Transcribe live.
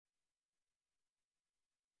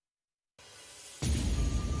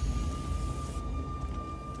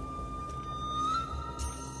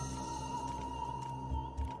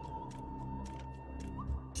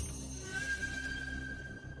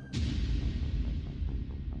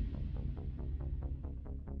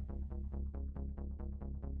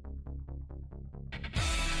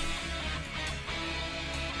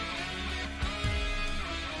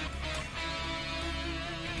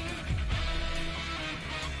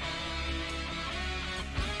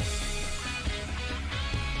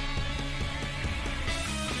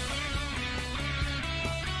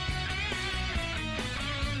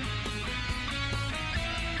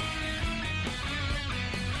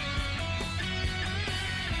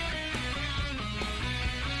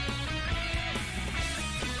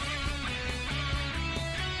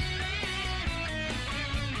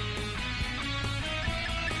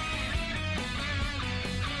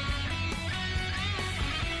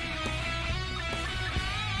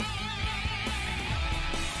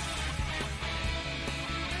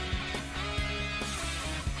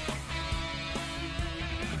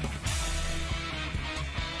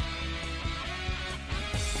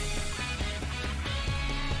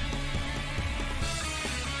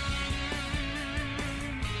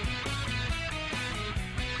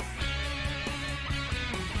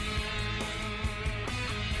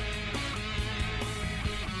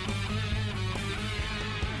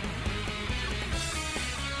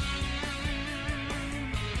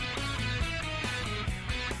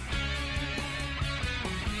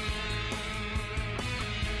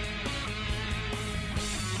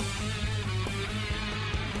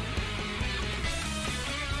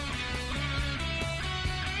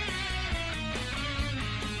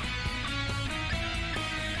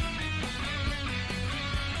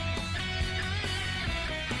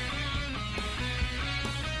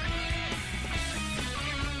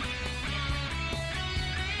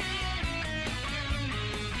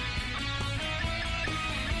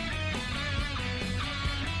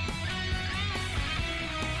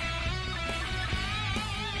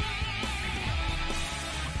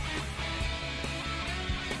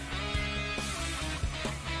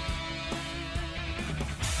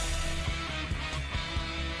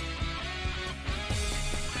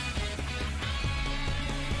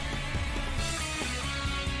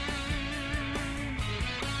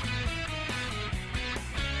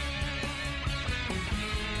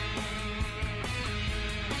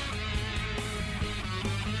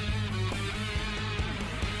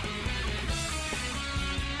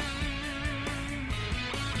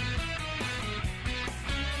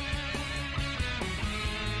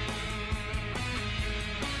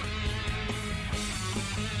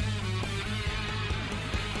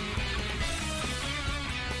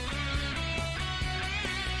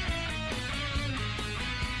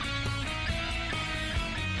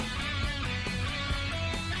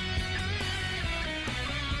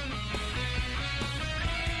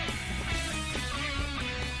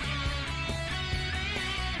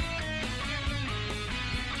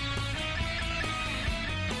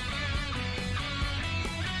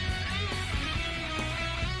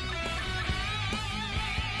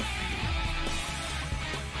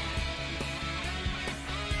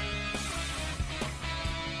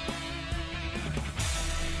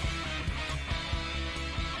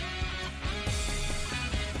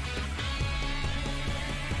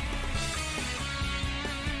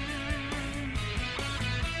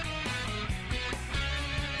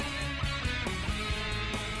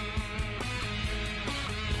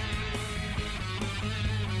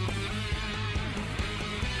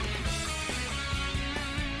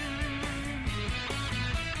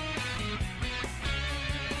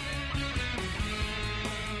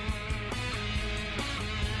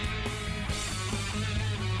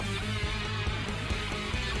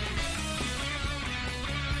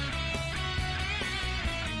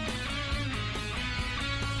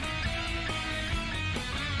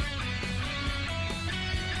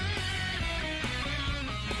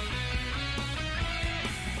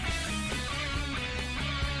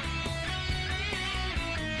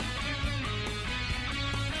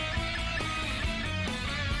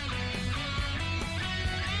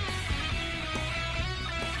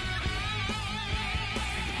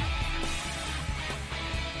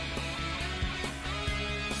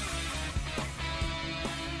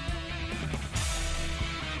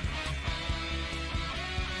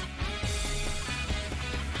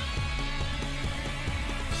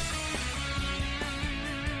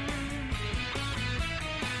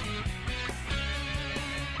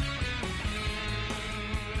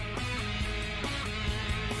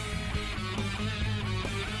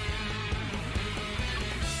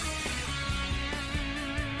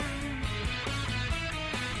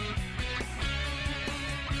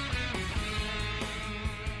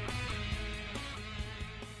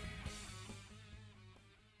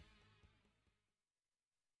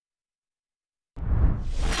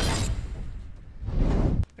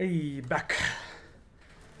Hey, back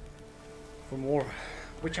for more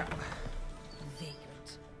Witcher.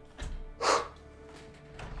 Vagrant.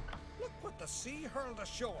 Look what the sea hurled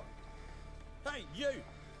ashore. Hey, you!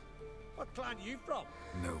 What clan you from?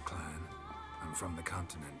 No clan. I'm from the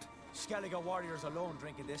continent. Skellige warriors alone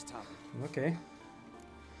drink in this tavern. Okay.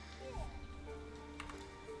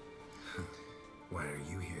 Why are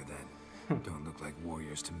you here then? Don't look like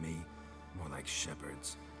warriors to me. More like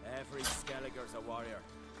shepherds. Every Skellige's a warrior.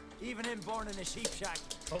 Even him born in a sheep shack.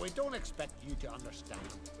 But we don't expect you to understand.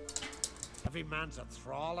 Every man's a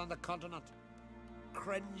thrall on the continent,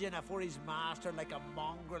 cringing afore his master like a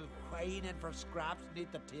mongrel whining for scraps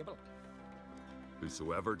neath the table.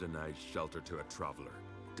 Whosoever denies shelter to a traveller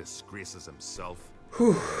disgraces himself.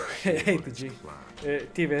 Whew, HTG.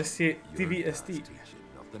 TVSD.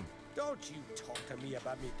 Nothing. Don't you talk to me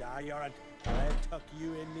about me da, Yoran. I took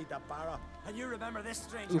you in me the barrow. And you remember this,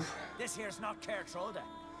 stranger? This here's not Cairtrolda.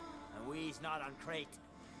 And we's not on Crete.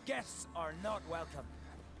 Guests are not welcome.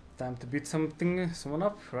 Time to beat someone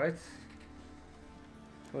up, right?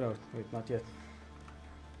 Oh no, wait, not yet.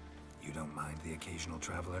 You don't mind the occasional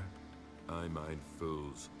traveler? I mind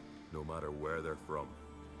fools, no matter where they're from.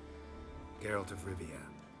 Geralt of Rivia,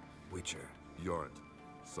 Witcher. Jorund,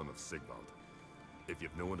 son of Sigvald. If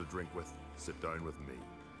you've no one to drink with, sit down with me.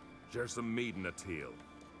 Share some mead and a teal.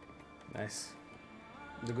 Nice.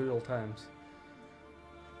 The good old times.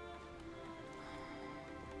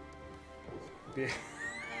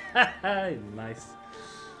 Nice.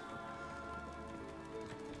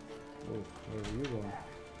 Oh, where are you going?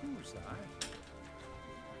 Who's that?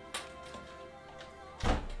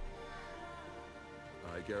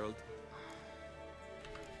 Aye, Geralt.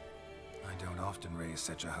 I don't often raise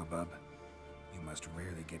such a hubbub. You must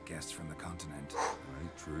rarely get guests from the continent. Aye,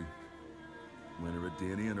 true. When a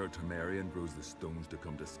Redanian or Temerian grows the stones to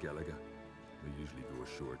come to Skellige, they usually go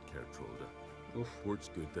ashore at Cairtrolda. Oof. Port's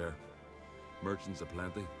good there. Merchants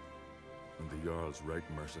aplenty. And the Jarl's right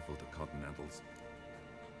merciful to continentals.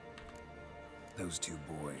 Those two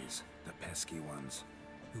boys, the pesky ones,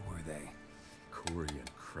 who were they? Corey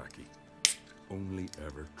and Cracky. Only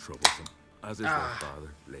ever troublesome. As is their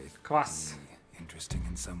father, Leif. Quass. Interesting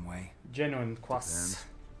in some way? Genuine quass. Depends.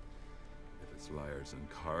 If it's liars and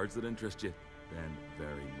cards that interest you, then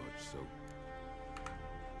very much so.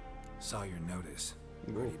 Saw your notice.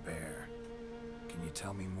 Pretty bare. Can you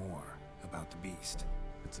tell me more about the beast?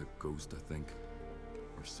 It's a ghost, I think.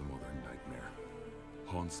 Or some other nightmare.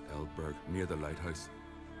 Haunts Eldberg, near the lighthouse.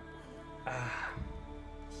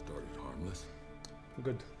 Started harmless.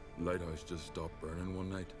 Good. Lighthouse just stopped burning one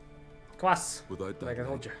night. Quass. Without that Like I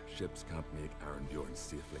told light, ships can't make Arendbjorn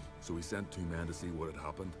safely. So we sent 2 men to see what had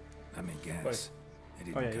happened. Let me guess. They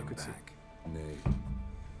didn't Oh, yeah, you come could see. back. Nay,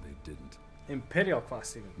 they didn't. Imperial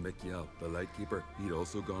quass even. Mikjal, the lightkeeper, he'd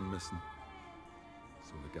also gone missing.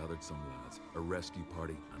 So we gathered some lads, a rescue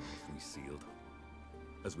party, and off we sailed.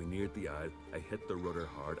 As we neared the isle, I hit the rudder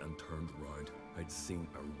hard and turned round. I'd seen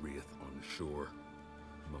a wraith on shore.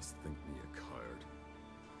 Must think me a coward.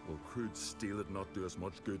 Will crude steel it not do us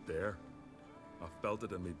much good there? I felt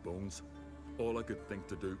it in me bones. All I could think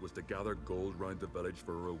to do was to gather gold round the village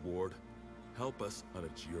for a reward. Help us, and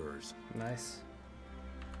it's yours. Nice.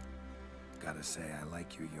 Gotta say, I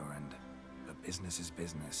like you, Jorund. But business is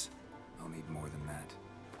business. I'll need more than that.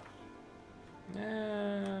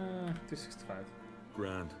 265.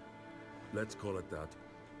 Grand. Let's call it that.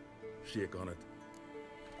 Shake on it.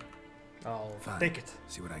 I'll Fine. take it.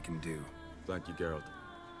 See what I can do. Thank you, Geralt.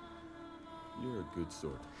 You're a good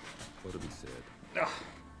sort. What have he said?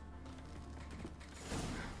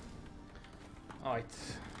 Alright.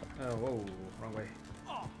 Whoa, wrong way.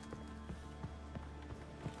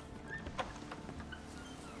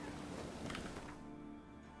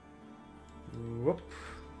 Whoop.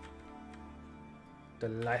 The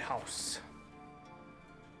lighthouse.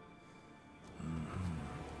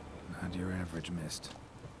 Not your average mist.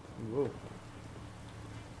 Whoa.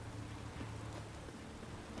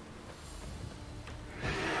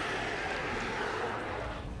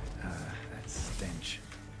 That stench.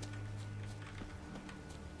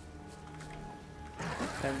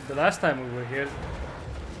 And the last time we were here,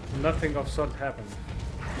 nothing of sort happened.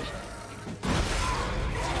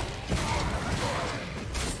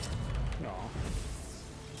 No.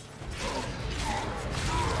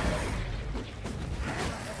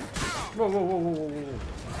 Whoa, whoa, whoa, whoa, whoa, whoa.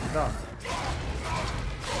 Down.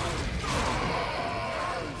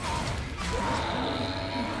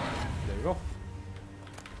 There you go.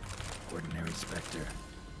 Ordinary specter.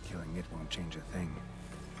 Killing it won't change a thing.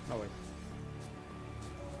 Oh, wait.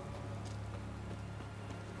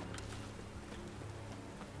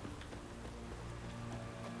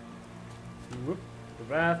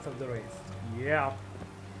 The Wrath of the Wraith. Yeah.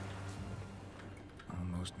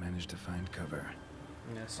 Almost managed to find cover.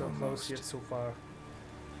 Yeah, so Almost. close yet so far.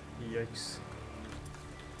 Yikes.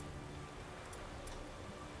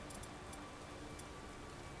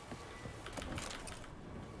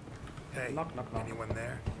 Hey, Knock, knock, knock. anyone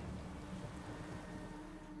there?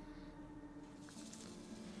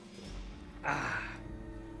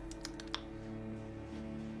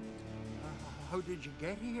 How did you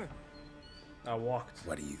get here? I walked.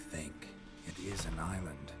 What do you think? It is an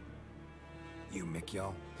island. You,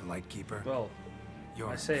 Mikjal, the Lightkeeper? Well, You're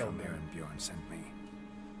I sailed from there. Bjorn sent me.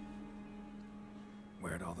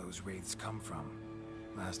 Where'd all those wraiths come from?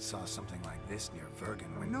 Last saw something like this near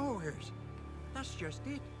Vergen when... Nowheres. That's just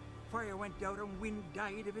it. Fire went out and wind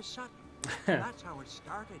died of his son. That's how it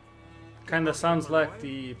started. Kinda sounds like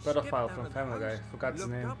the Stepped pedophile out from of the Family Guy. house, Forgot his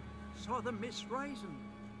looked name. up, saw the mist rising.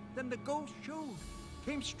 Then the ghost showed.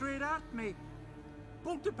 Came straight at me.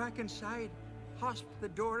 Bolted back inside. Hosped the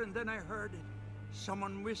door and then I heard it.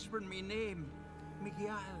 Someone whispered me name.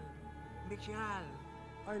 Mikjal. Mikjal.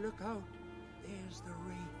 I look out. There's the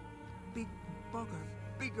wraith. Big bugger.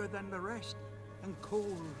 Bigger than the rest. And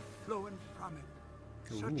cold flowing from it.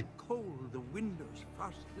 Such Ooh. cold the windows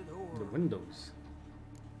frosted over. The windows.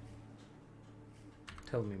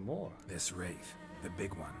 Tell me more. This wraith, the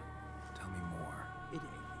big one. Tell me more.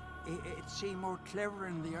 It seemed more clever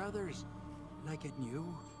than the others. Like it knew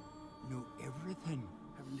everything.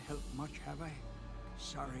 Haven't helped much, have I?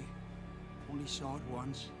 Sorry. Only saw it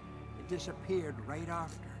once. It disappeared right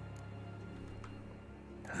after.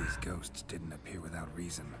 These ghosts didn't appear without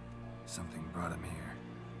reason. Something brought them here.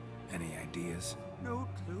 Any ideas? No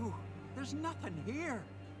clue. There's nothing here.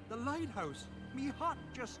 The lighthouse. Me hut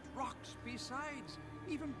just rocks besides.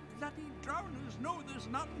 Even bloody drowners know there's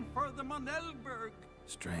nothing for them on Elberg.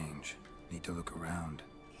 Strange. Need to look around.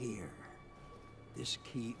 Here. This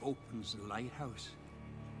key opens the lighthouse.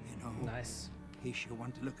 You know, Nice. in case you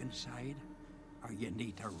want to look inside, or you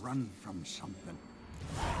need to run from something.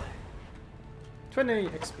 20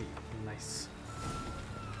 XP. Nice.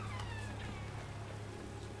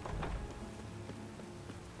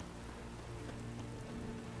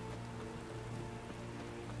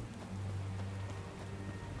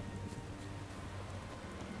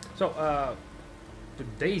 So,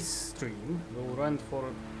 today's stream will run for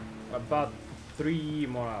about 3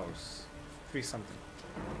 more hours. 3 something.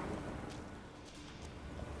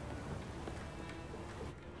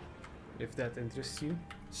 If that interests you.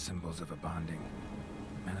 Symbols of a bonding.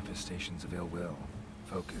 Manifestations of ill will.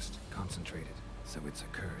 Focused, concentrated. So it's a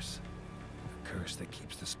curse. A curse that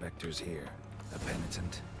keeps the specters here. A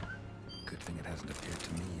penitent. Good thing it hasn't appeared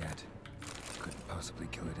to me yet. Couldn't possibly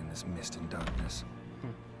kill it in this mist and darkness.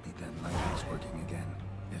 Need that lighthouse working again.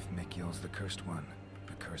 If Mikjal's the cursed one,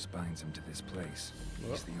 the curse binds him to this place.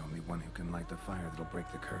 He's the only one who can light the fire that'll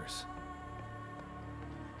break the curse.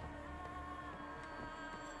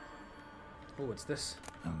 Oh, what's this?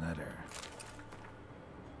 A letter.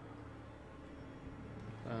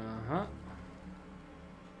 Uh-huh.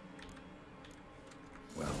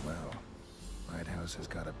 Well, well. Lighthouse has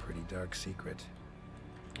got a pretty dark secret.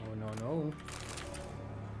 Oh, no, no.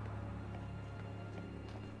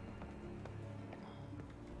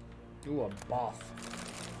 Ooh, a bath.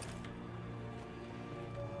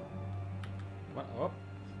 What? Oh.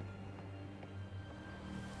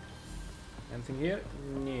 Anything here?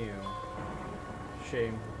 No.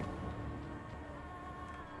 Shame.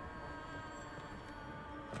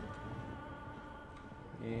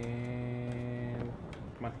 And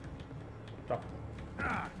come on. Drop.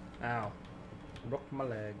 Ow. Broke my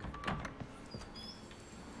leg.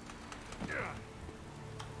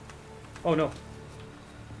 Oh no.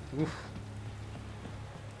 Oof.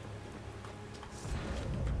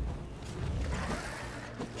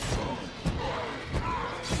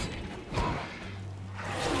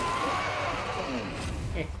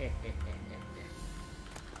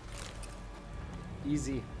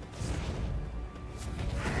 Easy.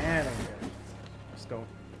 And I'm good. Let's go.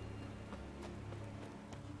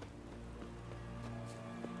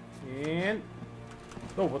 And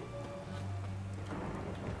oh, what?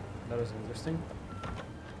 That was interesting.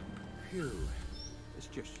 Phew. It's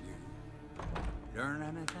just you. Learn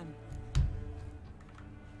anything?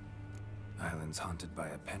 Island's haunted by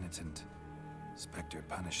a penitent. Spectre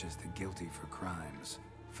punishes the guilty for crimes,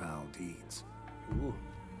 foul deeds. Ooh.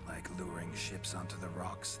 Like luring ships onto the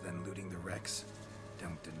rocks, then looting the wrecks.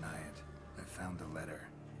 Don't deny it. I found the letter.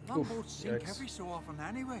 Longboats sink yikes. every so often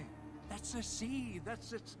anyway. That's the sea,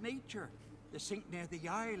 that's its nature. They sink near the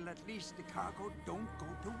isle, at least the cargo don't go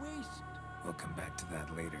to waste. We'll come back to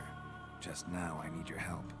that later. Just now, I need your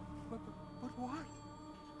help. But what?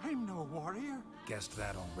 I'm no warrior. Guessed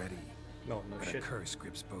that already. No But shit. a curse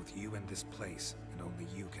grips both you and this place, and only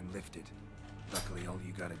you can lift it. Luckily, all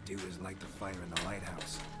you gotta do is light the fire in the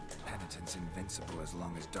lighthouse. Penitent's invincible as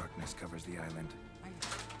long as darkness covers the island.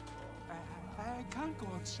 I can't go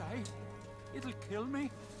outside. It'll kill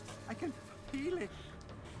me. I can feel it.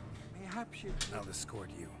 Perhaps you... I'll escort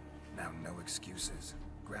you. Now, no excuses.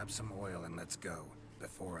 Grab some oil and let's go,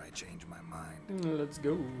 before I change my mind. Let's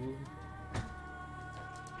go.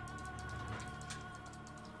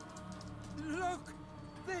 Look!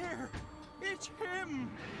 There! It's him!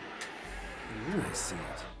 I see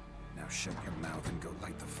it. Now shut your mouth and go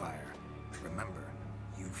light the fire. Remember,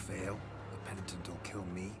 you fail, the penitent will kill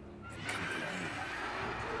me and come for you.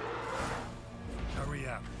 Hurry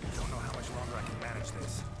up. Don't know how much longer I can manage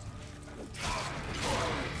this.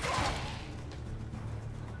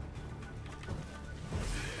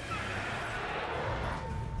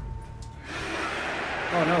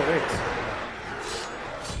 Oh no, wait.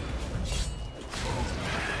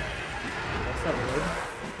 That's not good.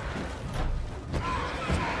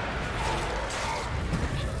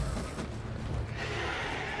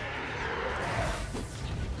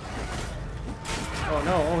 Oh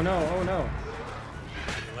no, oh no, oh no.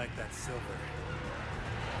 You like that silver?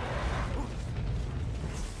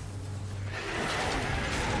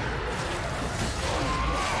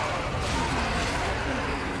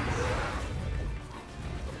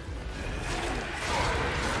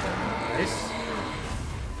 Nice.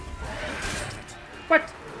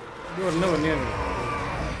 What? You're nowhere near me.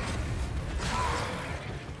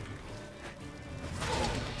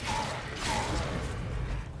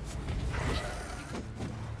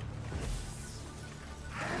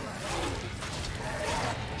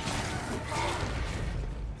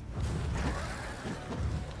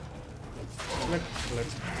 Look.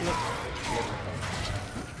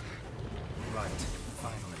 Right.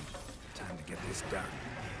 Finally. Time to get this done.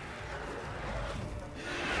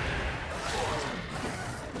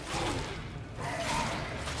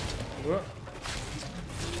 Whoa.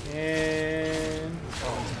 And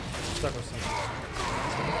oh, stuck with something.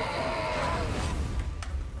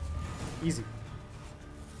 Easy.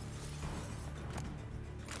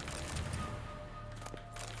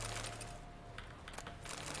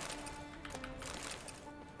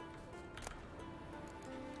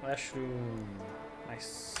 Mushroom.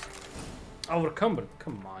 Nice. Overcumbered.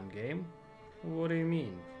 Come on, game. What do you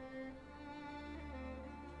mean?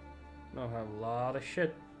 No, I have a lot of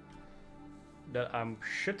shit that I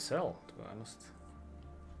should sell, to be honest.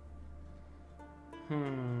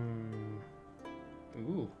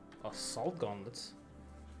 Ooh, assault gauntlets.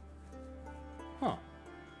 Huh.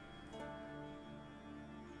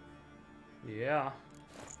 Yeah.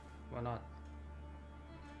 Why not?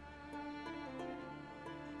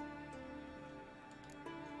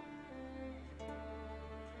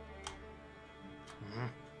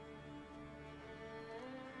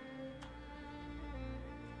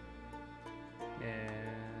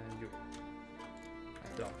 And you.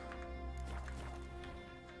 Dump.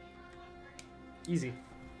 Easy.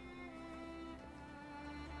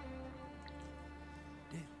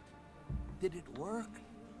 Did it work?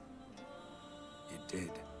 It did,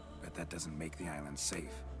 but that doesn't make the island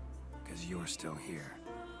safe. Because you're still here.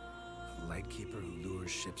 A lightkeeper who lures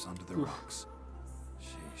ships onto the rocks.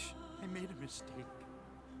 Sheesh. I made a mistake.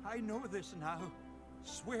 I know this now.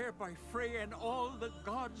 Swear by Freya and all the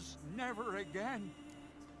gods, never again.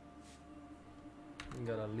 You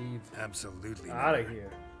gotta leave Absolutely out of never.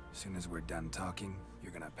 here. As soon as we're done talking,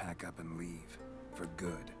 you're gonna pack up and leave. For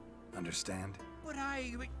good. Understand? But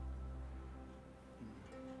I...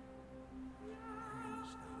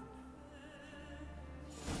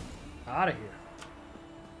 Out of here.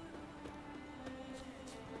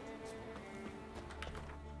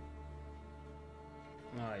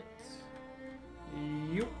 Right.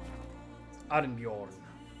 You. Arnbjorn.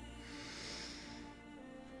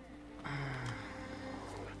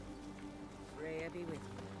 Freya be with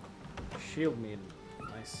you. Shield maiden.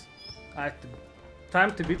 Nice.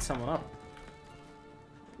 Time to beat someone up.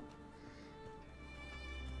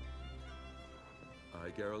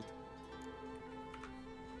 Aye, Geralt.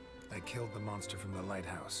 I killed the monster from the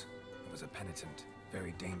lighthouse. It was a penitent,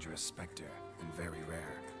 very dangerous specter, and very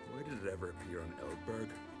rare. Why did it ever appear on Eldberg?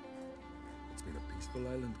 It's been a peaceful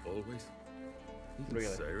island always. Even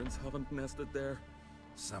Really? sirens haven't nested there.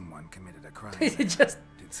 Someone committed a crime. He there, just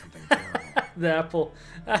did something terrible. the apple.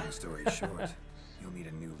 Long story short, you'll need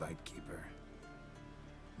a new lightkeeper.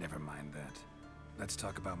 Never mind that. Let's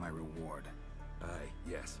talk about my reward. Aye,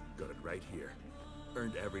 yes, got it right here.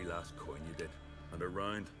 Earned every last coin you did. And a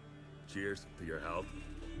round. Cheers to your health.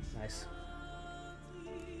 Nice.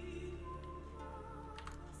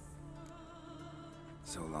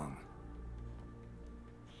 So long.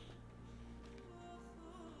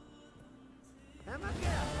 Emma,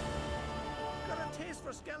 girl. Got a taste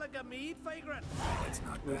for Skellige mead, vagrant? It's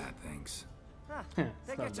not bad, thanks. Ah, It's then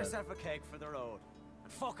not get bad. yourself a keg for the road.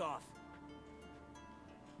 And fuck off.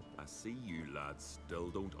 I see you lads still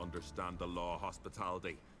don't understand the law of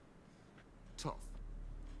hospitality. Tough.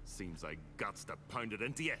 Seems I gots to pound it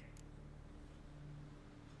into you.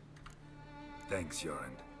 Thanks,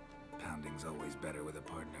 Jorund. Pounding's always better with a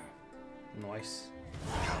partner. Nice.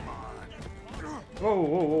 Whoa,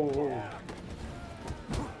 whoa, whoa, whoa.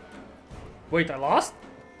 Wait, I lost?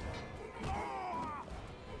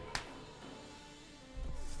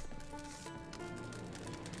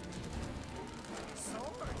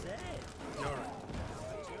 Swords, eh?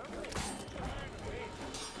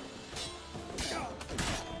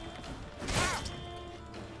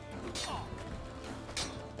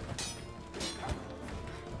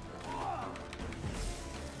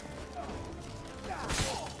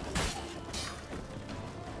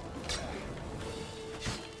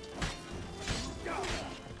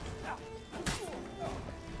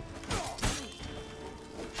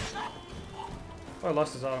 Oh, I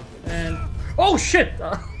lost his arm. And oh shit!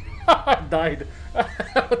 I died.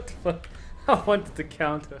 What the fuck? I wanted to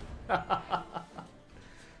counter.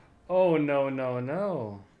 Oh no, no,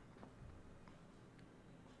 no.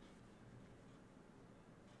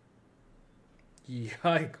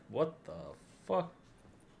 Yike, what the fuck?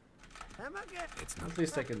 Emma, girl. It's not At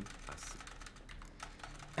least I can.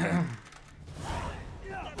 Get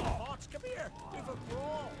the pots, come here. Give a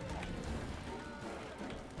brawl.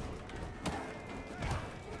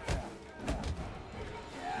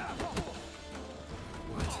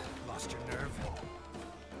 what? Lost your nerve?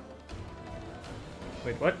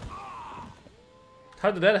 Wait, what?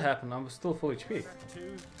 How did that happen? I'm still full HP.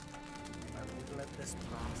 Two. I would let this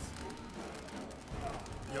pass.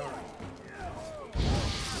 You're right.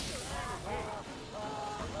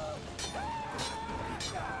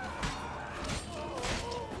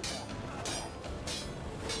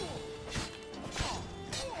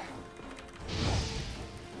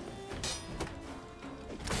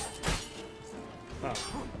 Oh.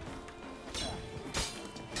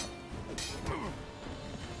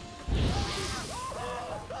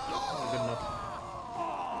 Good enough.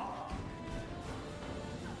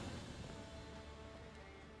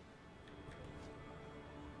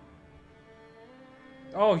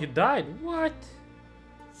 Oh, you died. What?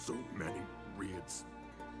 So many raids,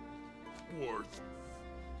 wars,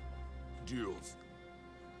 duels,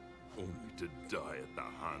 only to die at the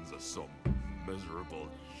hands of some miserable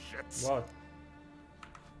shits. What?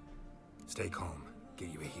 Stay calm. Get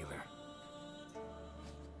you a healer.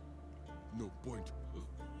 No point.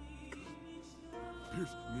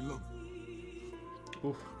 Pierced me lung.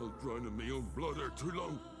 Oof. I'll drown in my own blood ere too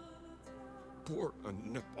long. Pour a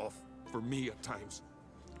nip off for me at times.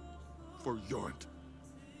 For Jorund,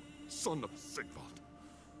 son of Sigvald,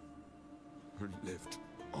 who lived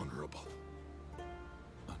honorable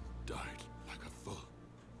and died like a fool.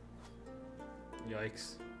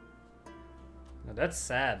 Yikes. Now that's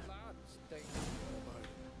sad. Lads, they know about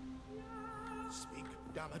it. Speak,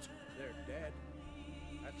 damn it. They're dead.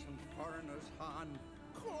 At some foreigner's hand.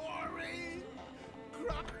 Quarry!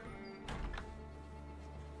 Crap!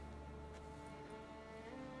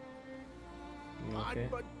 Okay. I'd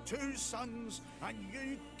but 2 sons, and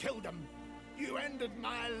you killed them. You ended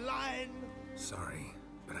my line. Sorry,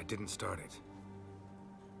 but I didn't start it.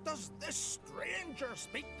 Does this stranger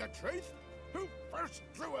speak the truth? Who first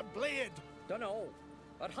drew a blade? Dunno.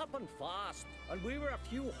 It happened fast, and we were a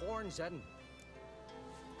few horns in.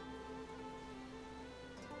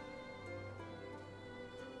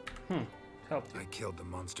 Help you. I killed the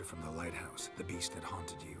monster from the lighthouse, the beast that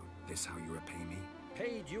haunted you. This how you repay me?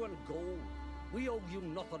 Paid you in gold. We owe you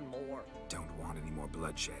nothing more. Don't want any more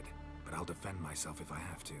bloodshed, but I'll defend myself if I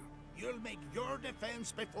have to. You'll make your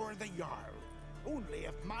defense before the Jarl. Only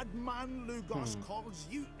if Madman Lugos calls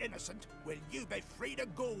you innocent will you be free to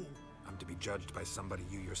go. I'm to be judged by somebody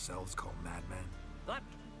you yourselves call madman? That,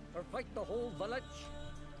 or fight the whole village.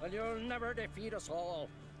 And you'll never defeat us all.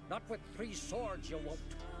 Not with 3 swords, you won't.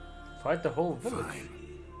 Fight the whole village.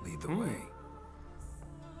 Fine. Lead the way.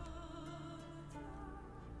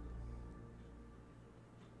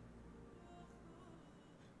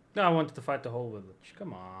 No, I wanted to fight the whole village.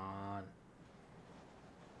 Come on.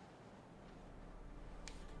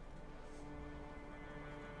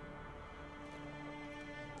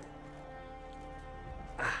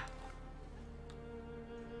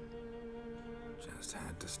 Just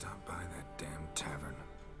had to stop by that damn tavern.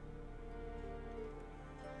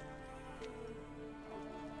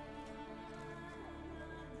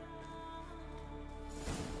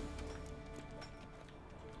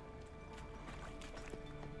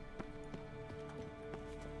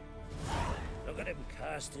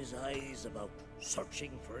 cast his eyes about,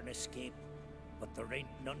 searching for an escape, but there ain't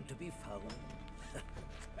none to be found.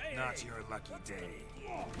 Not your lucky day.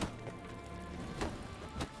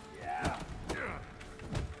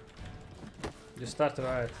 You start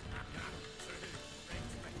right.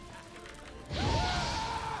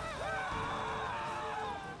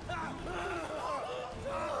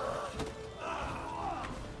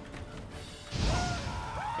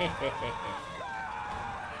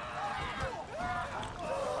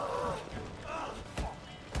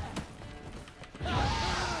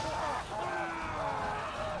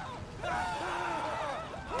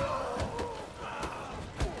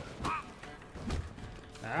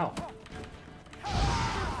 Ow.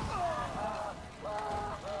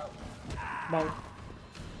 Bonk.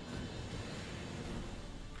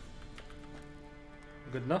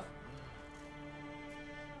 Good enough?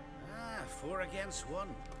 4 against 1.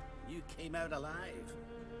 You came out alive.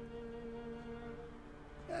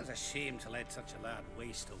 It's a shame to let such a lad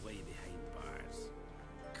waste away behind bars.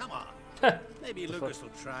 Come on. Maybe Lucas will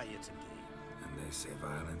try you today. And they say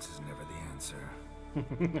violence is never the answer.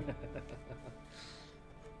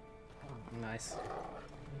 Nice.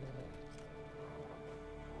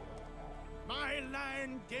 My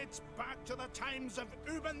line dates back to the times of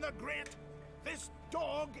Uben the Great. This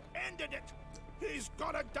dog ended it. He's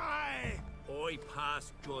gotta die. I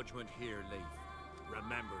pass judgment here, Leif.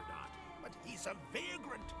 Remember that. But he's a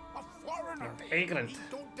vagrant, a foreigner. A vagrant. He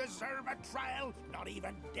don't deserve a trial, not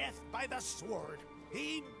even death by the sword.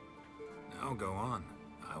 He... Now go on.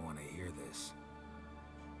 I want to hear this.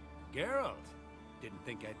 Geralt, didn't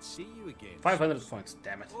think I'd see you again. 500 points,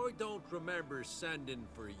 damn it. I don't remember sending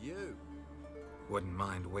for you. Wouldn't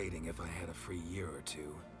mind waiting if I had a free year or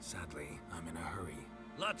two. Sadly, I'm in a hurry.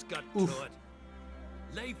 Let's get Oof. to it.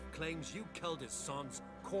 Leif claims you killed his sons,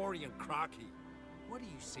 Corey and Crocky. What do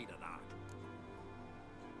you say to that?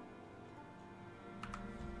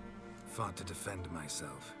 Fought to defend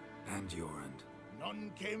myself, and Jorund.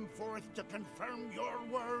 None came forth to confirm your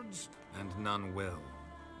words. And none will.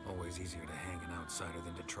 Always easier to hang an outsider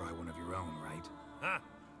than to try one of your own, right? Ha!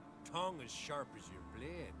 Tongue as sharp as your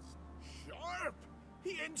blades. Sharp!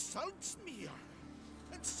 He insults me.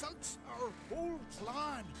 Insults our whole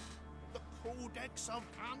clan. The Codex of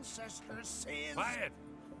Ancestors says... Quiet!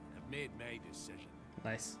 I've made my decision.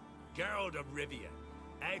 Nice. Geralt of Rivia,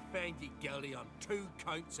 I find you guilty on 2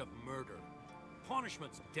 counts of murder.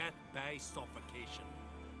 Punishment's death by suffocation.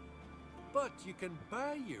 But you can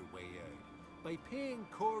buy your way out by paying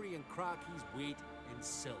Corey and Crocky's weight in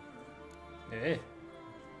silver. Eh.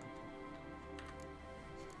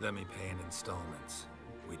 Let me pay in installments.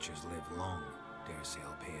 Witchers live long. Dare say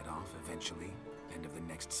I'll pay it off eventually. End of the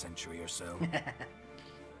next century or so.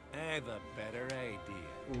 I've a better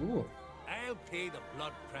idea. Ooh. I'll pay the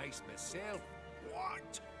blood price myself.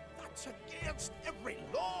 What? That's against every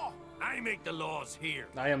law. I make the laws here.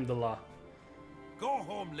 I am the law. Go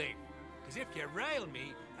home, Leif. Because if you rile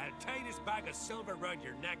me, I'll tie this bag of silver round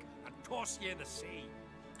your neck and toss you in the sea.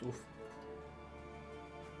 Oof.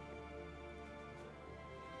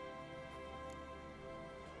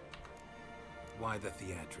 Why the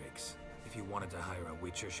theatrics? If you wanted to hire a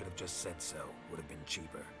Witcher, should have just said so. Would have been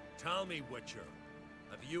cheaper. Tell me, Witcher,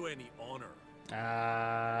 have you any honor?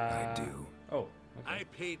 I do. Oh, okay. I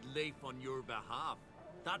paid Leif on your behalf.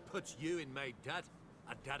 That puts you in my debt,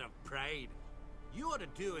 a debt of pride. You ought to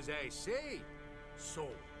do as I say. So,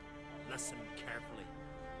 listen carefully.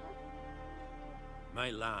 My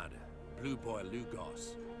lad, Blue Boy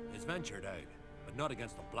Lugos, has ventured out, but not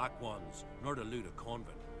against the Black Ones, nor to loot a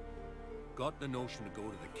convent. Got the notion to go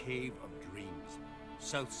to the Cave of Dreams,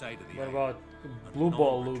 south side of the What island. about Blue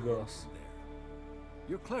Ball Lugos?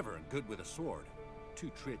 You're clever and good with a sword. 2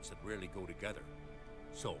 traits that rarely go together.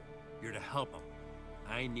 So, you're to help him.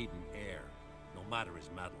 I need an heir, no matter his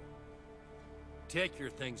metal. Take your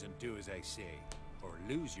things and do as I say, or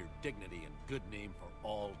lose your dignity and good name for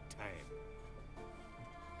all time.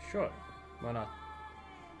 Sure. Why not?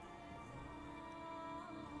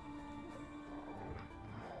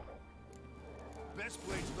 Best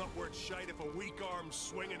blade's not worth shite if a weak arm's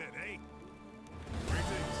swinging it, eh?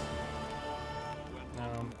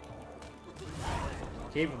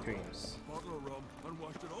 Cave of Dreams. Bottle of rum and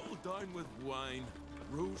washed it all down with wine.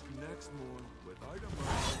 Rose next morn without a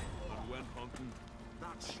murmur and went hunting.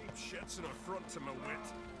 That sheep shit's an affront to my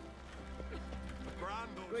wit.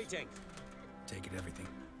 Brandles. Greetings. Take it everything.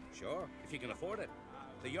 Sure, if you can afford it.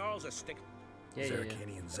 The Jarl's a stick. Yeah, yeah, yeah.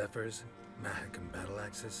 Zerrikanian Zephyrs, Mahakam battle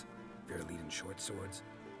axes, Verlean short swords.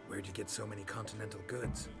 Where'd you get so many continental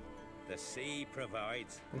goods? The sea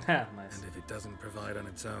provides. Nice. And if it doesn't provide on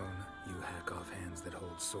its own, you hack off hands that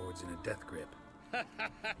hold swords in a death grip.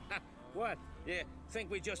 What? You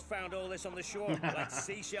think we just found all this on the shore like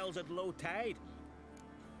seashells at low tide?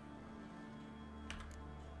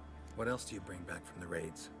 What else do you bring back from the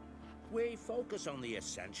raids? We focus on the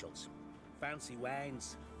essentials. Fancy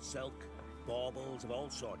wines, silk, baubles of all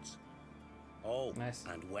sorts. Oh, nice.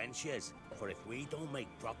 and wenches, for if we don't make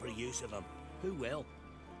proper use of them, who will?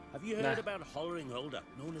 Have you heard about Hollering Hulda,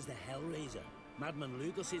 known as the Hellraiser, Madman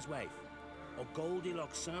Lucas's wife? Or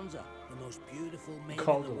Goldilocks Sansa, the most beautiful maid in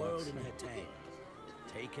the world in her time?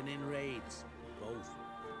 Taken in raids, both.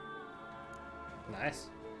 Nice.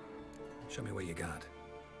 Show me what you got.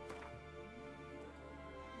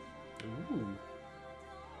 Ooh.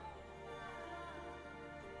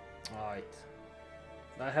 Alright.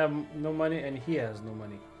 I have no money and he has no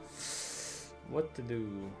money. What to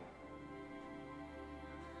do?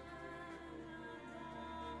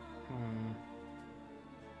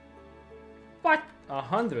 What?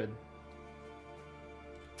 100?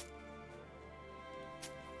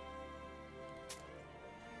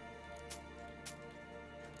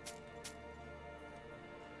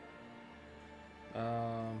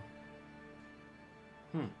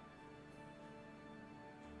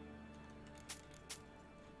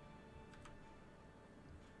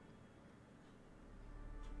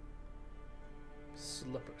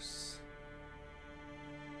 Slippers.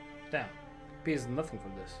 Damn, pays nothing for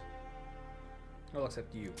this. All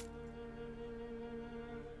except you.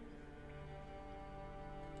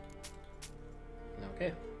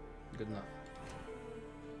 Okay, good enough.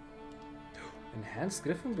 Enhanced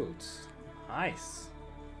Griffin boots. Nice.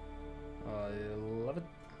 I love it.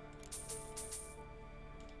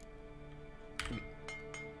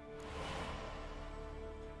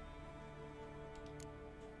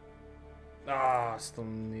 Ah, still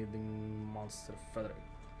needing monster feather.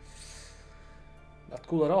 Not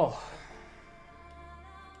cool at all.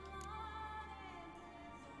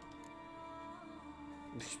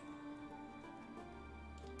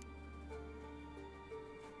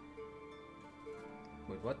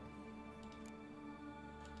 Wait, what?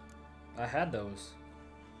 I had those.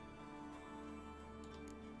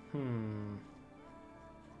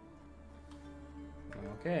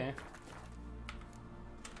 Okay.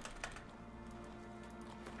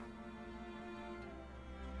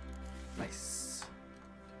 Nice.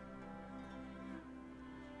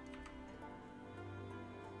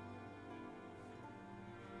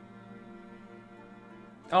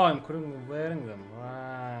 Oh, I'm currently wearing them.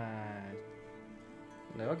 Right.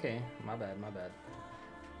 Okay, my bad, my bad.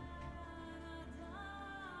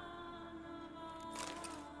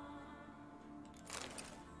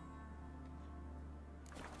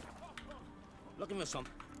 Looking for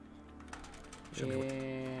something.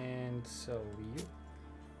 And so you.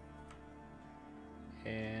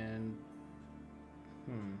 And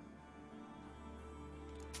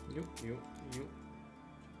you.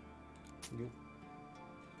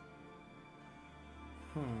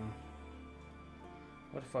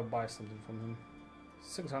 What if I buy something from him?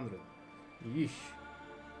 600. Yeesh.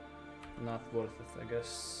 Not worth it, I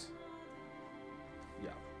guess.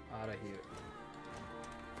 Yeah, out of here.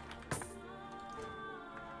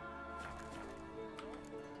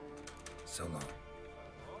 So long.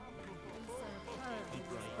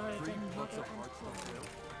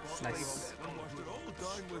 Nice.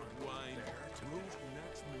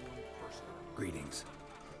 Greetings.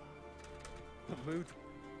 Mood.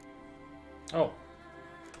 Oh.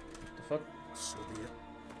 What the fuck? So be it.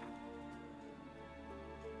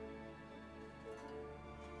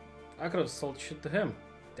 I could have sold shit to him.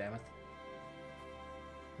 Damn it.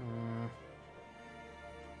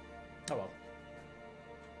 Oh well.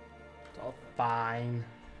 It's all fine.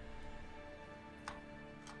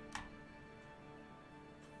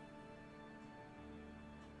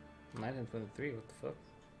 $19.23, what the fuck?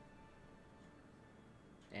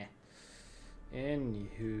 Eh.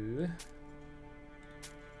 Anywho.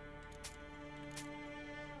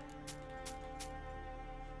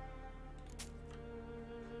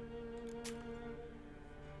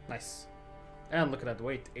 Nice. And look at that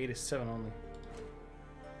weight, 87 only.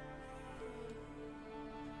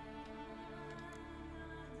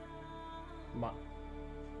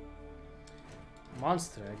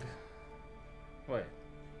 Monster egg. Wait.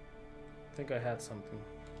 I think I had something.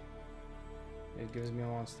 It gives me a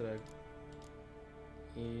monster egg.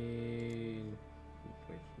 Wait,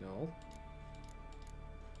 no.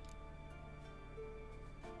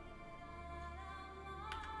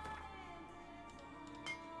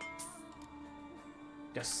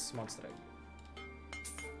 Yes, monster egg.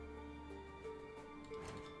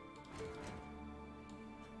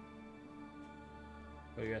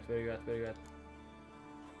 Where you at? Where you at? Where you at?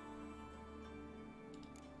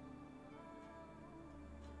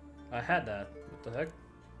 I had that. What the heck?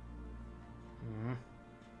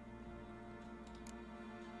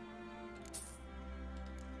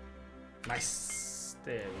 Nice.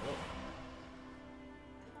 There we go.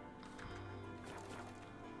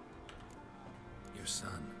 Your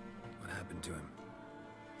son, what happened to him?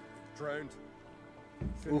 Drowned.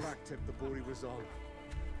 Finback tipped the boat he was on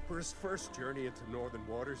for his first journey into northern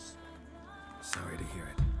waters. Sorry to hear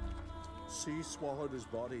it. Sea swallowed his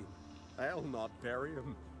body. I'll not bury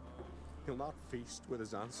him. He'll not feast with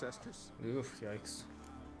his ancestors. Oof, yikes.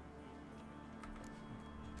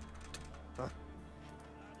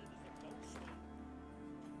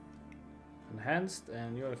 Enhanced,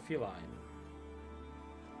 and you're a feline.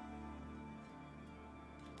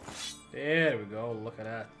 There we go, look at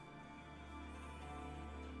that.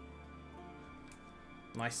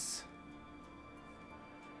 Nice.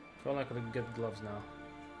 Feel like I could get gloves now.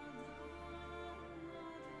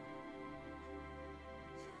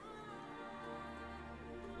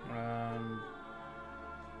 Um,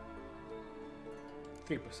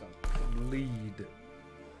 3% lead.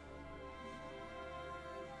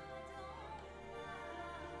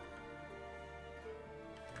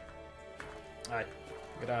 Alright,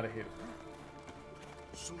 get out of here.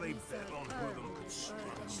 Slave bet on who of them could strike.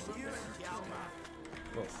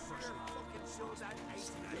 Go.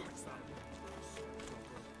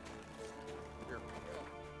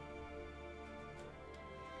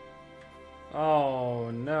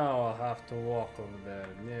 Oh no, I'll have to walk over there.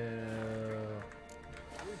 No.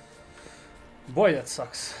 Boy, that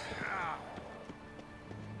sucks.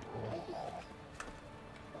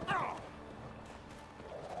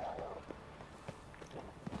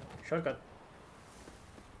 Shortcut.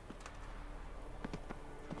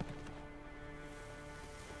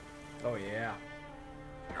 Oh yeah.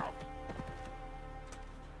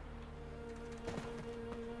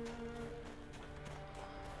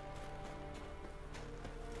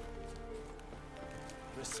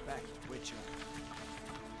 Respect, Witcher.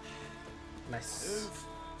 Nice. Move.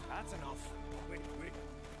 That's enough. Wait.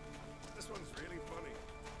 This one's really funny.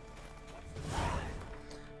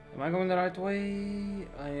 Am I going the right way?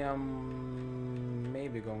 I am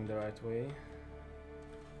maybe going the right way.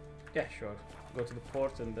 Yeah, sure. Go to the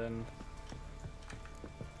port and then...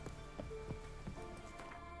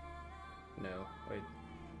 No, wait.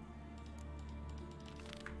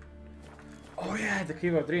 Oh yeah, the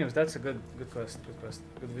Cave of Dreams. That's a good quest.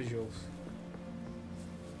 Good visuals.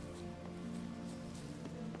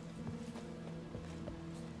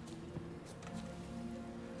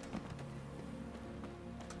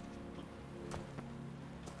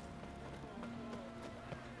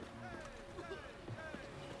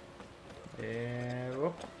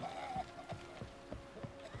 Whoop.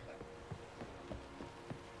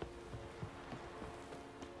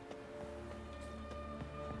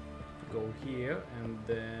 Go here and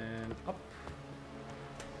then up,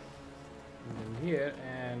 and then here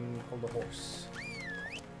and hold the horse.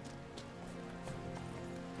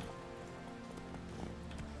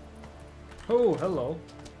 Oh, hello.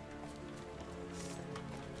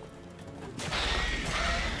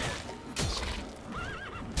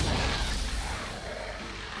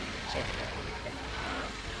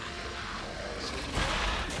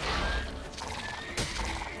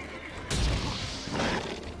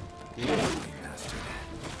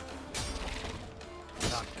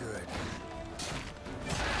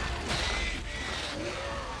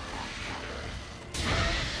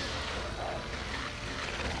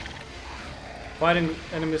 Fighting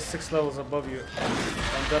enemies 6 levels above you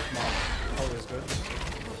on death mount, always good.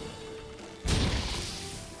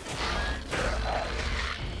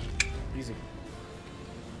 Easy.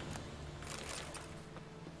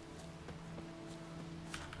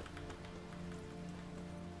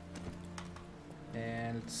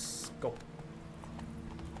 And let's go.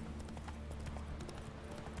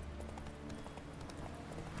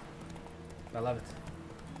 I love it.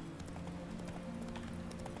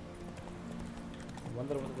 I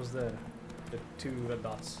wonder what was there. The 2 red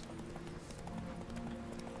dots.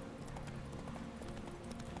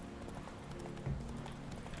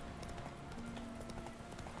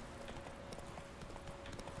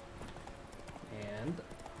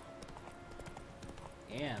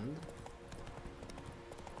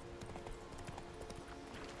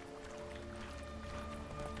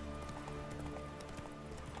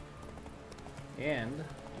 And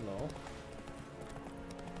hello.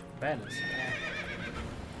 Balance.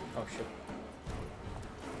 Oh shit.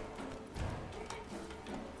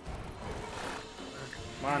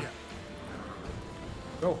 Come on.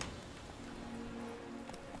 Go.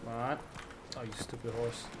 Come on. Oh, you stupid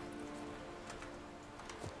horse.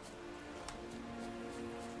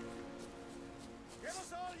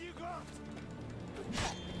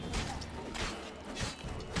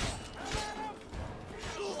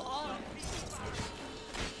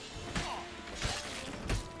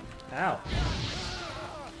 Ow.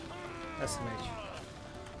 SMH.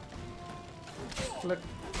 Click.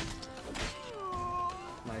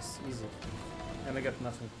 Nice, easy. And I got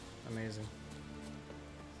nothing. Amazing.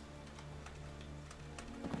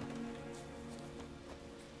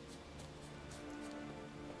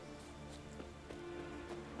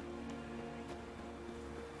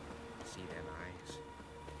 See them eyes.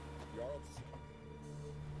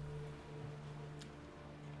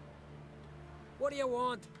 What do you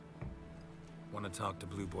want? Want to talk to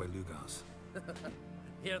Blue Boy Lugos.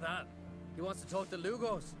 Hear that? He wants to talk to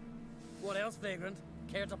Lugos. What else, Vagrant?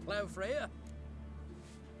 Care to plow Freya?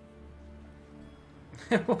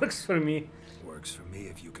 Works for me. Works for me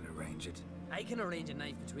if you can arrange it. I can arrange a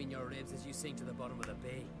knife between your ribs as you sink to the bottom of the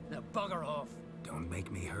bay. Now bugger off. Don't make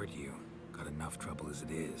me hurt you. Got enough trouble as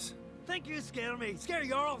it is. Think you scare me? Scare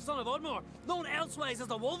Jarl, son of Udmore, known elsewise as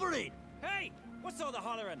the Wolverine. Hey, what's all the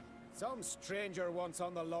hollering? Some stranger once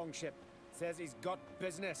on the longship says he's got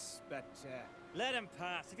business, but let him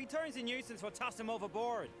pass. If he turns a nuisance, we'll toss him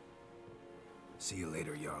overboard. See you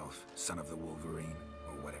later, Jarl, son of the Wolverine,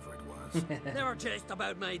 or whatever it was. Never jest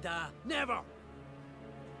about my da. Never!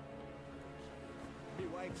 me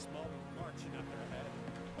wife's mom marching at their head.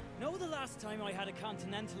 Know the last time I had a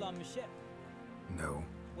Continental on my ship? No.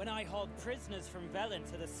 When I hauled prisoners from Velen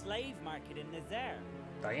to the slave market in Nazaire.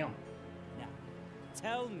 Damn. Now,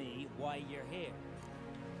 tell me why you're here.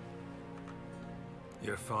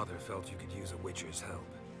 Your father felt you could use a Witcher's help,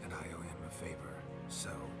 and I owe him a favor, so...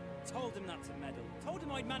 Told him not to meddle. Told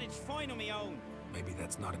him I'd manage fine on my own. Maybe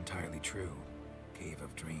that's not entirely true. Cave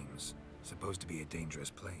of Dreams. Supposed to be a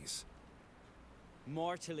dangerous place.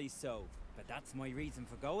 Mortally so, but that's my reason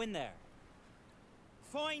for going there.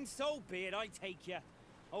 Fine, so be it, I take you.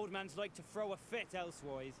 Old man's like to throw a fit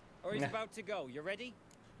elsewise. Or he's about to go, you ready?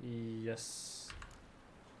 Yes.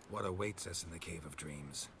 What awaits us in the Cave of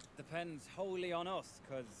Dreams? Depends wholly on us,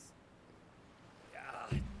 cause...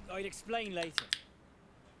 I'd explain later.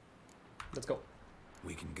 Let's go.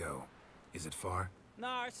 We can go. Is it far?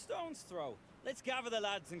 Nah, stone's throw. Let's gather the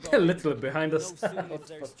lads and go. A little behind us. No soon as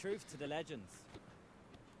there's truth to the legends.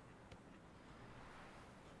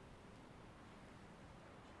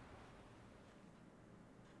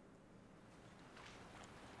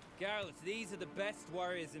 Garlet, these are the best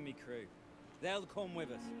warriors in me crew. They'll come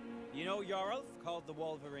with us. You know Jarl, called the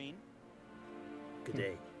Wolverine? Good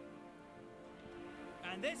day.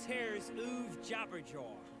 And this here's Uv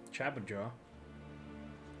Jabberjaw. Jabberjaw?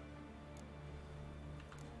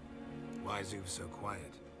 Why's Uv so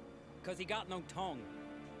quiet? Cause he got no tongue.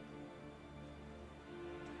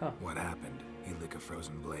 Huh. What happened? He lick a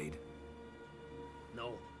frozen blade?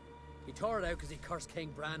 No. He tore it out because he cursed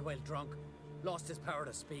King Bran while drunk. Lost his power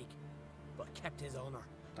to speak, but kept his honor.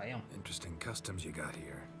 Damn. Interesting customs you got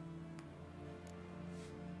here.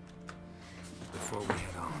 Before we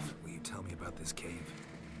head off, will you tell me about this cave?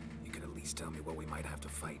 You could at least tell me what we might have to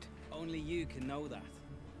fight. Only you can know that.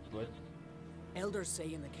 What? Elders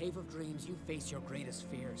say in the Cave of Dreams you face your greatest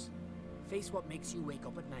fears. Face what makes you wake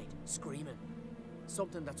up at night, screaming.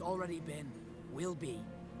 Something that's already been, will be,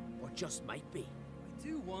 or just might be. I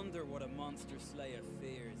do wonder what a monster slayer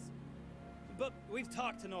fears. But we've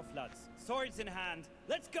talked enough, lads. Swords in hand.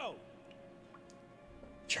 Let's go!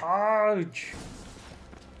 Charge!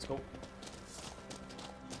 Let's go.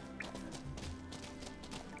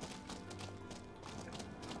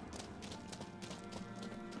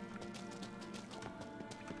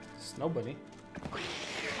 It's nobody.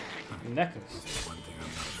 Neckers. There's one thing I'm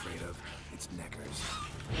not afraid of. It's neckers.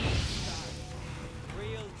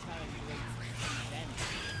 Real challenge waits then.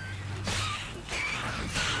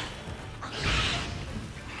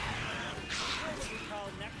 What we call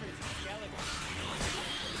neckers and skeletons.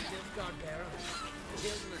 Nilfgaard bear them.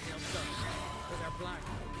 Children of Nilfgaard. But they're black,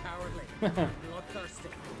 cowardly,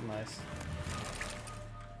 bloodthirsty. Nice.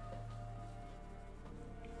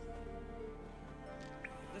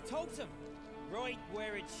 The totem! Right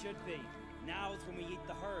where it should be. Now's when we eat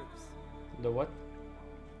the herbs. The what?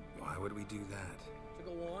 Why would we do that? To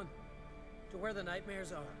go on. To where the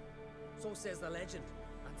nightmares are. So says the legend.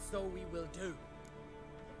 And so we will do.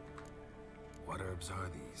 What herbs are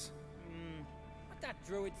these? What that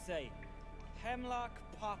druid say? Hemlock,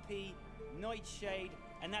 poppy, nightshade,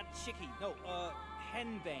 and that chicky. No,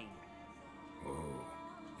 henbane. Whoa.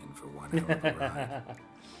 In for one hell of a ride.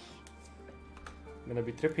 Gonna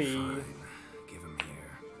be trippy. Fine. Give him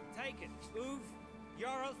here. Take it. Uv,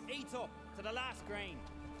 Jarl, eat up to the last grain.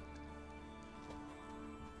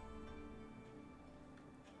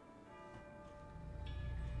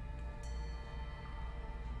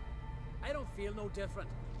 I don't feel no different.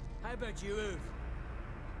 How about you,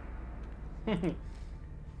 Uv?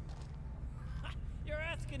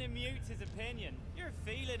 asking him mutes his opinion. You're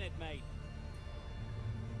feeling it, mate.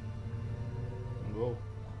 Whoa.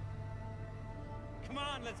 Come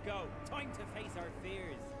on, let's go. Time to face our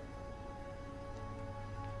fears.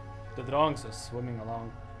 The drongs are swimming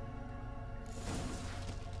along.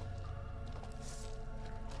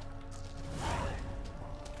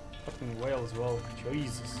 Fucking whale as well.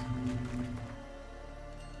 Jesus.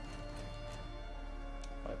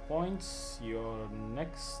 5 points. You're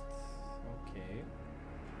next. Okay.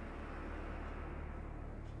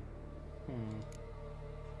 I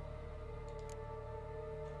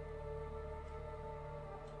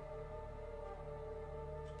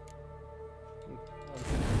don't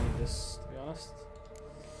think I need this, to be honest.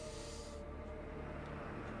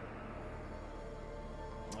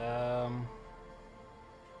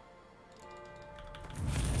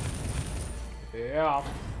 Yeah.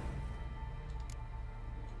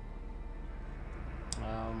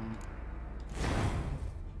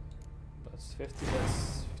 That's 50,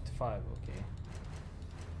 that's 55, okay.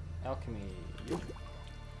 Alchemy, you.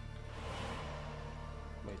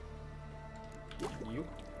 Wait. You.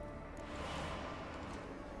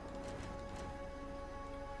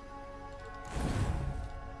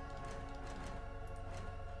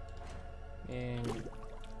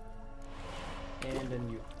 And then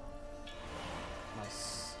you.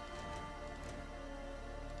 Nice.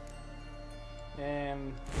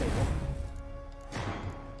 And table.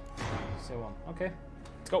 Say one. Okay,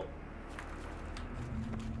 let's go.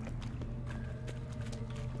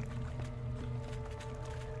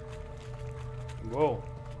 Whoa.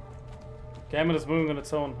 Camera's moving on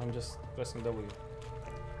its own. I'm just pressing W.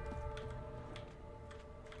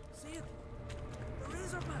 See it? The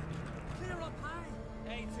razorback. Clear up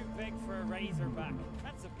high. Ain't too big for a razorback.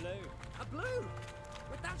 That's a blue. A blue?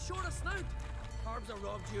 With that short a snout? Carbs have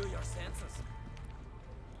robbed you of your senses.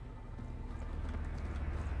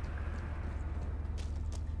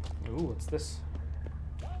 Ooh, what's this?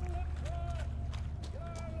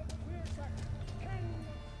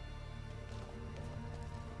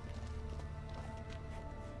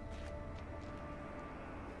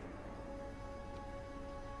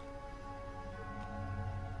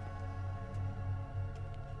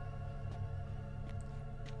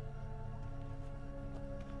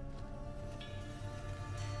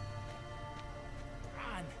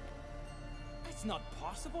 Man, that's not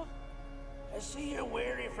possible. I see you're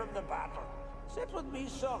weary from the battle. Sit with me,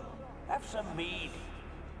 son. Have some mead.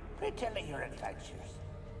 Pray tell me your adventures.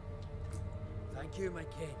 Thank you, my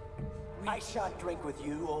king. I shan't drink with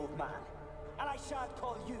you, old man. And I shan't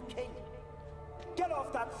call you king. Get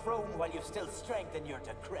off that throne while you've still strength in your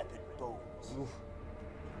decrepit bones. Move.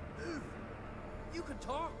 You can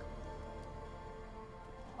talk.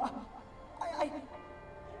 I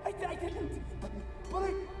didn't. But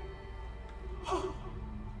I...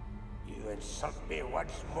 You insult me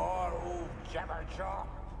once more, old Jabberjaw.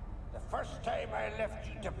 The first time I left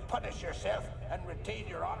you to punish yourself and retain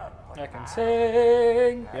your honor. I can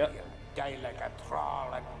sing. Now Yep. you die like a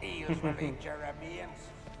thrall and eels will eat your remains.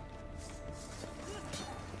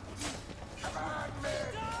 Come on,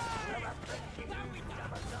 man.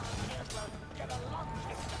 Get along,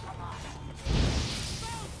 come on.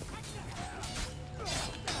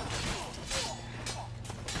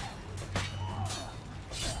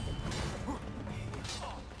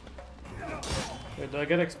 Wait, do I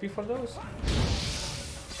get XP for those?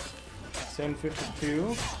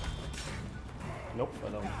 752. Nope, I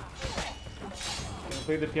don't. Can I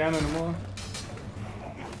play the piano anymore?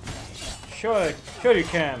 Sure you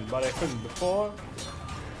can, but I couldn't before.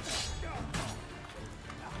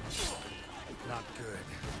 Not good.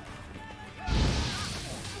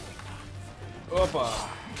 Opa!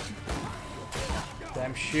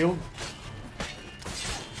 Damn shield.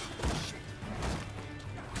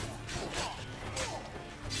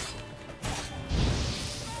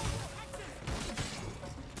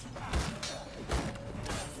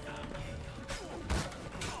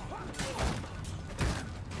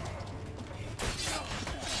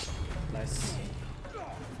 Nice.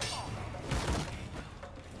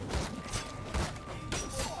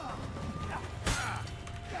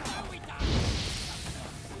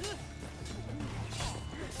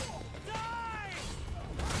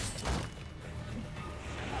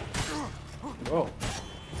 Whoa.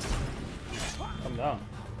 Come down.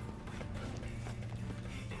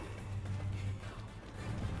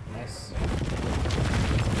 Nice.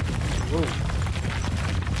 Whoa.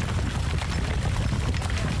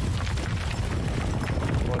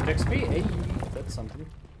 What XP? Hey, that's something.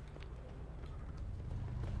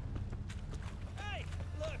 Hey,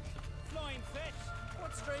 look, flying fish.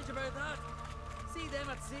 What's strange about that? See them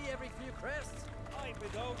at sea every few crests. Aye,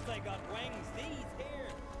 but those they got wings. These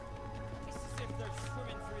here. It's as if they're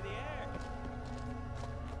swimming through the air.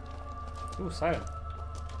 Ooh, silent.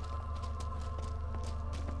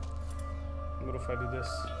 What if I do this?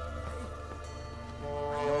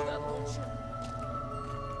 Throw that launcher.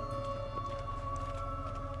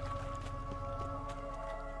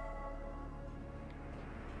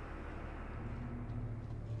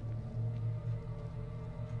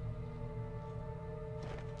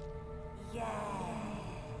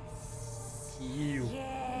 Yes. You.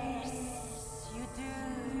 Yes, you do.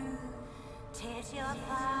 'Tis your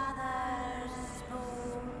father's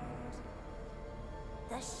boat.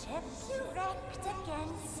 The ship you wrecked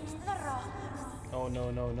against the rocks. Oh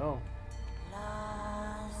no, no, no.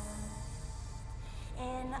 Lost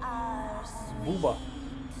in our sweet Booba.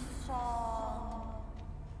 song.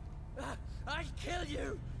 I'll kill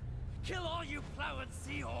you! Kill all you plowing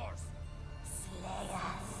seahorse! Slay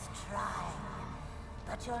us, try,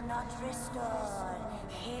 but you'll not restore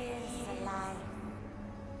his life.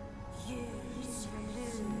 You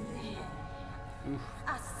slew him.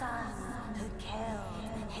 A son who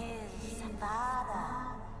killed his father.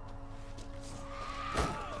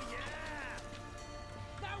 Oh yeah!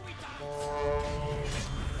 Now we dance!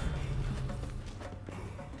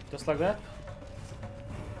 Just like that?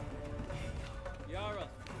 Jarl,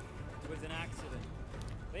 it was an accident.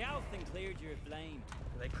 The Alfin cleared you of blame.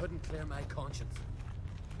 They couldn't clear my conscience.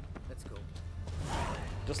 Let's go.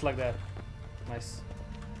 Just like that. Nice.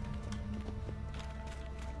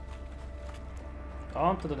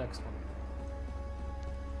 On to the next one.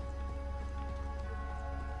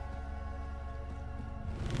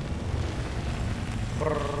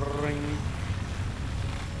 Brrring.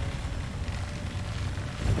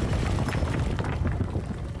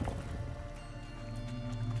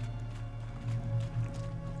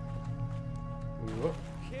 Whoa.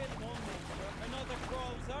 Kill one monster, another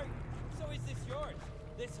crawls out. So is this yours?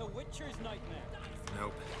 This a witcher's nightmare?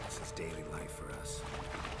 Nope, this is daily life for us.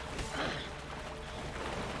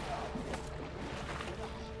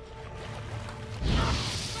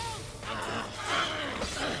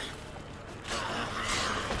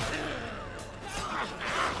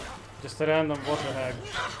 Just a random water hag.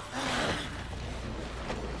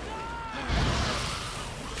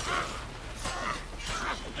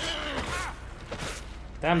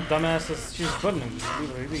 Damn dumbasses, she's burning.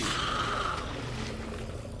 Really.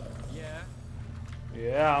 Yeah?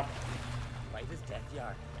 Yeah. Right as death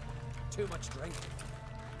yard. Too much drink.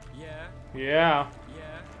 Yeah? Yeah.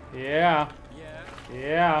 Yeah? Yeah. Yeah?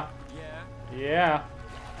 Yeah. Yeah? Yeah.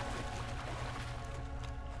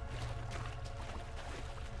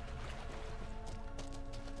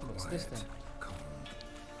 What's this Quiet, then? calm,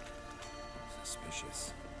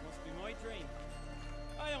 suspicious. Must be my dream.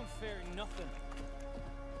 I don't fear nothing.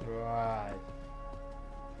 Right.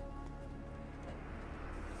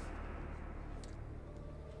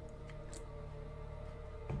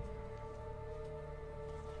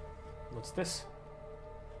 What's this?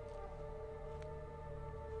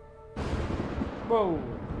 Whoa!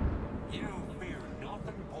 You fear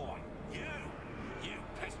nothing, boy. You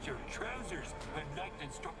pissed your trousers when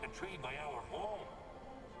lightning struck the tree by our home.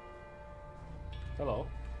 Hello.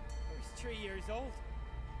 I was 3 years old.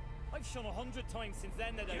 I've shone 100 times since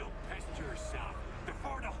then that You pissed yourself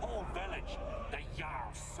before the whole village. The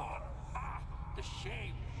Jarl's son. Ah, the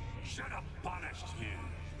shame should have punished you.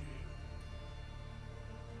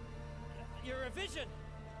 You're a vision!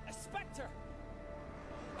 A spectre!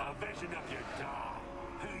 A vision of your dog,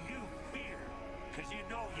 who you fear, because you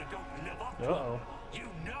know you don't live up to Uh-oh. him. You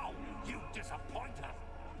know you disappoint him.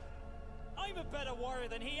 I'm a better warrior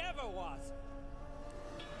than he ever was!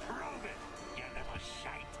 Prove it, you little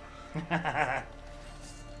shite.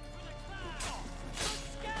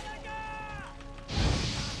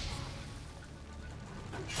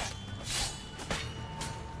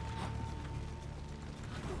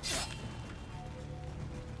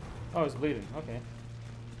 Oh, it's bleeding. Okay.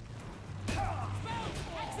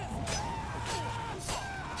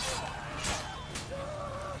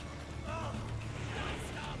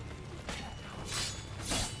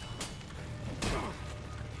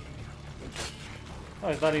 Oh,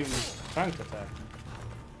 it's not even trying to attack.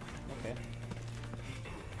 Okay.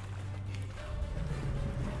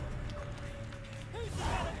 Who's the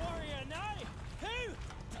better warrior now? Who?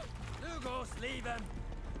 Lugos, leave him.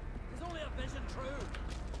 There's only a vision true,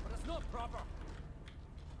 but it's not proper.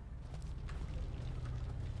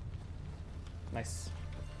 Nice.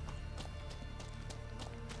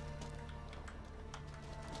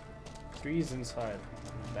 Trees inside.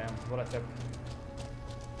 Damn, what a tip.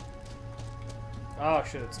 Oh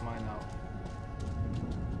shit, it's mine now.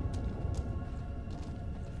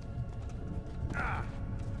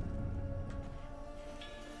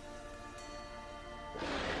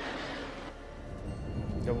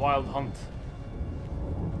 wild hunt.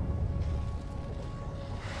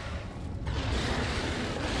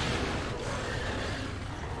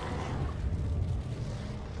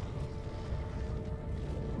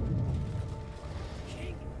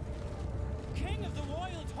 King of the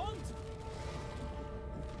wild hunt!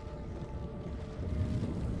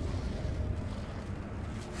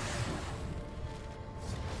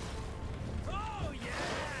 Oh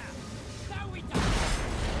yeah! Now we die!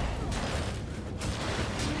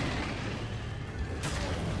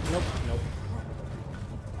 Nope, nope.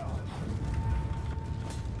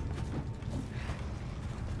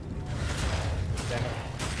 Damn it.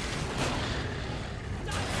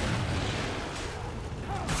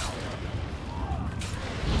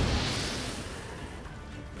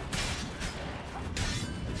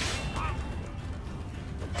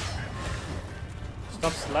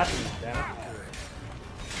 Stop slapping me, damn it.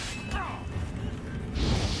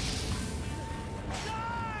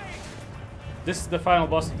 This is the final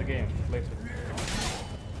boss of the game, later.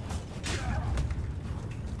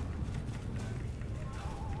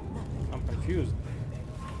 I'm confused.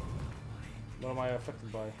 What am I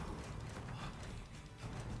affected by?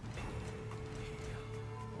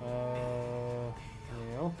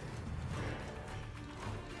 No.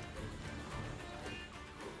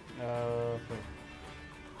 Okay.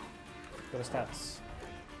 Go to stats.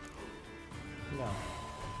 No.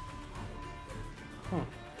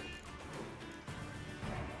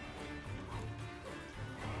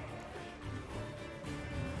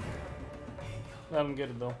 I don't get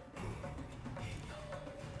it though.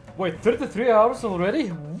 Wait, 33 hours already?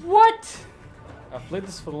 What? I've played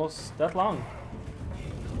this for that long.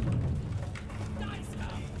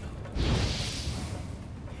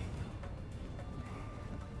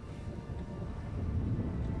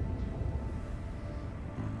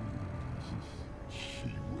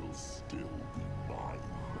 She will still be mine.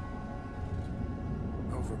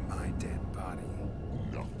 Over my dead body.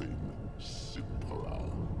 Nothing simpler.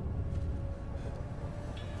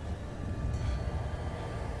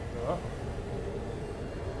 No.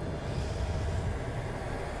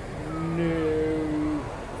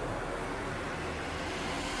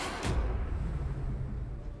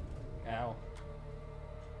 Ow.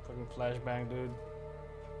 Fucking flashbang, dude.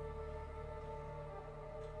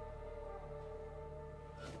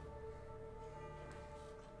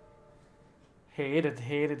 Hated,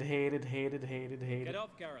 hated, hated, hated, hated, hated. Get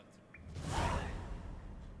up, Geralt.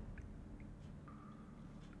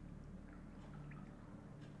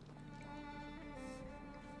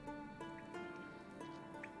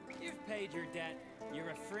 You've paid your debt. You're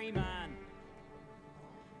a free man.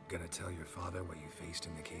 Gonna tell your father what you faced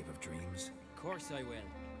in the Cave of Dreams? Of course I will.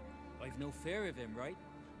 I've no fear of him, right?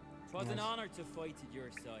 'Twas an honor to fight at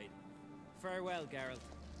your side. Farewell, Geralt.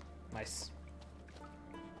 Nice.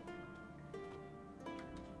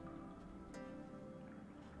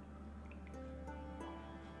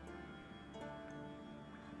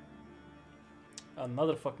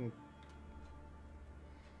 Another fucking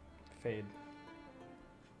fade.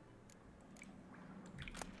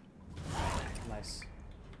 Nice.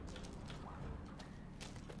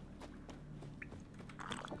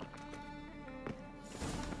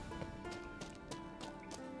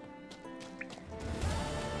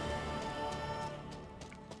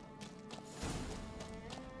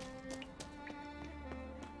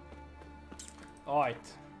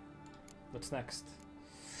 Alright. What's next?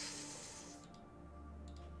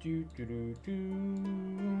 Do do do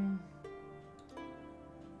do.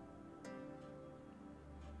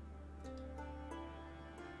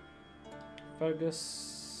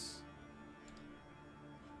 Fergus.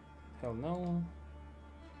 Hell no.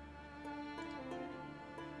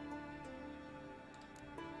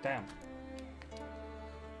 Damn.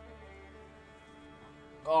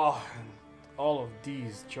 Oh, and all of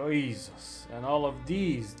these, Jesus. And all of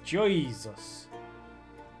these, Jesus.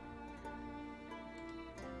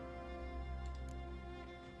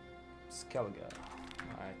 Skellige.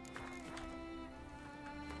 Alright.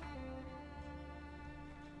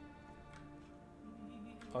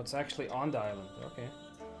 Oh, it's actually on the island. Okay.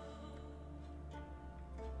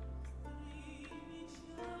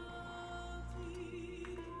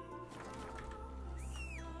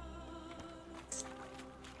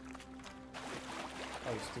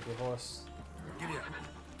 Oh, you stupid horse. Giddy up.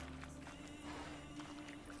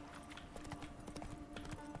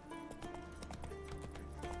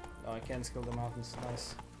 Oh, I can scale the mountains.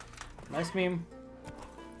 Nice. Nice meme.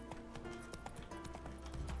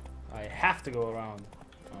 I have to go around.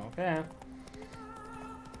 Okay.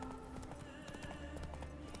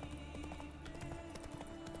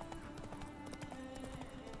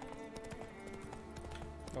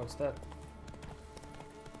 Oh, What's that?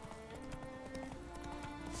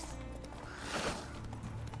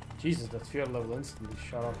 Jesus, that fear level instantly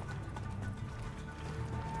shot up.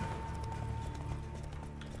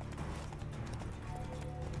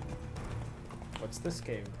 What's this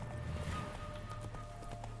cave?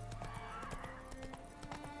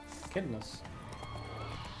 Kidding us.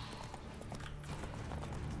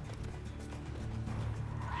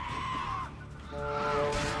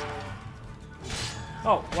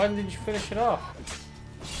 Oh, why didn't you finish it off?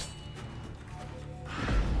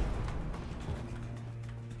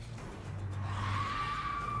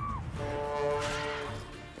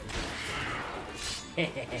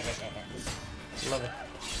 Love it.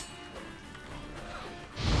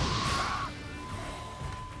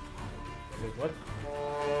 Wait, what?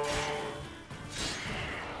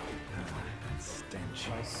 That stench.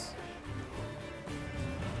 Nice.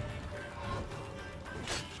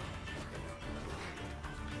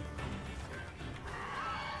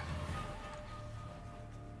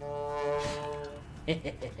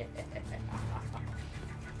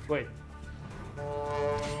 Wait.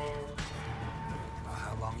 Well,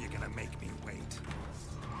 how long you gonna make me wait?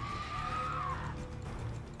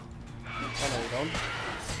 Oh no, we don't.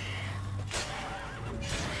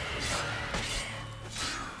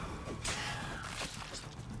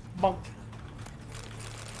 Bonk.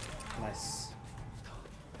 Nice.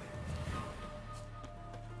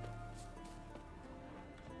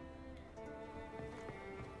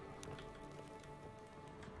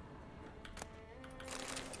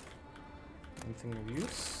 Anything of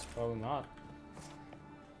use? Probably not.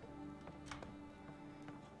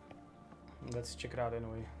 Let's check it out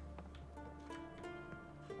anyway.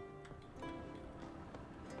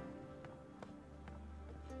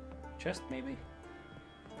 Chest maybe?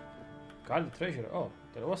 Guarded treasure. Oh,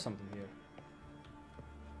 there was something here.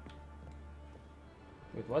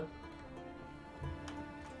 Wait, what?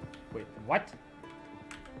 Wait, what?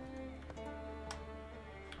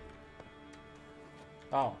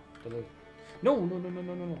 Oh, no, no, no, no,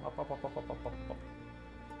 no, no, no. Up, up, up, up, up, up, up, up.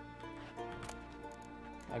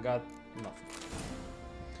 I got nothing.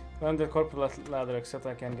 Climb the corporate ladder, except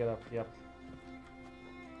I can't get up. Yep.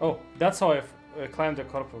 Oh, that's how I climbed the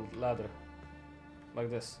corporate ladder.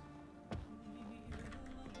 Like this.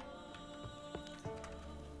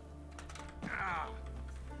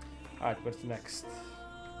 Alright, what's next?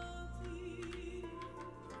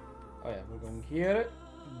 Oh yeah, we're going here,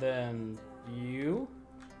 then you,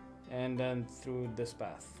 and then through this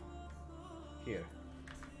path. Here.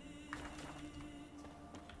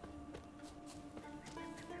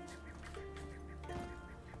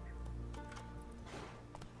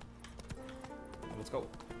 Let's go.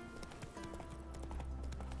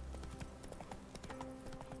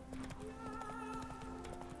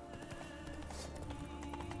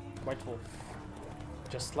 White wolf.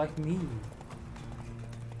 Just like me.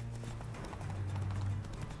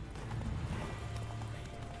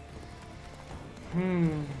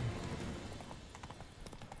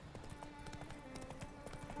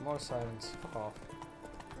 More silence. Fuck off.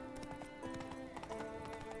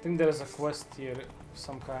 I think there is a quest here of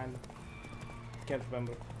some kind. Can't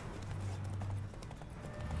remember.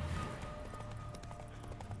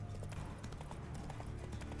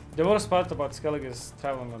 The worst part about Skellig is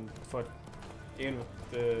traveling on foot, even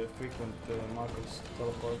with the frequent markers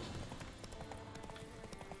teleport.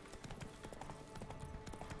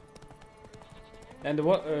 And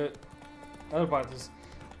the other part is,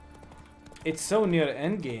 it's so near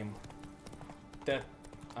endgame that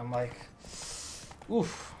I'm like,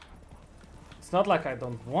 oof. It's not like I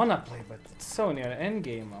don't wanna play, but it's so near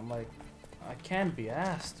endgame. I'm like, I can't be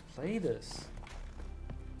asked to play this.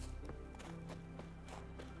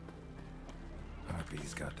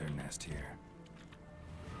 Harpies got their nest here.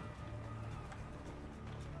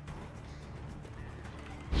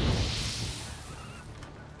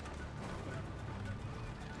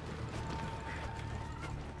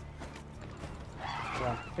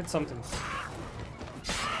 Yeah, hit something.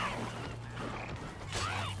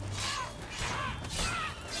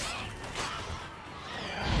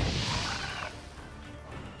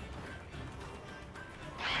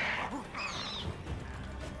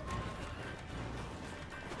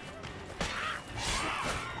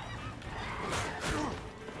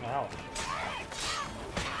 Ow.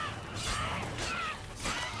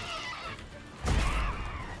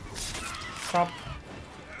 Stop.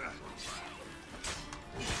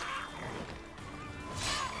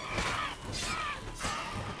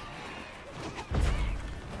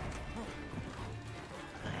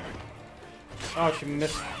 Oh, she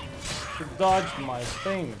missed. She dodged my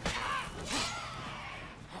thing.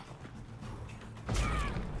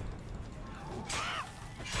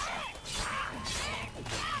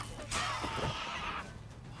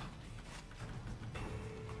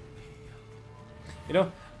 You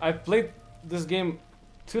know, I played this game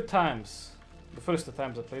 2 times. The first 2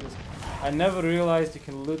 times I played this, I never realized you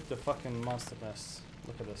can loot the fucking monster nests.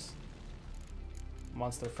 Look at this.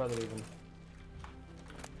 Monster feather even.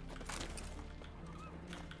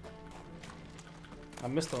 I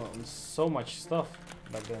missed on so much stuff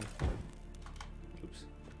back then. Oops.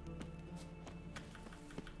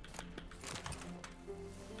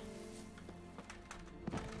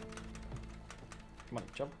 Come on,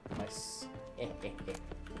 jump. Nice.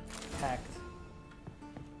 Hacked.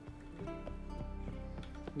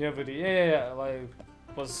 Yeah, but yeah, like,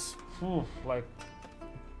 was, like,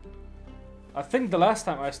 I think the last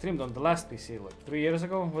time I streamed on the last PC, like 3 years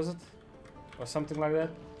ago, was it? Or something like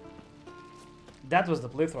that? That was the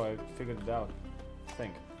playthrough I figured it out, I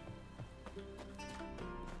think.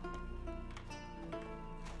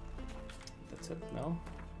 That's it, no?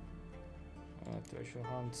 Treasure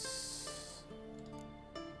hunts.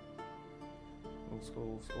 Old school,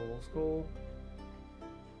 old school, old school.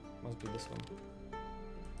 Must be this one.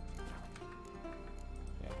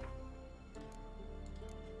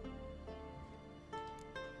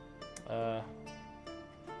 Yeah.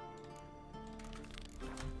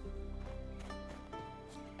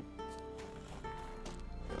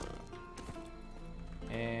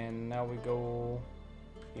 And now we go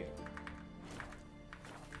here.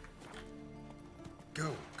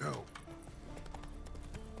 Go, go.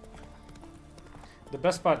 The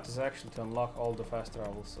best part is actually to unlock all the fast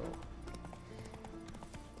travel, so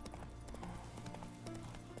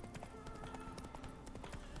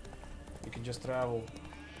you can just travel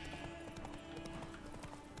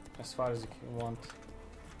as far as you can want.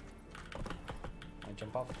 I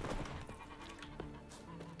jump off.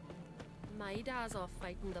 My dad's off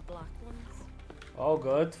fighting the black ones. Oh,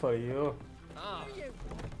 good for you. Oh.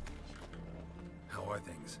 How are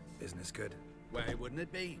things? Business good? Why wouldn't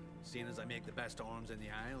it be, seeing as I make the best arms in the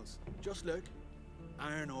Isles? Just look.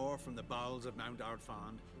 Iron ore from the bowels of Mount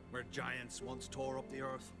Ardfand, where giants once tore up the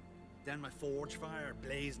earth. Then my forge fire,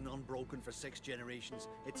 blazing unbroken for 6 generations.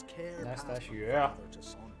 It's care Nice passed from yeah. father to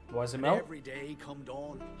son. Was it And Mel? every day come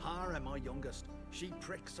dawn, Hara, my youngest, she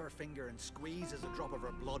pricks her finger and squeezes a drop of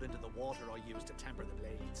her blood into the water I use to temper the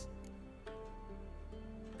blades.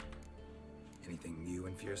 Anything new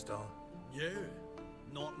in Fierstall? Yeah,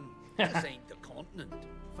 nothing. This ain't the continent.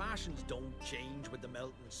 Fashions don't change with the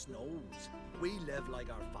melting snows. We live like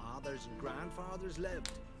our fathers and grandfathers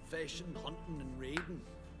lived, fishing, hunting and raiding.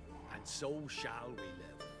 And so shall we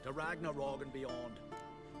live, to Ragnarok and beyond.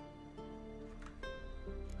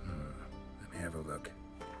 Let me have a look.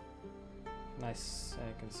 Nice.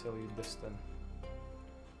 I can sell you this then.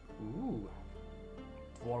 Ooh.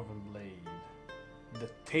 Dwarven blade. The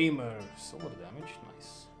Tamer. Solar damage.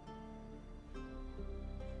 Nice.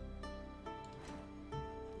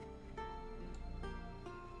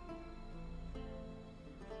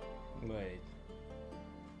 Wait.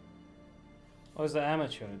 Oh, it's the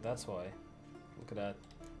amateur. That's why. Look at that.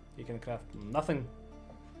 You can craft nothing.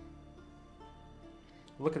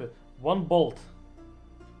 Look at it. 1 bolt.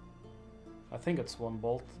 I think it's 1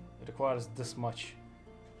 bolt. It requires this much.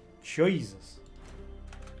 Jesus.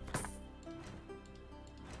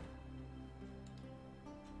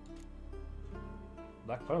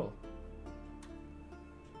 Black pearl.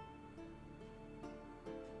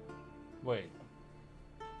 Wait.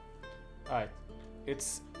 Alright.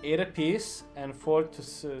 It's 8 a piece and 4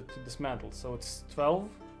 to dismantle. So it's 12.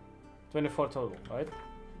 24 total, right?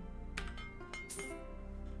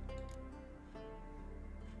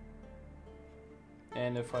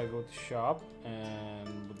 And if I go to shop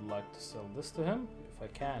and would like to sell this to him,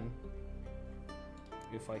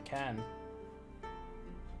 if I can,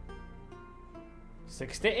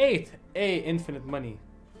 68, infinite money.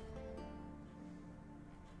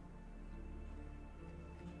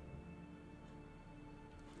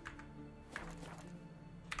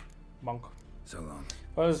 Monk. So long.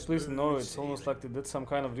 Please know it's almost like they did some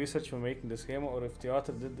kind of research when making this game, or if the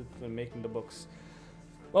author did it when making the books.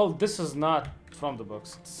 Well, this is not from the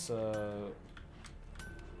books. It's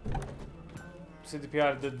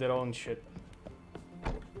CDPR did their own shit,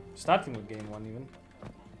 starting with game 1 even.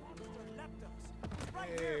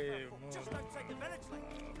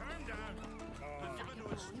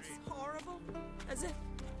 It's horrible. As if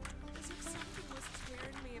something was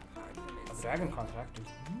tearing me apart from A inside. dragon contractor.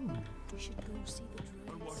 We should go see the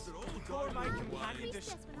druids. Before my companion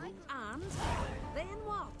And then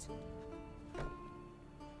what?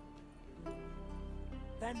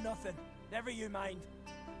 Then nothing. Never you mind.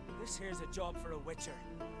 This here's a job for a witcher.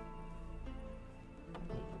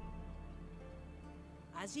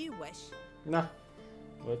 As you wish. Nah.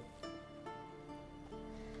 Good.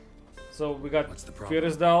 So we got What's the problem?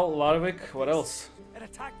 Fyrisdal, Larvik, what else? It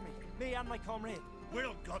attacked me and my comrade.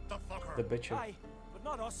 We'll gut the fucker. The Witcher. Aye, but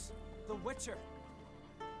not us. The Witcher.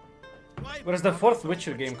 Why But it's the bother 4th the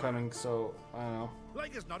Witcher game coming, so I don't know.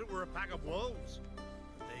 Like as not, it were a pack of wolves.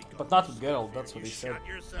 They got But not with so Geralt, fear that's what you he said. shot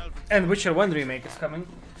yourself And Witcher 1 remake is coming,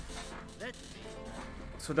 Let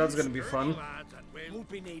so that's gonna be these fun dirty lads and we'll- Won't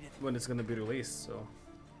be needed. when it's gonna be released. So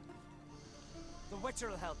The Witcher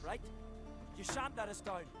will help, right? You shan't let us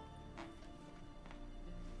down.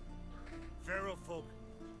 Feral folk,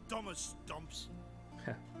 dumb as stumps.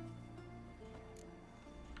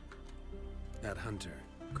 That hunter,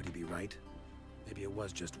 could he be right? Maybe it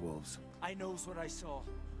was just wolves. I knows what I saw.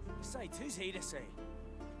 Besides, who's he to say?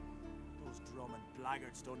 Those drumming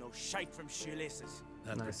blackguards don't know shite from shoelaces.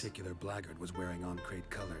 That Nice. particular blackguard was wearing on-crate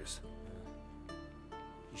colors.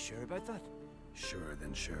 You sure about that? Sure,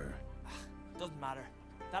 then sure. Doesn't matter.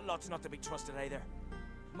 That lot's not to be trusted either.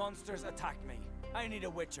 Monsters attacked me. I need a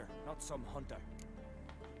witcher, not some hunter.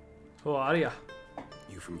 who are ya?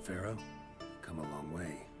 You from Pharaoh? Come a long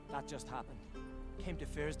way. That just happened. Came to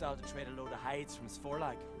Fyrisdal to trade a load of hides from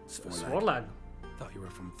Svorlag. Svorlag. Thought you were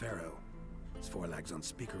from Pharaoh. Svorlag's on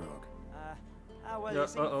Speakerog. Well, Yeah, you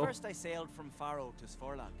see, uh-oh. first I sailed from Faro to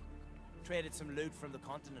Svorlag. Traded some loot from the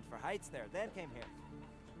continent for hides there, then came here.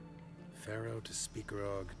 Pharaoh to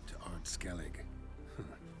Speakerog to Ardskellig.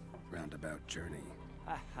 Roundabout journey.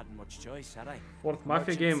 I hadn't much choice, had I? 4th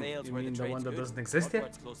Mafia Merchant game, sales you where mean the trade's one that good, doesn't exist yet?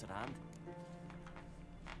 Woodward's close at hand.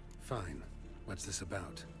 Fine. What's this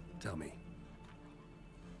about? Tell me.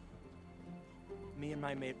 Me and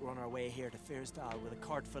my mate were on our way here to Fyrisdal with a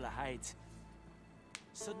cart full of hides.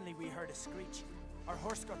 Suddenly we heard a screech. Our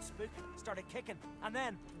horse got spooked, started kicking, and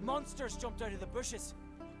then monsters jumped out of the bushes.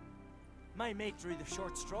 My mate drew the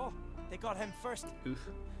short straw. They got him first. Oof.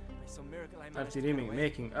 By some miracle I managed After to get remake away.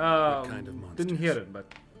 making. kind of Didn't monsters? hear it, but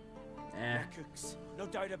Nekooks, no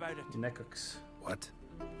doubt about it. Nekooks. What?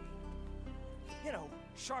 You know,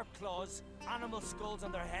 sharp claws, animal skulls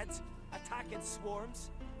on their heads, attack in swarms.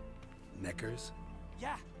 Neckers?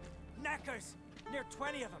 Yeah, knackers. Near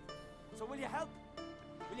 20 of them. So will you help?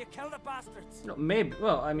 Will you kill the bastards? No, maybe.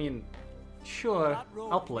 Well, I mean, sure. That road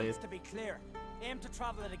I'll play needs it. to be clear. Aim to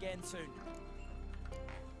travel it again soon.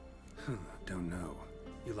 Don't know.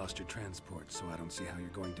 You lost your transport, so I don't see how you're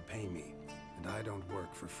going to pay me. And I don't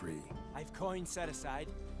work for free. I've coins set aside.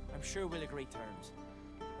 I'm sure we'll agree terms.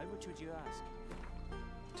 How much would you ask?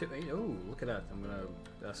 Oh, look at that. I'm gonna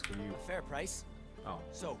ask for you. A fair price. Oh,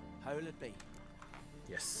 So, how will it be?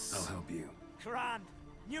 yes. I'll help you. Grand.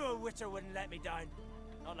 Knew a witcher wouldn't let me down.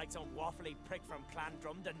 Not like some waffly prick from Clan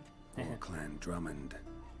Drumden. Or Clan Drummond.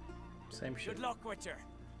 Same shit. Good luck, witcher.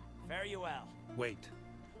 Fare you well. Wait.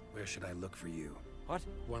 Where should I look for you? What?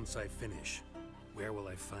 Once I finish, where will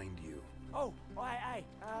I find you? Oh, aye.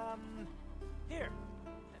 Here.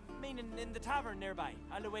 Meaning in the tavern nearby.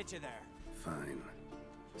 I'll await you there. Fine.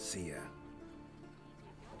 See ya.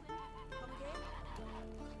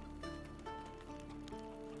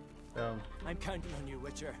 I'm counting on you,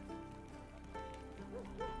 witcher.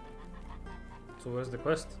 So where's the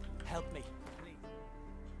quest? Help me, please.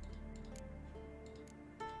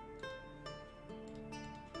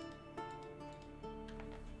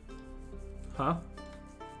 Huh?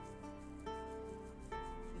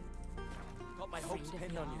 Got my hopes Afraid of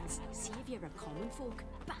pinned on you. laws. See if you're a common folk.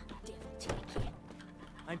 Bah, devil take you.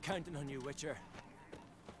 I'm counting on you, witcher.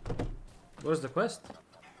 Where's the quest?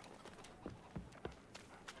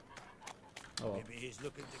 Oh. Maybe he's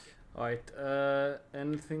looking to get Alright,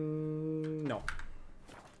 anything? No.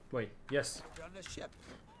 Wait, yes. on the ship.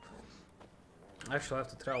 Actually, I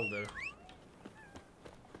have to travel there.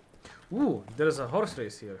 Ooh, there's a horse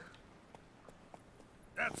race here.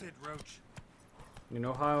 That's it, Roach. You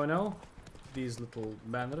know how I know? These little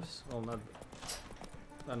banners. Well, not.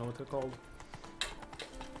 I don't know what they're called.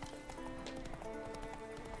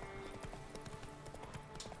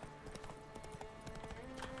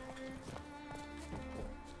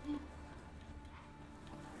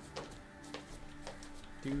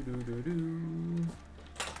 Do do do do.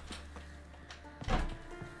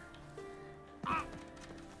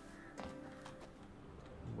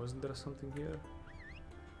 Wasn't there something here?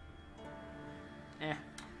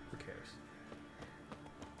 Who cares?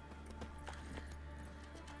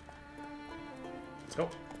 Let's go.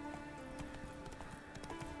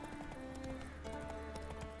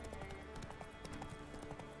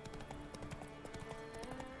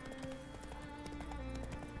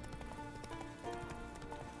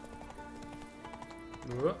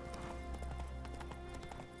 Whoa.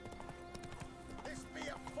 This be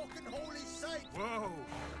a fucking holy sight. Whoa.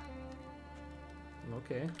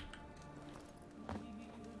 Okay.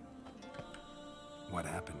 What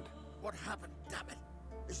happened? What happened, damn it,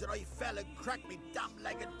 is that I fell and cracked me damn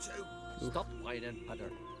leg in two. Stop whining, Peter.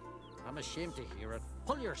 I'm ashamed to hear it.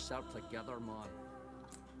 Pull yourself together, man.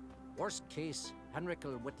 Worst case, Henrik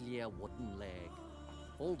will whittle you a wooden leg.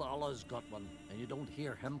 Old Ollah's got one, and you don't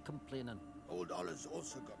hear him complaining. Old Ollah's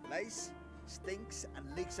also got lice, stinks,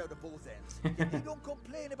 and leaks out of both ends. He don't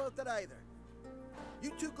complain about that either.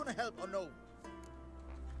 You two gonna help or no?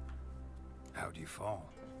 How'd you fall?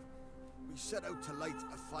 We set out to light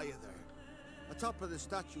a fire there. Atop of the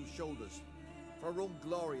statue's shoulders. For our own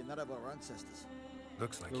glory and that of our ancestors.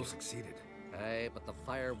 Looks like you succeeded. Aye, but the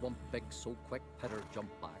fire went big so quick, Peter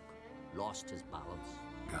jumped back. Lost his balance.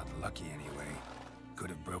 Got lucky anyway.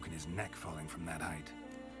 Could have broken his neck falling from that height.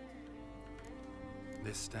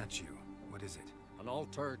 This statue, what is it? An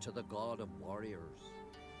altar to the god of warriors.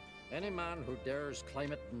 Any man who dares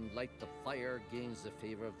climb it and light the fire gains the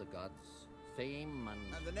favor of the gods. Fame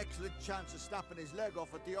and an excellent chance of snapping his leg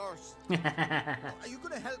off at the arse. Are you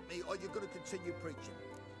gonna help me or are you gonna continue preaching?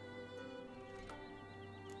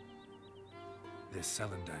 This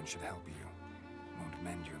celandine should help you. Won't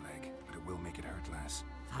mend your leg, but it will make it hurt less.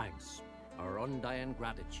 thanks. Our undying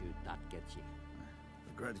gratitude, that gets you.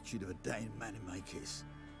 The gratitude of a dying man in my case.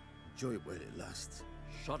 Enjoy it while it lasts.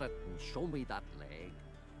 Shut it and show me that leg.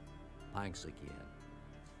 Thanks again.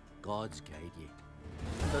 God's guide you.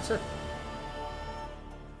 That's it.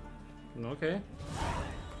 Okay.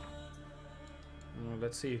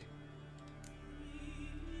 Let's see.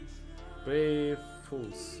 Brave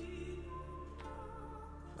fools.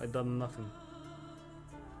 I done nothing.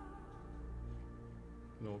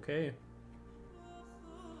 Okay.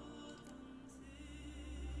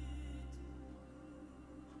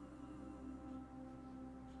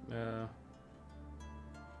 No.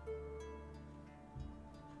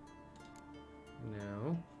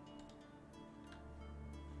 No.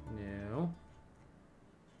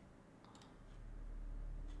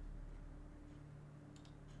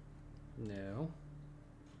 No.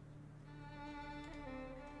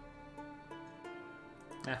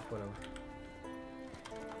 Whatever.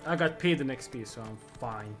 I got paid an XP, so I'm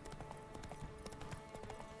fine.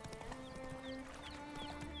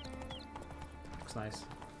 Looks nice.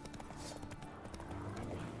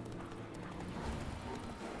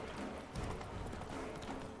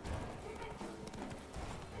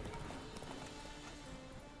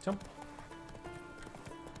 Jump.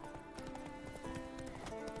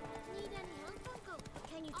 Need any help, Uncle?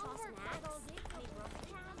 Can you toss an axe?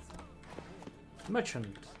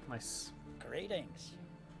 Merchant. Nice. Greetings.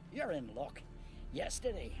 You're in luck.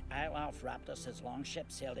 Yesterday, Iolf Raptus' his longship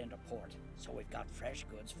sailed into port, so we've got fresh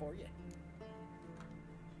goods for you.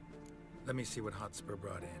 Let me see what Hotspur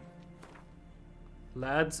brought in.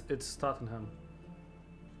 Lads, it's Tottenham.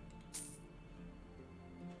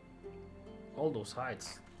 All those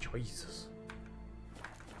hides. Jesus.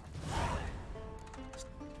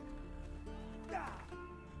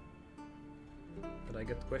 Did I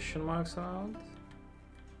get question marks around?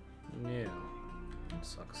 Yeah. That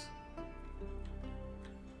sucks.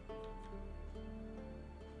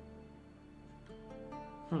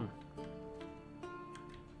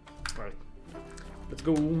 Right. Let's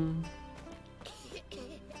go.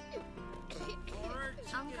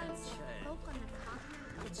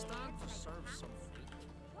 It's time to serve some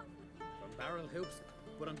fruit. From barrel hoops,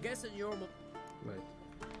 but I'm guessing you're Right.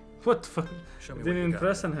 What the fuck? Show me Didn't what you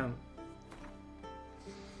impress on him.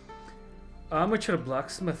 Amateur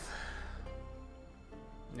blacksmith.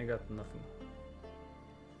 You got nothing.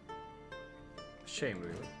 Shame,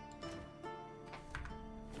 really.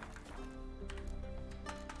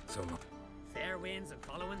 So Fair winds and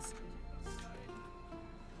followings.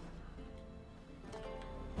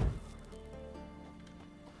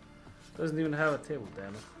 Doesn't even have a table,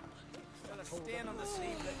 damn it. Got a stain on the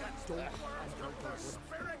sleeve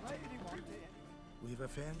We've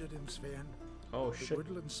offended him, Sven. Oh, the shit.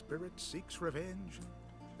 woodland spirit seeks revenge.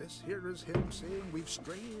 This here is him saying we've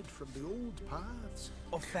strayed from the old paths.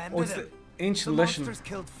 Offended Oh, it's him. the ancient The legend. monster's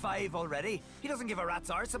killed 5 already. He doesn't give a rat's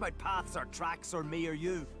arse about paths or tracks or me or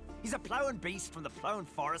you. He's a plowing beast from the plowing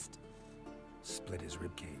forest. split his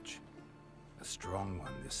ribcage. A strong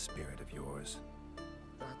one, this spirit of yours.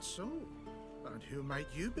 That's so. And who might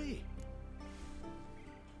you be?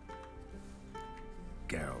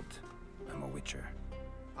 Geralt. I'm a witcher.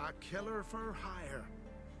 A killer for hire.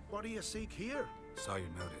 What do you seek here? Saw your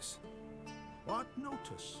notice. What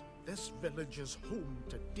notice? This village is home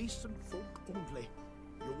to decent folk only.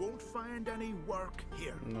 You won't find any work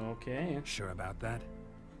here. Okay. Sure about that?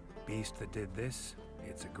 Beast that did this,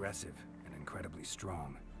 it's aggressive and incredibly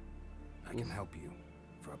strong. I can help you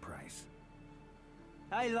for a price.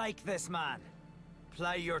 I like this man.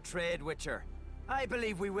 Ply your trade, Witcher. I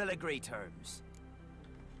believe we will agree terms.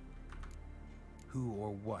 Who or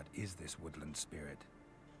what is this woodland spirit?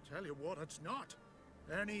 Tell you what, it's not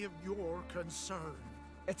any of your concern.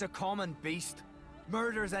 It's a common beast.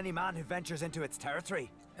 Murders any man who ventures into its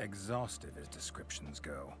territory. Exhaustive as descriptions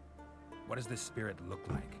go. What does this spirit look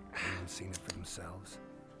like? Anyone seen it for themselves?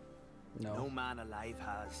 No. No man alive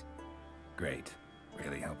has. Great.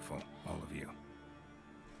 Really helpful, all of you.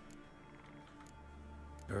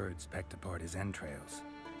 Birds pecked apart his entrails.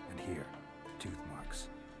 And here, tooth marks.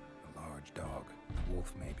 A large dog. A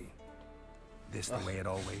wolf, maybe. This the way it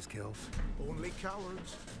always kills? Only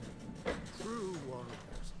cowards. True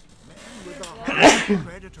warriors. Men with the heart of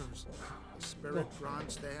predators. The spirit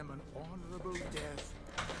grants them an honorable death.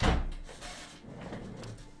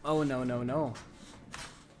 Oh, no, no, no.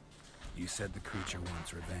 You said the creature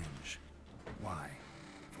wants revenge. Why?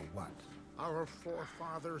 For what? Our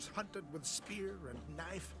forefathers hunted with spear and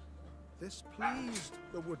knife. This pleased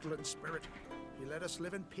the woodland spirit. He let us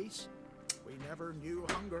live in peace. We never knew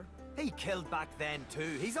hunger. He killed back then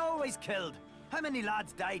too. He's always killed. How many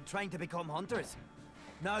lads died trying to become hunters?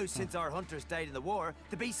 Now, since our hunters died in the war,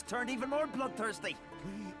 the beast turned even more bloodthirsty.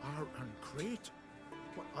 We are uncreate.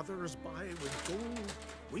 What others buy with gold,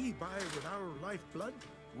 we buy with our lifeblood.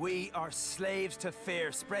 We are slaves to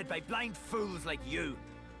fear spread by blind fools like you.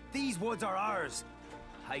 These woods are ours.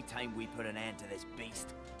 High time we put an end to this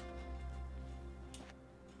beast.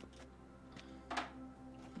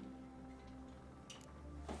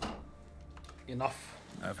 Enough.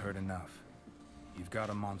 I've heard enough. You've got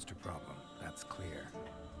a monster problem, that's clear.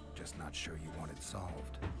 Just not sure you want it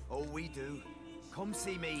solved. Oh, we do. Come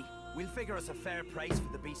see me. We'll figure us a fair price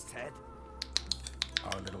for the beast's head.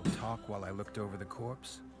 Our little talk while I looked over the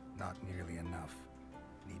corpse? Not nearly enough.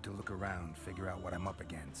 Need to look around, figure out what I'm up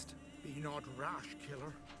against. Be not rash,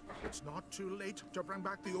 killer. It's not too late to bring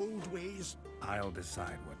back the old ways. I'll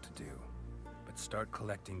decide what to do. But start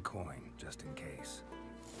collecting coin, just in case.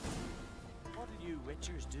 What do you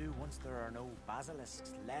witchers do once there are no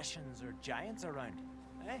basilisks, leshens, or giants around?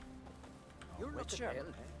 Eh? You're Witcher, looking ill.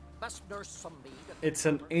 eh? Must nurse some mead. It's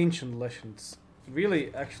an ancient legends.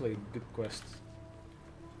 Really, actually, good quest.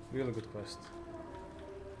 Really good quest.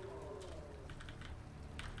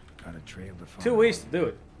 Got a trail to follow. Two ways to do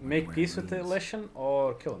it. Make peace with the Leshen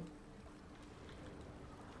or kill him.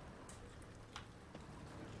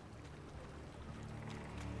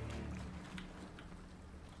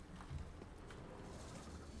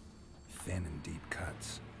 Thin and deep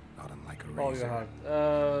cuts, not unlike a razor. All your heart.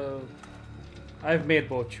 I've made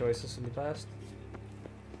both choices in the past.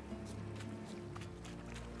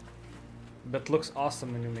 But looks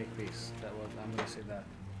awesome when you make peace. That was, I'm gonna say that.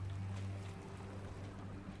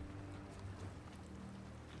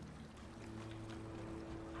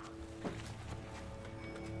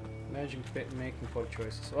 Imagine making poor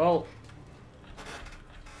choices. Well,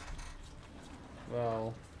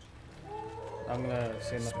 I'm gonna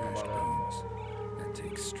say nothing about bones. That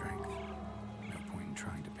takes strength. No point in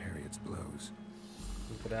trying to parry its blows.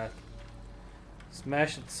 Look at that.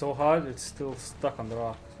 Smash it so hard it's still stuck on the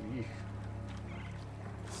rock. Eek.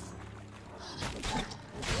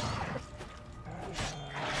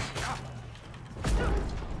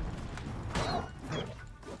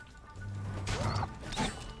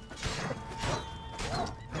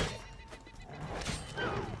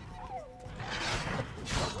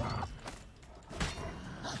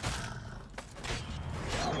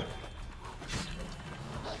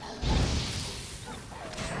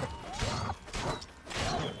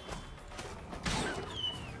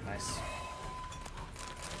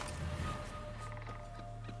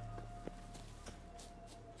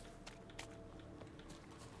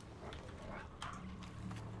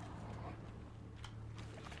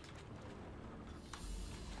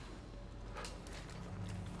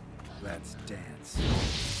 Let's dance.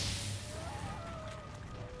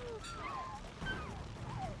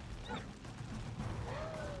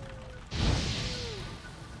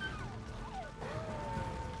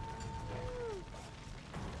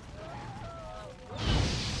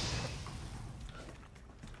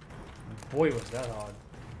 Boy, was that hard.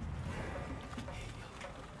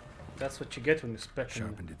 That's what you get when you spec.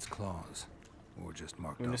 Sharpened its claws, or just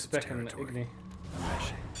marked when off you its spec in territory. Igni.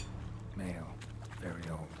 Leshen. Male, very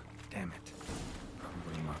old. Damn it.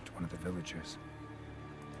 Probably marked one of the villagers.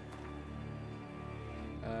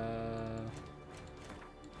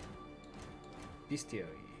 Bestiary.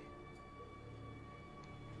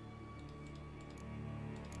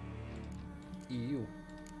 EU.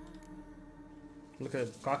 Look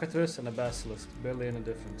at cockatrice and a basilisk, barely any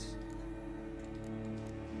difference.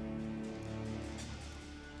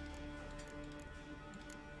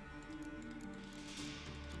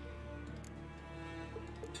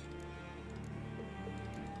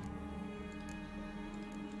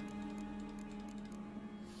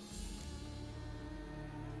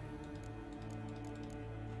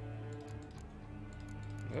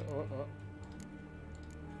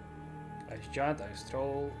 Ice Giant, Ice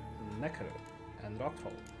Troll, Necro, and Rock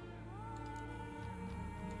Troll.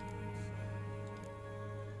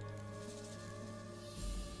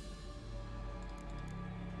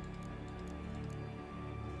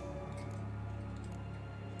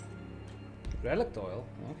 Relic oil,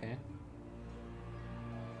 okay.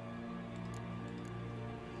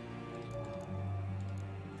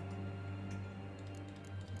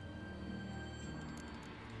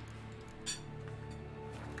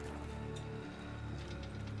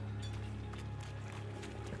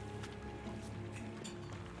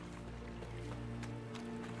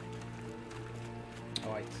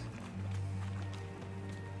 Alright.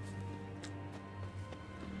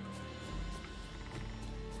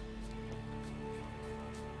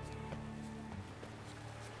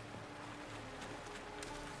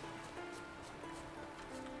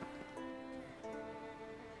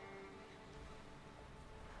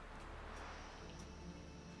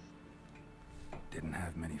 Didn't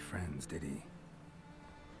have many friends, did he?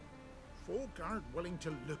 Folk aren't willing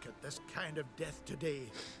to look at this kind of death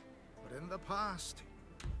today. But in the past,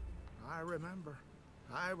 I remember,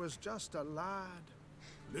 I was just a lad.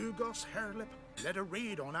 Lugos Hairlip led a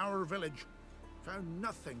raid on our village. Found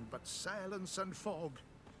nothing but silence and fog.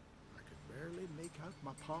 I could barely make out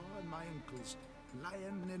my pa and my uncles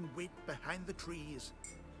lying in wait behind the trees.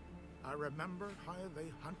 I remember how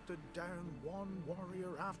they hunted down one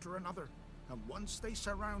warrior after another, and once they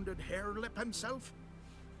surrounded Hairlip himself,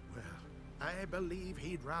 well, I believe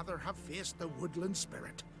he'd rather have faced the woodland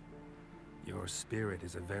spirit. Your spirit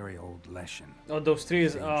is a very old Leshen. Oh, those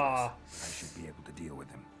trees, I should be able to deal with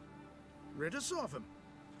him. Rid us of him,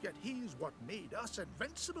 yet he's what made us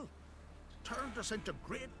invincible. Turned us into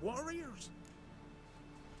great warriors.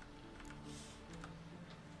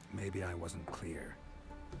 Maybe I wasn't clear.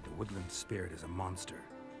 The woodland spirit is a monster.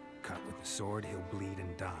 Cut with the sword, he'll bleed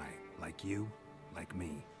and die. Like you, like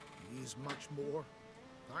me. He's much more.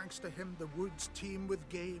 Thanks to him, the woods teem with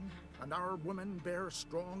game, and our women bear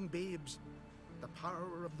strong babes. The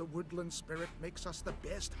power of the woodland spirit makes us the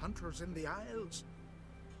best hunters in the Isles.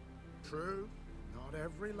 True, not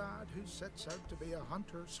every lad who sets out to be a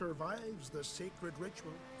hunter survives the sacred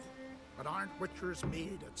ritual, but aren't witchers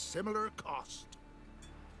made at similar cost?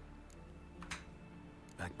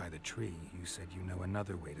 Back by the tree, you said you know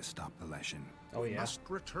another way to stop the Leshen. Oh, yeah. We must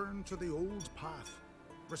return to the old path,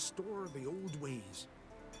 restore the old ways,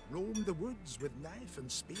 roam the woods with knife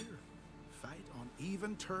and spear, fight on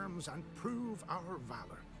even terms and prove our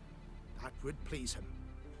valor. That would please him.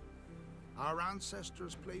 Our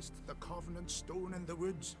ancestors placed the Covenant Stone in the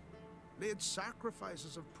woods, laid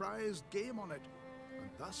sacrifices of prized game on it, and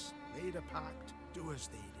thus made a pact, do as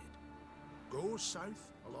they did. Go south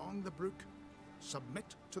along the brook,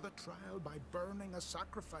 submit to the trial by burning a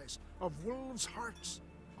sacrifice of wolves' hearts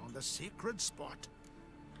on the sacred spot.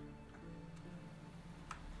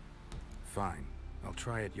 Fine. I'll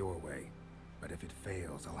try it your way. But if it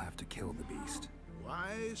fails, I'll have to kill the beast.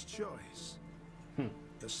 Wise choice.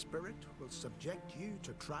 The spirit will subject you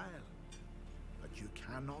to trial, but you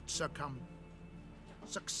cannot succumb.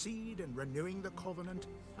 Succeed in renewing the Covenant,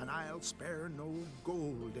 and I'll spare no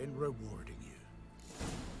gold in rewarding you.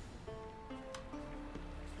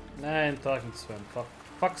 Nej, inte talking to Sven.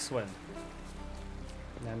 Fuck Sven.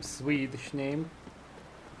 I'm Swedish name.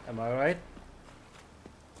 Am I right?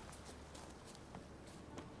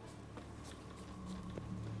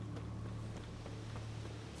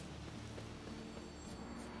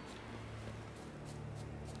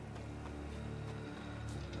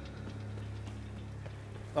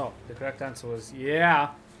 Oh, the correct answer was yeah.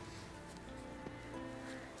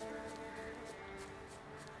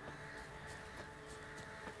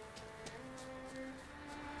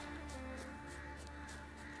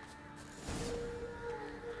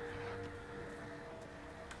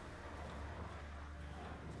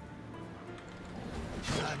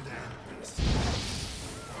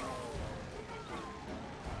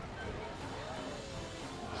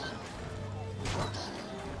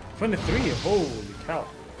 '23, holy cow.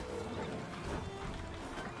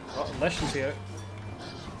 Oh, Leshen's here.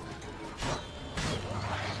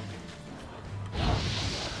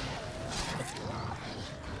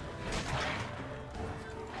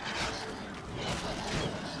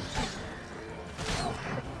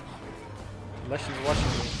 Leshen's watching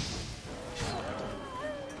me.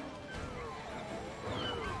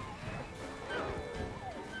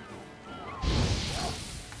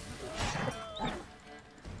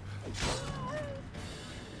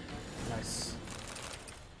 Nice.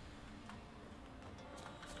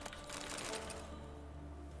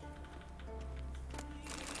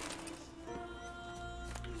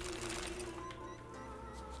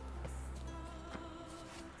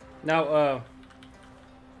 Now,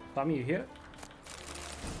 Tommy, you here?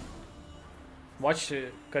 Watch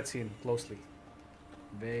the cutscene closely.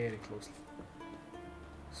 Very closely.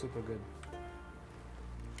 Super good.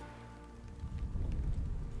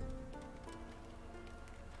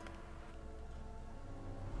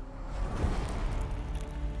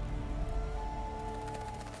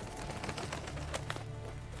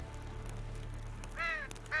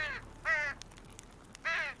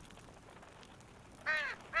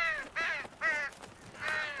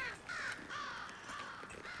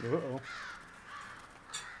 Uh-oh.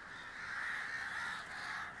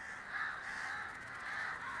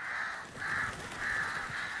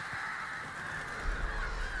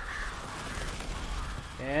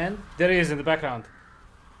 And there he is in the background.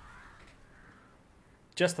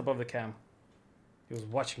 Just above the cam. He was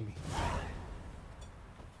watching me.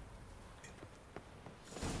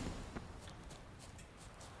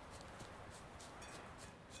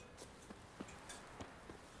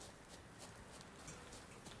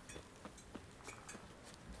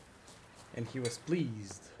 And he was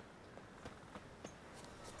pleased.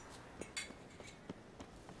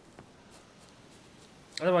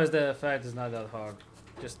 Otherwise the fight is not that hard.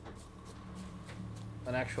 Just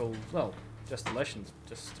an actual, well, just legend,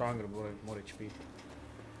 just stronger, more HP.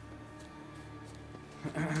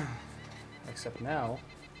 Except now.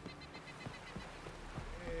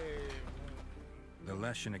 The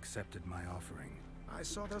Leshen accepted my offering. I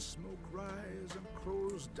saw the smoke rise and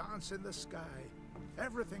crows dance in the sky.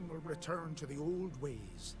 Everything will return to the old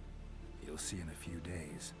ways. You'll see in a few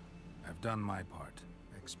days. I've done my part.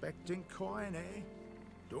 Expecting coin, eh?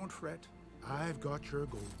 Don't fret. I've got your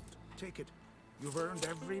gold. Take it. You've earned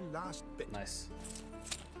every last bit. Nice.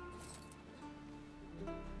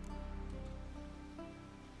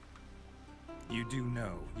 You do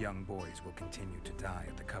know young boys will continue to die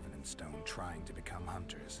at the Covenant Stone trying to become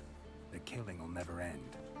hunters. The killing will never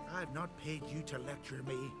end. I've not paid you to lecture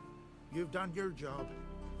me. You've done your job.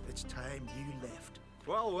 It's time you left.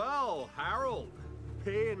 Well, well, Harold.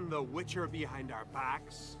 Paying the Witcher behind our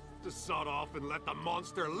backs to sod off and let the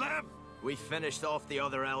monster live. We finished off the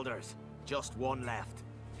other elders. Just one left.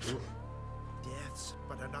 Death's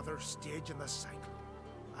but another stage in the cycle.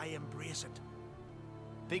 I embrace it.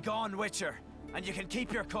 Be gone, Witcher, and you can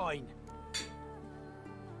keep your coin.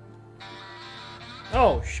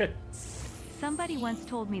 Oh, shit. Somebody once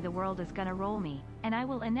told me the world is gonna roll me, and I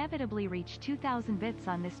will inevitably reach 2,000 bits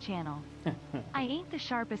on this channel. I ain't the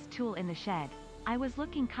sharpest tool in the shed. I was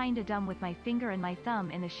looking kinda dumb with my finger and my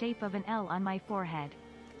thumb in the shape of an L on my forehead.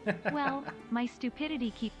 Well, my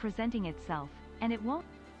stupidity keep presenting itself, and it won't.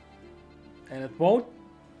 And it won't?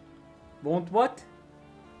 Won't what?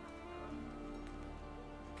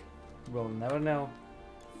 We'll never know.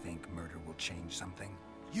 Think murder will change something?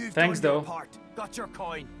 You've Thanks, done your though. part. Got your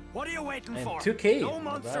coin. What are you waiting And for? 2K, No not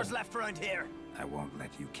monsters bad. left around here. I won't let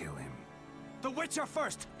you kill him. The Witcher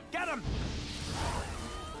first. Get him.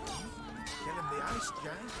 Kill him the ice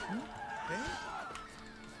giant. Eh?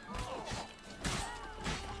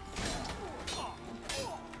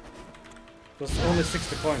 It was only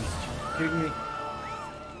 60 points. Kidding me?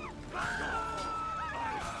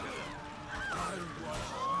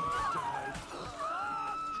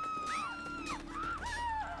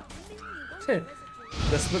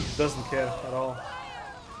 The Smook doesn't care at all.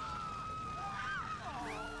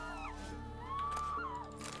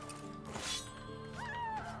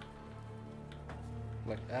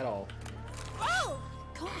 Like, at all. Oh!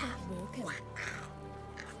 Calm down, Morgan.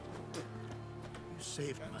 You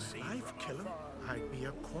saved my life, killer. I'd be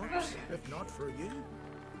a corpse if not for you.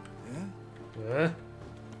 Yeah?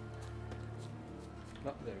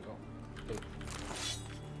 No, there we go. Good.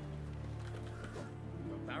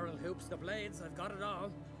 The barrel hoops, the blades, I've got it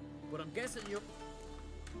all. But I'm guessing you...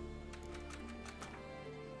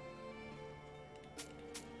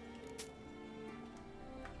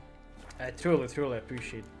 I truly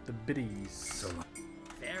appreciate the biddies.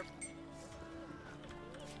 There.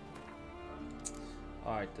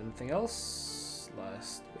 Alright, anything else?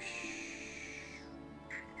 Last wish.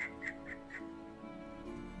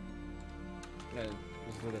 Let's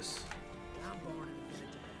do this.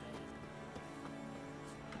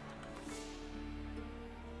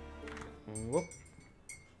 Whoop.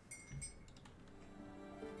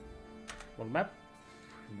 One map.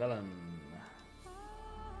 Belen.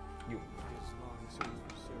 You. This long season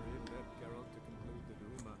Syria led Geralt to conclude that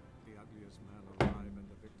Uma, the ugliest man alive and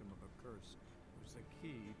the victim of a curse, was the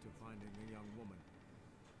key to finding the young woman.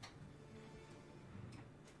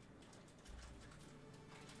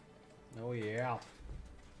 Oh yeah.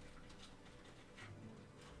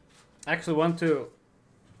 I actually want to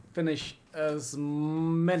finish as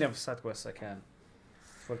many of side quests as I can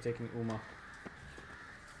for taking Uma.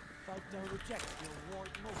 Folk don't reject your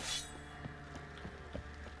white moss.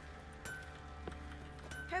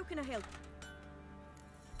 How can I help?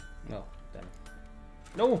 No, damn it.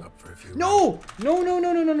 No! Up for a few No! No, no,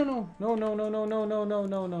 no, no, no, no, no. No, no, no, no, no, no, no,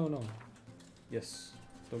 no, no, no. Yes.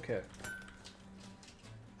 Don't care.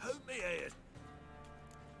 Help me out.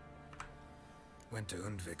 Went to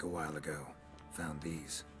Undvik a while ago. Found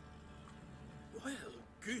these. Well,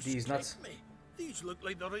 goose These nuts. kicked me. These look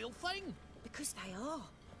like the real thing. Because they are.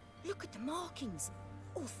 Look at the markings.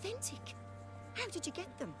 Authentic. How did you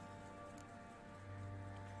get them?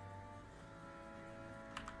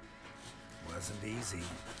 Wasn't easy,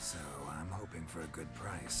 so I'm hoping for a good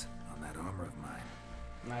price on that armor of mine.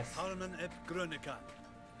 Nice. Harman ep Grunica,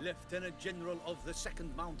 Lieutenant General of the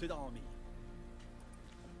 2nd Mounted Army.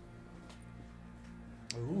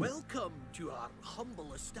 Ooh. Welcome to our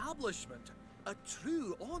humble establishment. A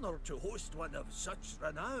true honor to host one of such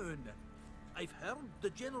renown. I've heard the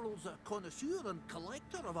General's a connoisseur and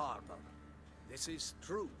collector of armor. This is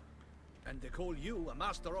true, and they call you a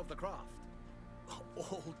master of the craft.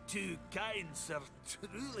 All too kind, sir,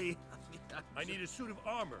 truly. I need a suit of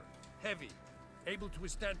armor, heavy, able to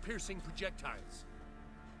withstand piercing projectiles.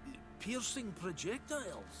 Piercing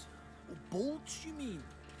projectiles? Bolts, you mean?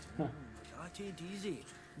 That ain't easy.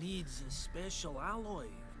 Needs a special alloy,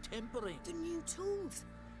 tempering. The new tools.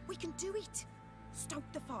 We can do it.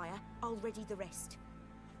 Stoke the fire, I'll ready the rest.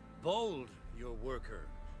 Bold, your worker.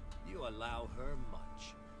 You allow her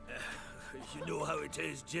much. You know how it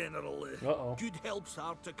is, General. Good help's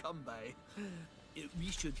hard to come by. We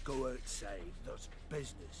should go outside. There's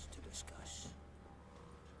business to discuss.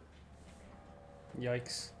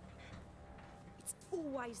 Yikes. It's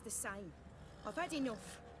always the same. I've had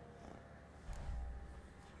enough.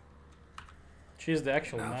 She's the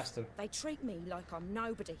actual master. They treat me like I'm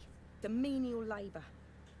nobody. The menial labour.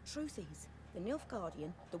 Truth is, the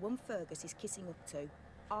Nilfgaardian, the one Fergus is kissing up to,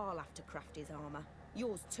 I'll have to craft his armour.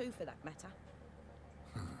 Yours too, for that matter.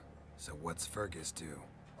 So what's Fergus do?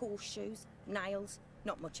 Horseshoes, nails,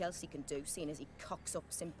 not much else he can do, seeing as he cocks up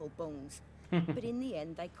simple bones. But in the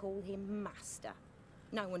end, they call him Master.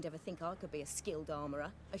 No one'd ever think I could be a skilled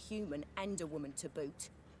armourer, a human and a woman to boot.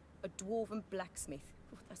 A dwarven blacksmith.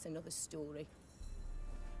 Oh, that's another story.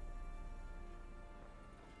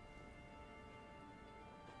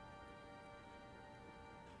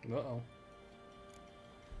 Uh-oh.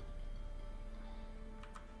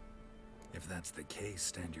 If that's the case,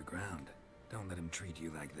 stand your ground. Don't let him treat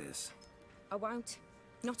you like this. I won't.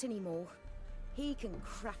 Not anymore. He can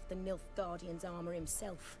craft the Nilfgaardian's armour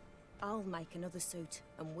himself. I'll make another suit,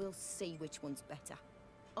 and we'll see which one's better.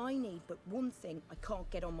 I need but one thing I can't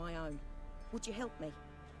get on my own. Would you help me?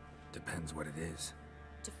 Depends what it is.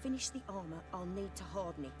 To finish the armour, I'll need to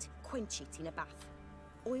harden it, quench it in a bath.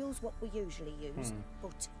 Oil's what we usually use,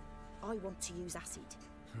 but I want to use acid.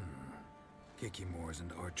 Kicky Moors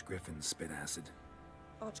and Archgriffins spit acid.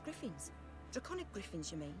 Archgriffins? Draconic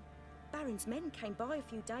griffins, you mean? Baron's men came by a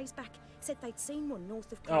few days back, said they'd seen one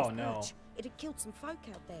north of Crow's Perch. It had killed some folk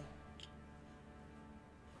out there.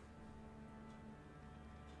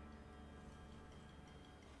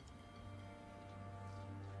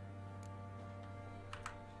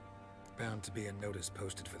 Bound to be a notice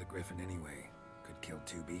posted for the Griffin anyway. Could kill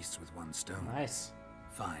two beasts with one stone. Nice.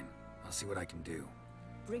 Fine. I'll see what I can do.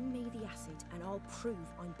 Bring me the acid and I'll prove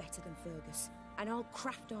I'm better than Fergus. And I'll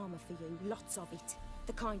craft armour for you, lots of it.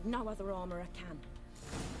 The kind no other armourer can.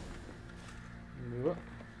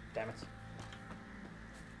 Damn it.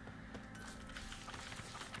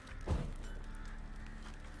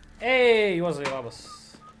 Hey, Whazze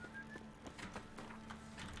Labas.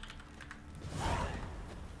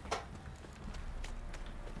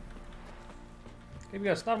 Kaip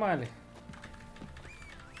gas, normaliai.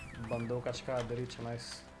 Bandau kažką daryti čia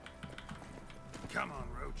nice. Come on,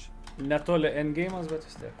 Roach. Netoli endgame'as, bet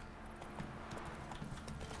vis tiek.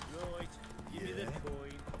 Right, give me the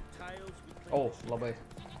coin. Tiles we play. Oh, labai.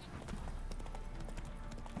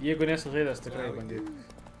 Jeigu nesi žaidęs, tikrai bandyk.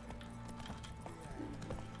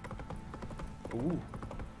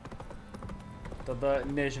 Tada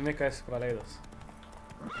nežinai, ką esi praleidas.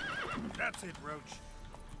 That's it, Roach.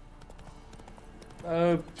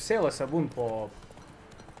 Sėlose būn po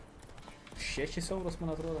 6 eurus,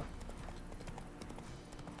 man atrodo.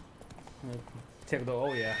 Tiek daug,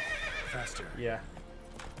 oh yeah. Faster. Yeah.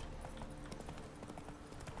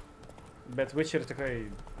 Bet Witcher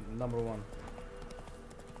tikrai #1.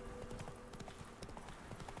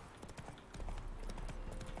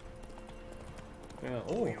 Yeah,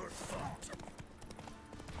 oh.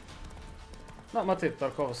 Na, matai,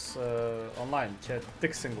 Tarkovas online, čia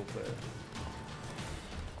tik single player.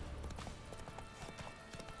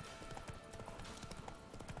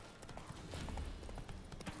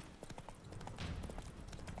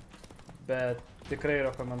 Bet tikrai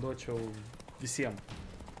rekomenduočiau visiems,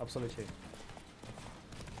 absoliučiai.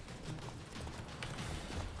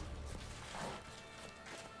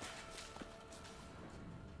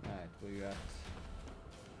 Alright, what you got?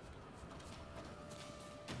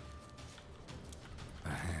 A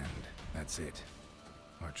hand, that's it.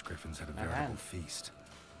 Archgriffins had a veritable feast.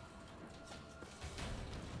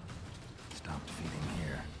 Stopped feeding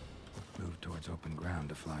here. Moved towards open ground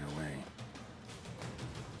to fly away.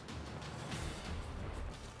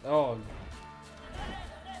 Oh.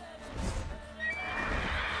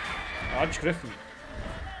 Archgriffin.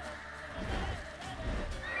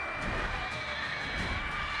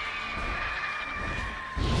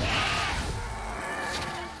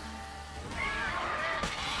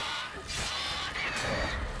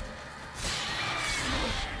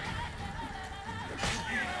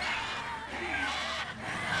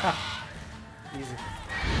 Ha. Easy.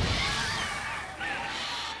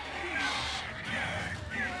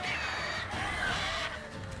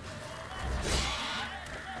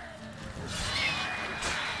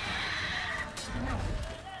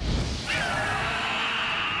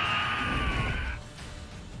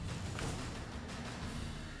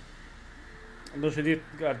 له شديد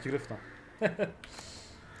قاعد تقرفنا.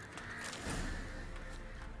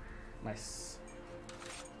 Nice.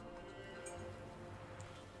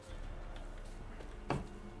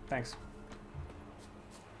 Thanks.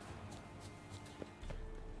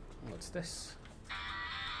 What's this?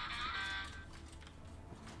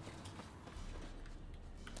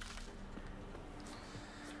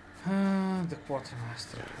 The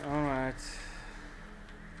quartermaster. All right.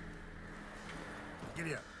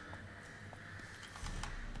 Giddy up.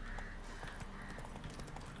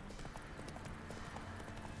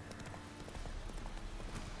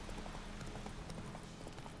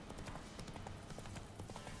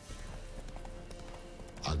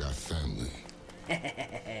 I got family.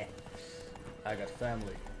 I got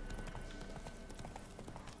family.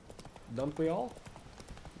 Don't we all?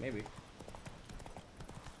 Maybe.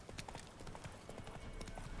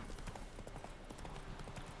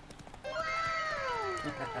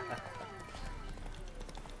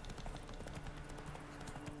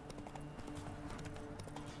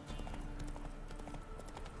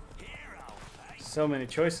 So many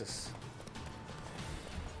choices.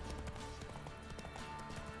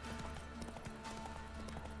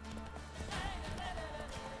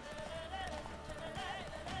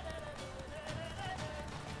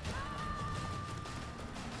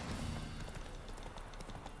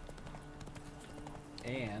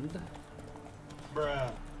 And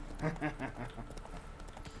bruh.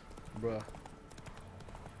 Bruh.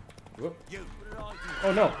 Whoop.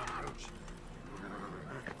 Oh no.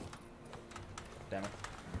 Damn it.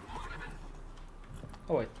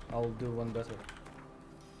 Oh wait, I'll do one better.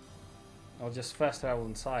 I'll just fast travel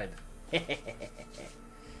inside.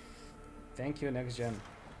 Thank you, next gen.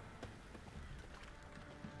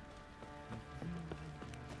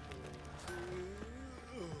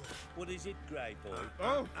 What is it, Grey Boy?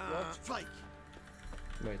 What? Fake.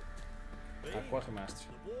 Wait. Our quartermaster.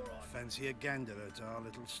 Fancy a gander at our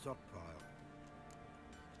little stockpile.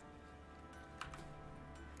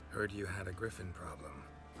 Heard you had a griffin problem.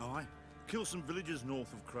 Aye. Killed some villagers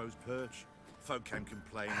north of Crow's Perch. Folk came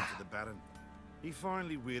complaining to the Baron. He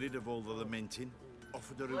finally wearied of all the lamenting.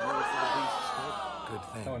 Offered a reward for the beast instead. Good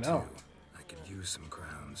thing, Oh, no. too. I could use some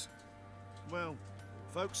crowns. Well,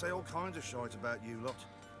 folks say all kinds of shite about you lot.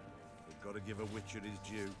 We've got to give a witcher his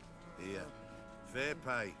due. Here. Fair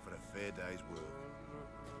pay for a fair day's work.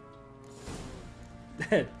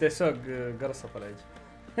 Tiesiog garso paleidžia.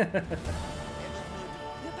 You're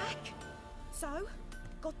back. So,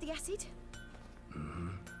 got the acid? Mm-hmm.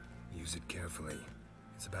 Use it carefully.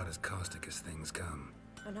 It's about as caustic as things come.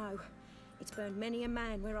 I know. It's burned many a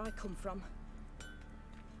man where I come from.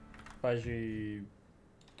 Pavyzdžiui,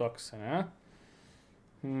 toks, ne?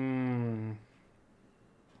 Hmm.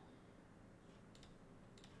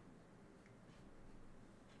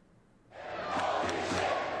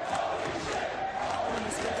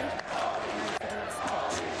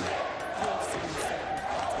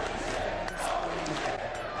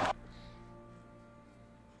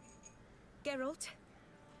 Geralt,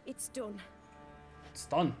 it's done. It's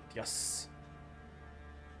done, yes.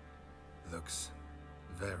 Looks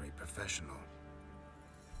very professional.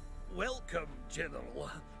 Welcome, General.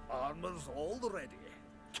 Armor's all ready.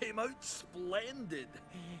 came out splendid,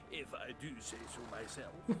 if I do say so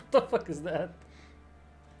myself. What the fuck is that?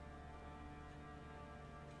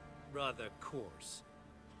 Rather coarse.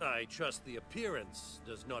 I trust the appearance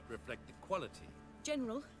does not reflect the quality.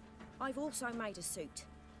 General, I've also made a suit,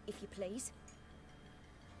 if you please.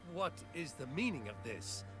 What is the meaning of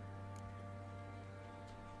this?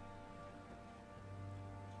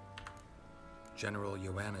 General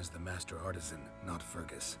Joanna's the master artisan, not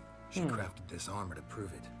Fergus. She crafted this armor to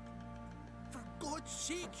prove it. For God's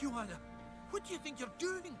sake, Joanna, what do you think you're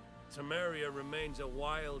doing? Temeria remains a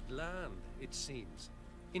wild land, it seems.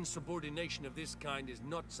 Insubordination of this kind is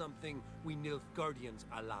not something we Nilfgaardians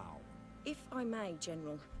allow. If I may,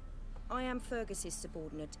 General, I am Fergus's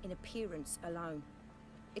subordinate in appearance alone.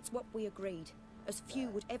 It's what we agreed, as few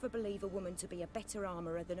would ever believe a woman to be a better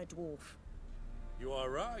armorer than a dwarf. You are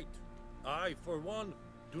right. I, for one,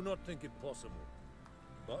 do not think it possible.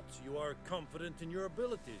 But you are confident in your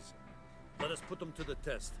abilities. Let us put them to the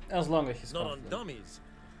test. As long as he's not confident. on dummies,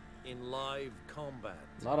 in live combat.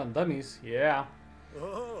 Not on dummies, yeah.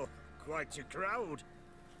 Oh, quite a crowd.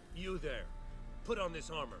 You there, put on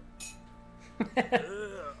this armor.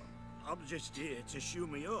 I'm just here to show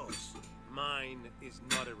me yours. Mine is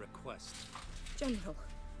not a request. General,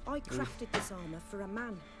 I crafted this armor for a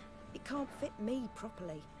man. It can't fit me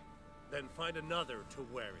properly. Then find another to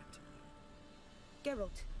wear it.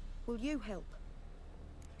 Geralt, will you help?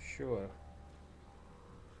 Sure.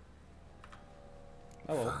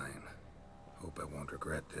 Oh. Fine. Hope I won't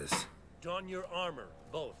regret this. Don your armor,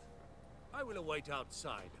 both. I will await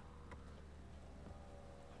outside.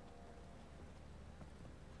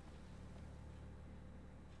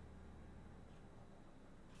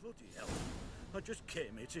 Bloody hell. I just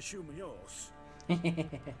came here to show me yours.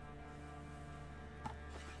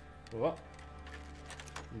 What?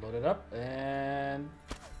 Load it up and...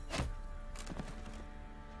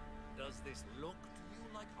 Does this look to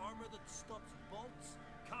you like armor that stops bolts?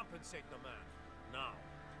 Compensate the man. Now,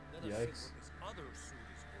 let us see what this other suit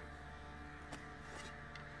is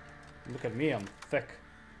worth. Look at me, I'm thick.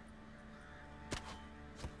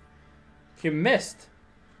 He missed.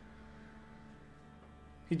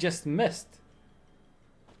 He just missed.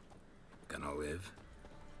 Gonna live?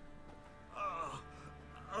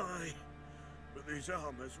 Aye, but this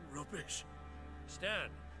armor's rubbish. Stan,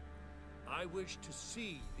 I wish to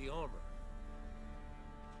see the armor.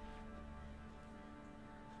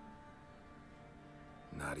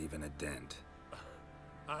 Not even a dent.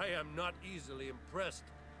 I am not easily impressed,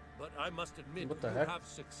 but I must admit What the you heck? have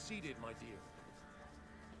succeeded, my dear.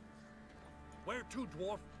 Where to,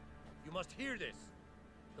 dwarf? You must hear this.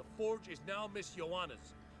 The forge is now Miss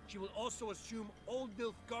Joanna's. She will also assume all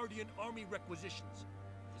Nilfgaardian army requisitions.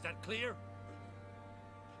 Is that clear?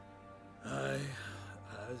 Aye,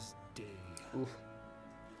 as day. Oof.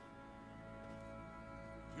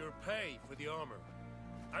 Your pay for the armor.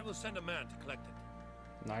 I will send a man to collect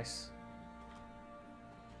it. Nice.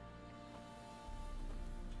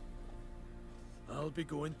 I'll be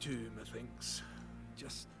going too, methinks.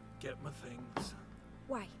 Just get my things.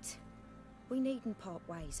 Wait. We needn't part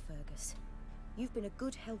ways, Fergus. You've been a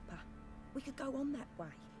good helper. We could go on that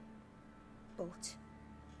way. But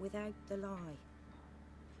without the lie.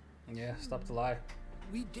 Yeah, stop the lie.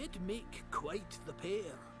 We did make quite the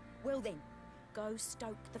pair. Well then, go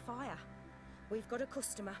stoke the fire. We've got a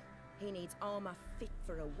customer. He needs armor fit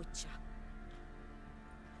for a witcher.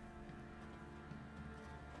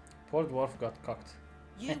 Poor dwarf got cocked.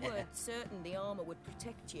 You weren't certain the armor would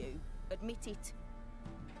protect you. Admit it.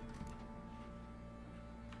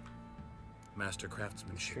 Master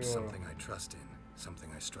craftsmanship's Sure. something I trust in, something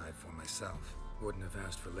I strive for myself. Wouldn't have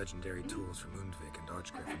asked for legendary tools from Undvik and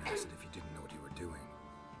Archgriffin Acid if you didn't know what you were doing.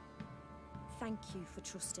 Thank you for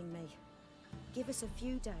trusting me. Give us a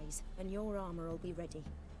few days and your armor will be ready.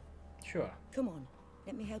 Sure. Come on,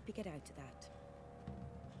 let me help you get out of that.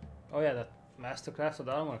 Oh yeah, that mastercrafted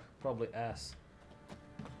armor. Probably ass.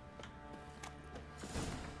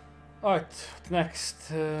 Alright,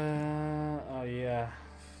 next. Oh yeah.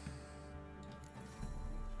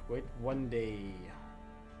 Wait one day.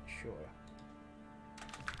 Sure.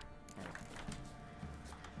 Alright.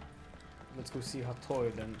 Let's go see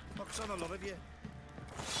Hatoy then. Fuck's on a lot of you.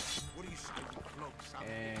 What are you stupid blokes?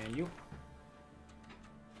 And you.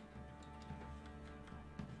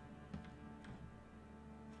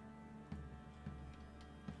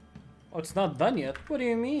 Oh, it's not done yet? What do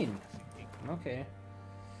you mean? Okay.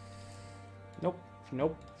 Nope.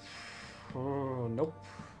 Nope. Oh, nope.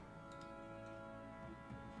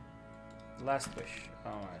 Last wish.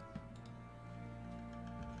 Alright.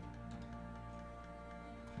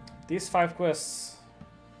 These 5 quests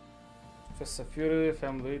Fist of Fury,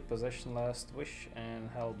 Family, Possession, Last Wish, and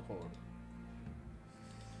Held Horde.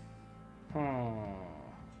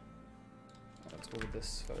 Let's go with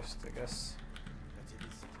this first, I guess.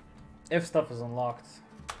 If stuff is unlocked,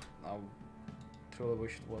 I truly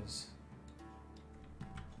wish it was.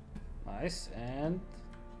 Nice, and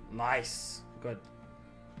nice. Good.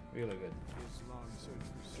 Really good. His long search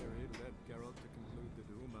for Ciri led Geralt to conclude that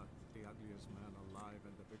Uma, the ugliest man alive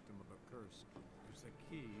and the victim of a curse, was the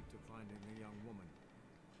key to finding the young woman.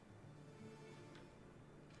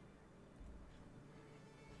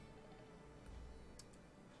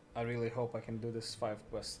 I really hope I can do this 5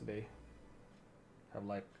 quests today. Have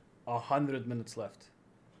like 100 minutes left.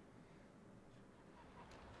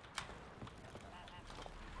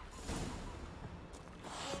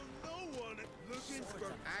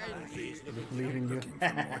 Leaving you. Looking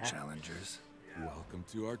for more challengers. Welcome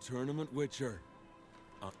to our tournament, Witcher.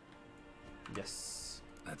 Yes.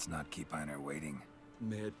 Let's not keep Einar waiting.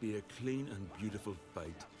 May it be a clean and beautiful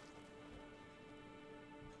fight.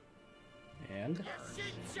 And?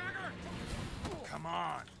 Come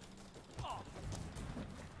on.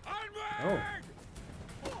 Oh.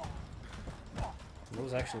 That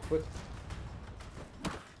was actually quick.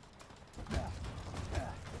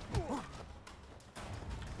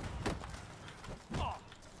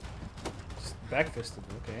 Just backfisted,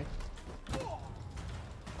 okay.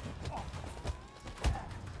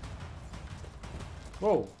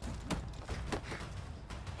 Whoa.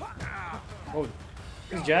 Oh,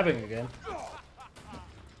 he's jabbing again. I'll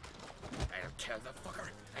kill the fucker.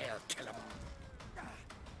 I'll kill him.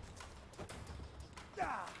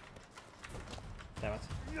 Damn it.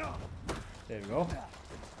 There we go.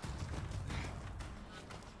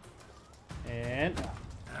 And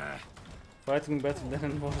fighting better than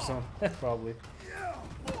in Warzone, probably.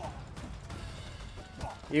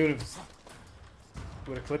 Even if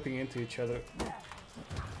we're clipping into each other.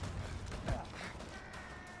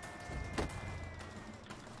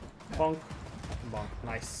 Bonk, bonk,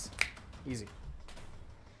 nice, easy.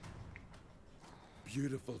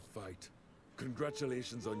 Beautiful fight.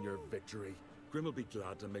 Congratulations on your victory. Grim will be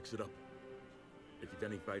glad to mix it up. If you've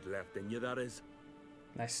any fight left in you, that is.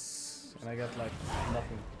 Nice. And I got like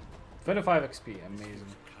nothing. 25 XP,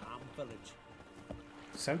 amazing. Calm village.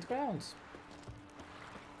 70 crowns.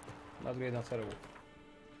 Not great, not terrible.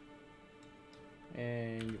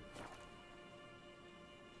 And you.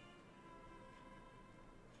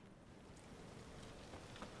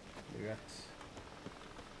 You got.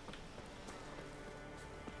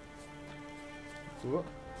 Whoa.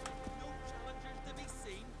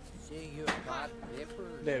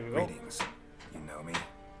 There we go. Greetings. You know me?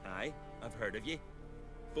 Aye, I've heard of you.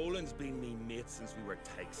 Boland's been me mate since we were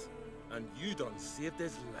tykes, and you done saved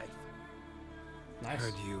his life. Nice.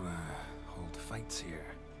 Heard you hold fights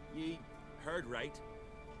here. Ye heard right.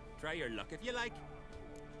 Try your luck if you like.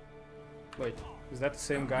 Wait, is that the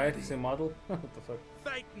same guy, the same model? What the fuck?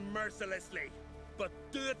 Fight mercilessly, but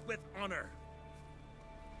do it with honor.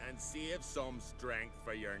 And save some strength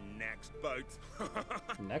for your next bout.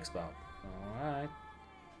 Next bout. Alright.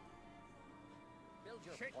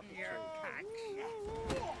 Shitting your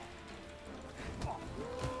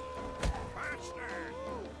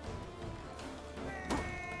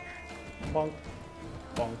Bonk.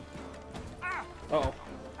 Bonk. Uh-oh.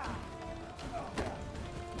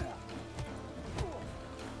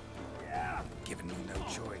 Giving me no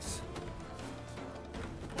choice.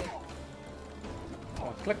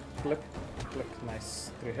 Oh, click, click, click.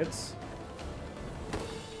 Nice. 3 hits.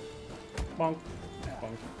 Bonk.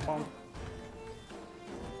 Bonk. Bonk.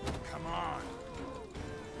 Come on.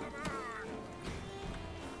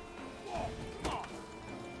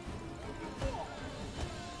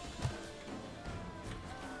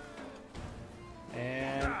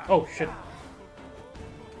 And oh shit.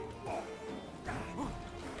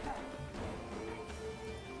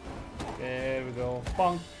 There we go.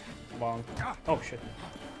 Bonk. Bonk. Oh shit.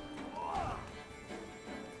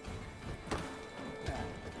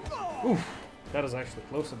 Oof. That is actually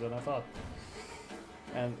closer than I thought.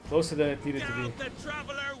 And closer than it needed to be. The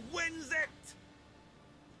traveler wins it!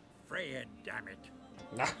 Freya, damn it.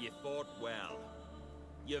 Nah. You fought well.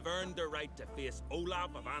 You've earned the right to face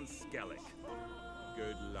Olaf of Anskellig.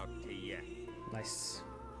 Good luck to you. Nice.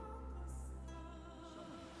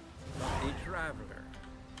 Lucky traveler.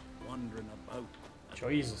 Wandering about.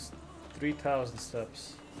 Jesus. 3,000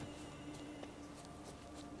 steps.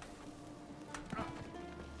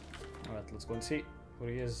 Alright, let's go and see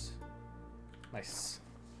where he is. Nice.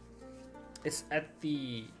 It's at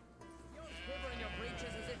the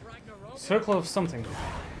Circle of something.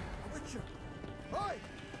 Witcher! Hi!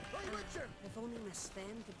 Hi, Witcher! If only Miss Sven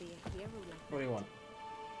could be a hero like What do you want?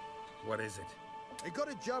 What is it? I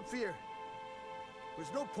got a job for you.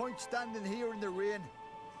 There's no point standing here in the rain.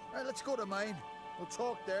 All right, let's go to mine. We'll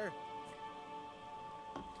talk there.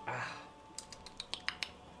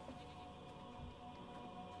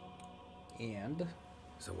 And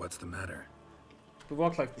So what's the matter? we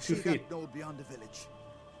walk like 2 See feet. that knoll beyond the village?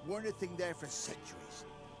 Weren't a thing there for centuries.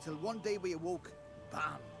 Till one day we awoke,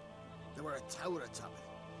 bam! There were a tower atop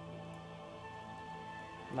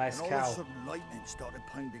it. Nice and all cow. of a sudden lightning started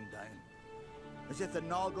pounding down. As if the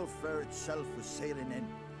Noggle Fair itself was sailing in.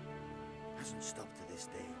 Hasn't stopped to this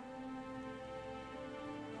day.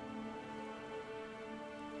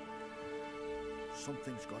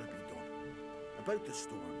 Something's gotta be done. About the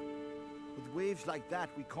storm. With waves like that,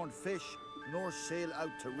 we can't fish, nor sail out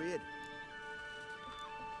to raid.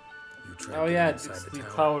 You tried Oh getting yeah, inside it's the the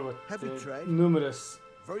tower. tower with Have you tried? numerous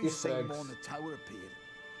Very Easter same eggs. morning the tower appeared.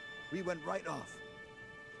 We went right off.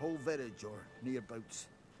 Whole village or nearabouts.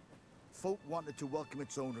 Folk wanted to welcome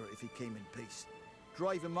its owner if he came in peace.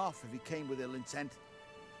 Drive him off if he came with ill intent.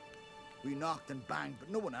 We knocked and banged, but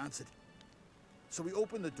no one answered. So we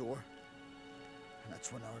opened the door, and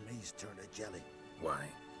that's when our knees turned to jelly. Why?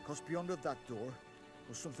 Because beyond of that door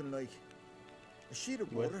was something like a sheet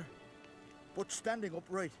of What? water, but standing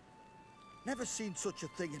upright. Never seen such a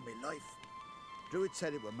thing in my life. Druid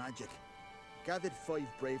said it were magic. Gathered 5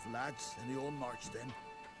 brave lads, and they all marched in.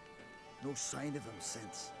 No sign of him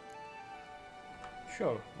since.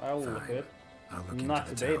 Sure, I'll look at it. I'll look Not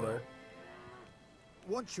into the today tower.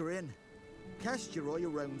 though. Once you're in, cast your eye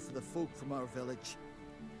around for the folk from our village.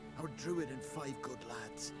 Our druid and 5 good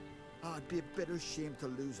lads. It'd be a bitter shame to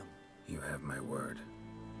lose them. You have my word.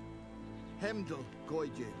 Hemdall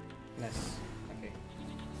guide you. Nice. Okay.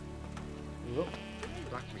 Whoop.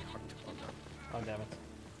 Black me hot on that. Oh damn it.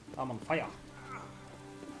 I'm on fire.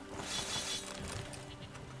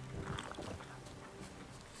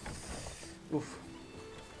 Oof.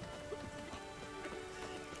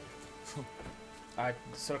 Alright,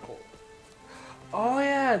 circle. Oh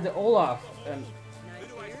yeah, the Olaf and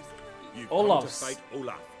You've Olaf's. come to fight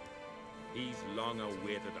Olaf. He's long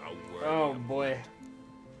awaited a word. Oh boy.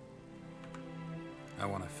 I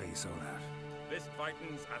want to face Olaf. This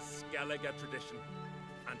fighting's a Skellige tradition.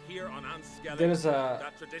 And here on Anskellig, There's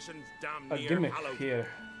that tradition's damn a near gimmick hallowed. here.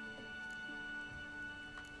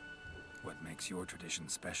 What makes your tradition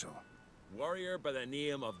special? Warrior by the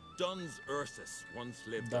name of Duns Ursus once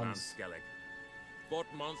lived in Anskellig. Fought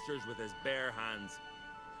monsters with his bare hands.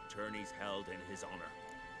 Tourneys held in his honor.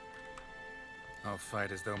 I'll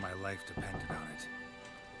fight as though my life depended on it.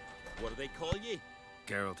 What do they call ye?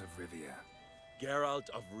 Geralt of Rivia. Geralt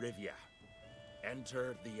of Rivia.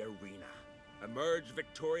 Enter the arena. Emerge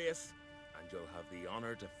victorious, and you'll have the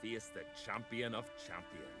honor to face the champion of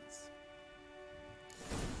champions.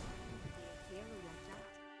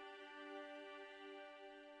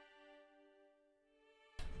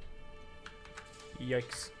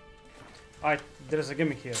 Yikes. Alright, there's a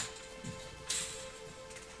gimmick here.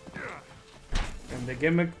 And the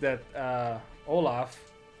gimmick that Olaf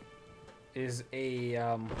is a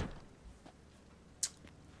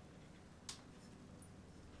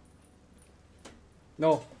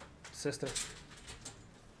no, sister.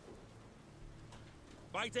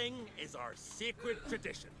 Fighting is our sacred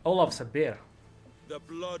tradition. Olaf's a bear. The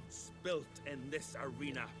blood spilt in this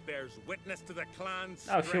arena bears witness to the clan's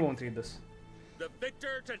Oh, she strength. won't read this. The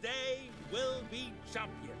victor today will be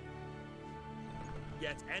champion.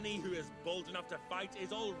 Yet any who is bold enough to fight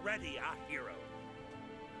is already a hero.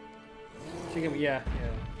 She can, yeah.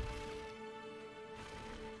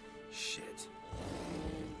 Shit.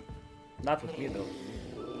 Not with me though.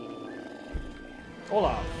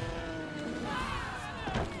 Olaf.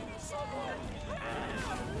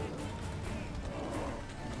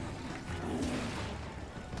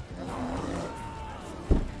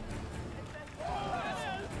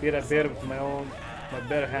 Beat a bear with my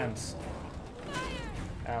bare hands.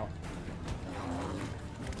 Ow.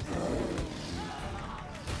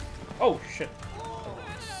 Oh shit.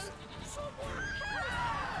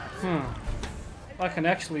 I can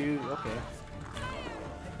actually use, okay.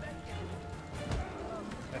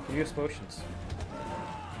 I can use potions.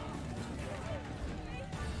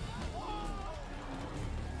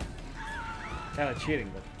 Kinda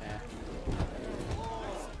cheating, but eh.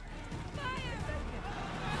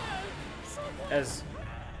 As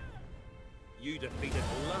You defeated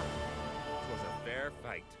Olaf. It was a fair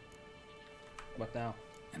fight. what now?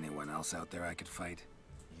 Anyone else out there I could fight?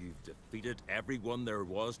 You've defeated everyone there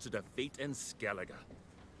was to defeat in Skellige.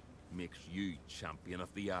 Makes you champion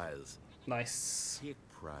of the Isles. Nice. Take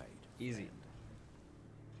pride. Easy.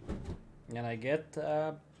 And I get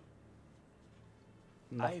nothing.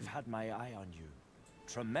 I've had my eye on you.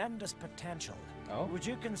 Tremendous potential. Oh? Would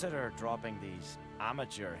you consider dropping these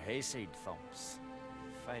amateur hayseed thumps?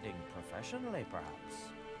 Fighting professionally, perhaps?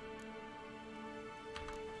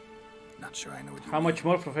 Not sure I know what you How mean. much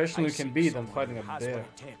more professional you I can seek be than someone fighting who a has bear? what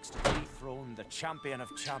it takes to dethrone the champion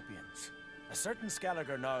of champions. A certain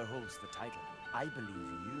Skelliger now holds the title. I believe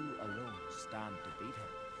you alone stand to beat him.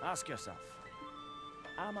 Ask yourself,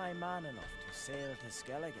 am I man enough to sail to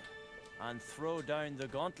Skelliger and throw down the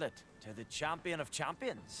gauntlet to the champion of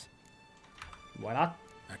champions? Why not?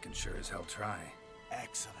 I can sure as hell try.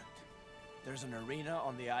 Excellent. There's an arena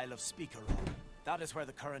on the Isle of Speakeroo. That is where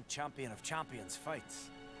the current champion of champions fights.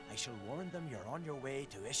 I shall warn them you're on your way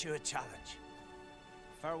to issue a challenge.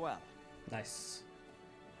 Farewell. Nice.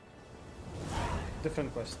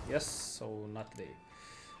 Different quest. Yes, so not today.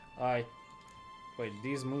 Alright. Wait,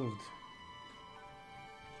 these moved.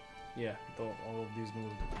 Yeah, all of these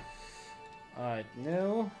moved. Alright,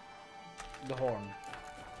 now the horn.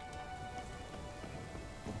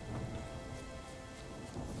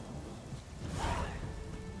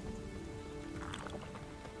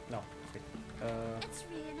 No. Okay. It's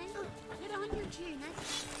raining. Put on your tunic.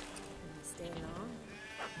 Stay long.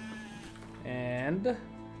 And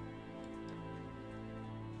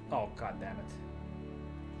oh, god damn it.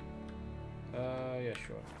 Yeah,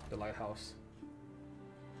 sure. The lighthouse.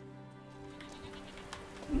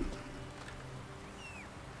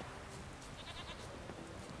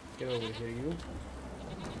 Get over here, you.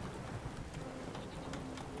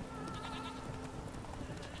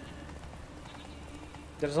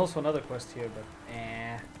 There's also another quest here, but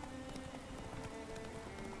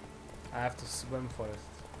I have to swim for it,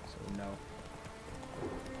 so no.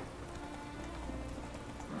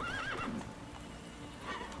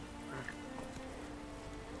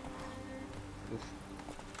 Oof.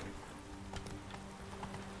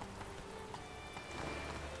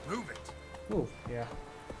 Move it. Ooh, yeah.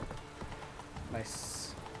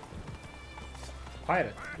 Nice.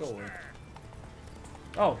 Pirate, go away.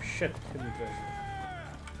 Oh shit, hidden treasure.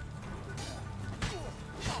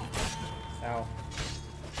 Ow.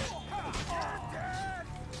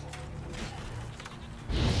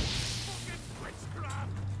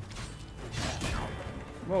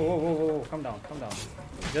 Whoa, whoa, whoa, whoa, calm down, calm down.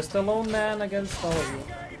 Just a lone man against all of you.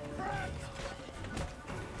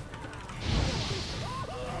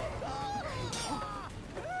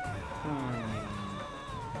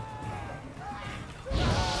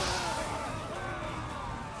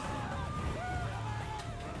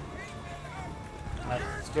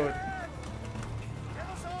 Let's do it.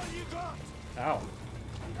 Ow.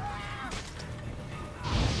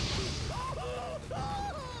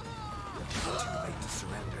 Too late to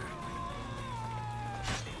surrender.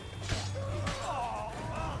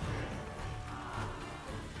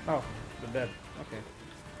 Oh, they're dead. Okay.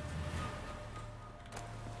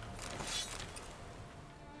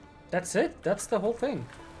 That's it? That's the whole thing?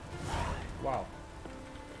 Wow.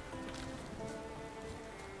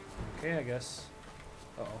 Okay, I guess.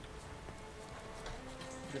 Uh-oh.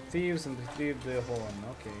 The thieves and retrieve the horn.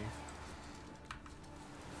 Okay.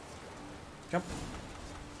 Jump.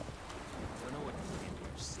 I don't know what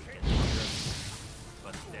you're seeking here,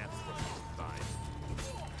 but that's what you find.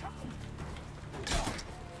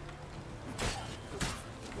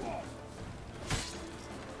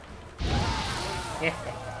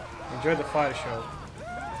 Enjoy the fire show.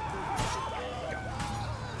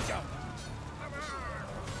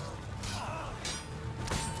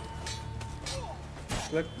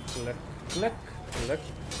 Click, click, click, click,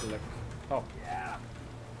 click. Oh.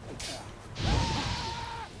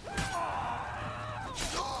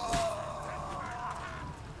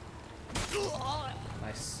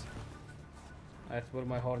 Nice. Alright, where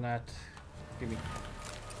my horn at? Give me.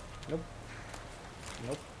 Nope.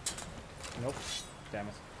 Nope. Nope. Damn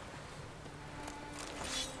it.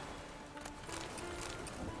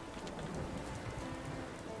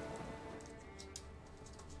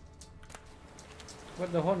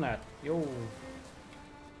 Where's the horn at? Yo.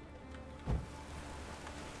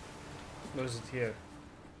 Where is it here?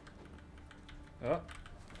 Oh.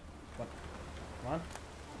 What? Come on.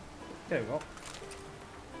 There we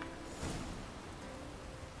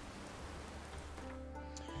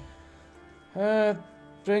go.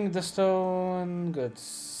 Bring the stone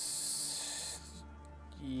goods.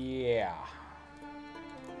 Yeah.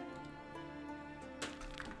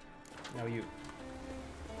 Now you.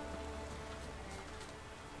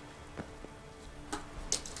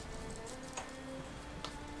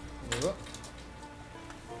 There we go.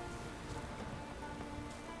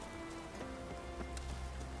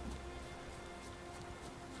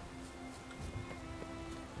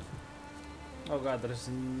 Oh god, there's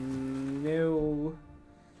no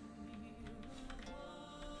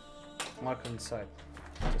mark on the side.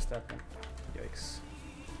 Just that one. Yikes.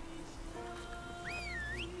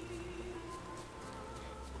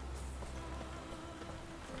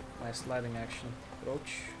 Nice sliding action.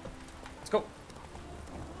 Roach. Let's go.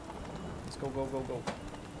 Let's go, go, go, go.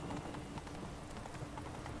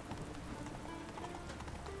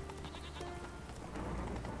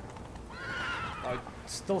 Oh, it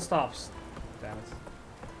still stops. Damn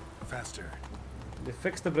it. Faster. They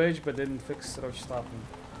fixed the bridge, but didn't fix Roach stopping.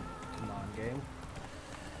 Come on, game.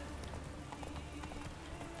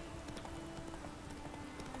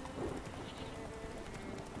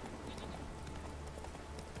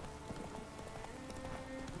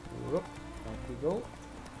 Whoop. Up we go.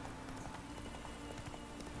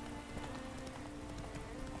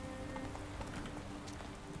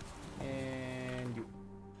 And you.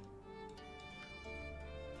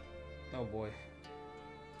 Oh boy.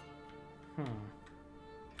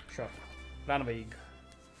 Sure. Ranweg.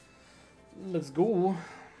 Let's go. Hold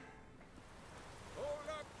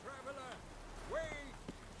up, traveler. Wait.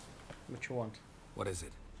 What you want? What is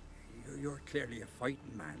it? You're clearly a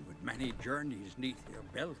fighting man with many journeys neath your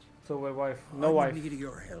belt. So my wife. No I'm wife. in need of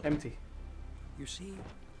your help. Empty. You see,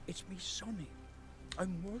 it's me Sonny.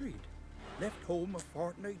 I'm worried. Left home a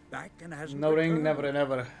fortnight back and hasn't No ring, returned. never,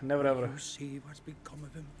 never, never, ever. You see what's become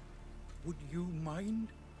of him? Would you mind?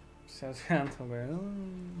 Says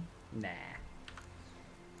Phantom. Nah.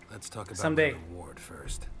 Let's talk about Someday. my reward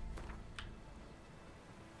first.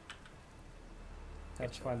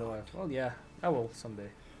 Have to find a wife. Well, yeah, I will someday.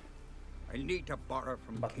 I need to borrow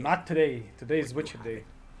from But King. not today. Today is Witcher Day.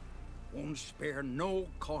 Won't spare no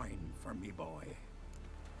coin for me boy.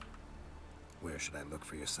 Where should I look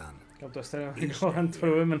for your son? Come to Australia and go hunt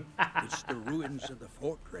for women. It's the ruins of the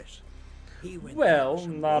fortress. He went Well, through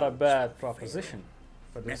some not a roads bad to proposition.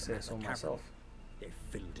 For Met this him say at so the myself. They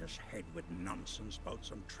filled his head with nonsense about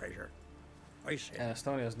some treasure. I said, And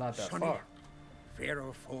Estonia's not that Sonny, far.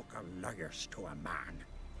 Pharaoh folk are lawyers to a man.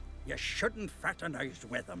 You shouldn't fraternize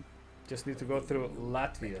with them. Just need to go through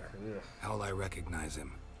Latvia. Ugh. How'll I recognize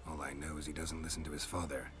him? All I know is he doesn't listen to his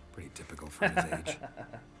father. Pretty typical for his age.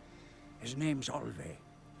 His name's Olve,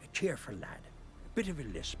 a cheerful lad. A bit of a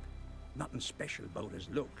lisp. Nothing special about his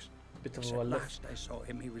looks. Bit of Except a lisp. last I saw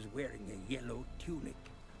him, he was wearing a yellow tunic.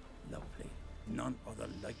 Lovely. None other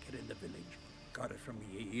like it in the village. Got it from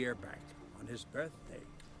me a year back, on his birthday.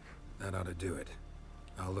 That ought to do it.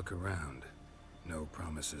 I'll look around. No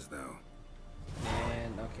promises, though.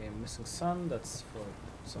 And okay, missing son. That's for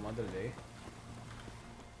some other day.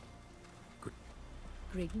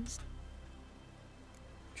 Greetings.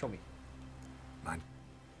 Show me. Mine.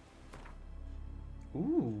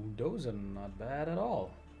 Ooh, those are not bad at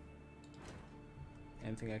all.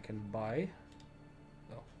 Anything I can buy?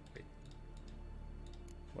 Oh, wait.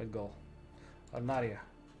 White gold. Arnaria.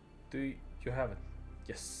 Do you have it?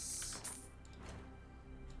 Yes.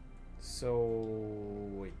 So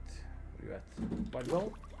wait. Where you at? White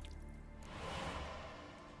gold?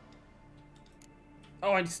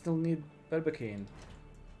 Oh, I still need Barbicane.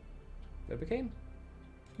 Barbicane?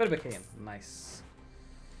 Barbicane. Nice.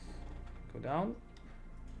 Go down.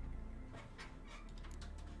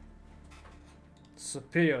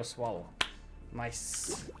 Superior swallow.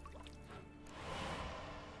 Nice.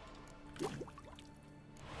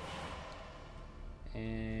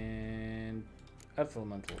 And earth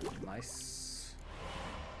elemental. Nice.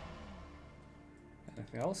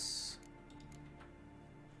 Anything else?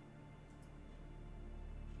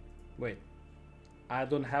 Wait. I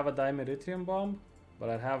don't have a dimeritium bomb, but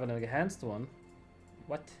I have an enhanced one.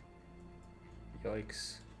 What?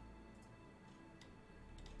 Yikes.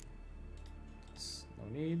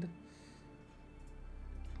 No need.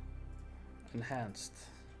 Enhanced.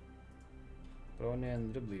 Brony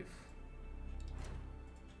and Ribleaf.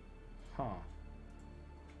 Huh.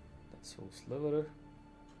 That's full sliver.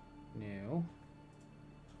 No.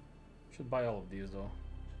 Should buy all of these though.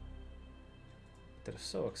 They're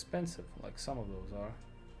so expensive, like some of those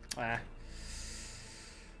are.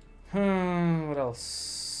 What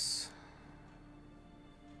else?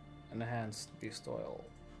 Enhanced beast oil.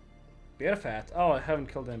 Bear fat. Oh, I haven't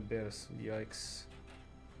killed any bears. Yikes.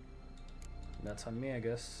 That's on me, I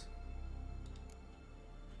guess.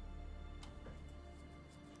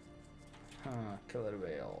 Killer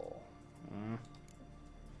whale.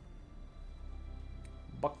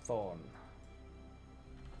 Buckthorn.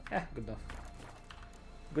 Good enough.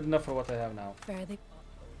 Good enough for what I have now. Where are they?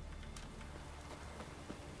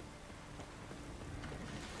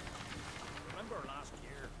 Remember last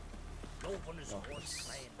year? Loaf on his horse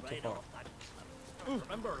playing right off that cliff.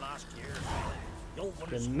 Remember last year? Your one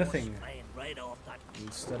The was nothing flying right off that.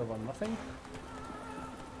 instead of a nothing.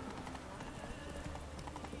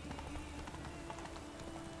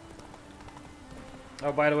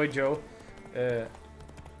 Oh, by the way, Joe, the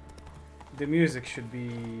music should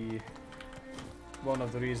be one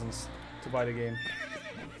of the reasons to buy the game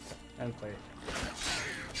and play.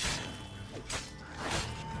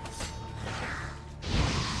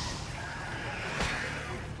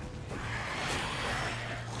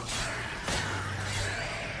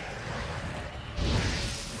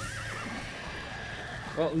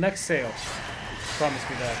 Well, next sale. Promise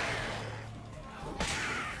me that.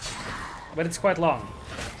 But it's quite long.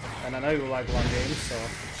 And I know you like long games, so...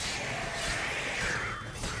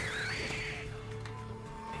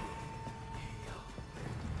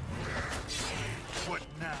 What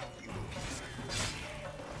now, you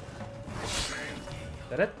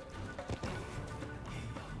That it?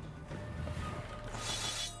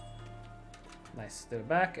 Nice, they're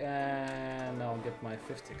back, and now I'll get my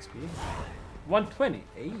 50 XP. 120,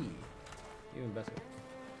 hey, even better.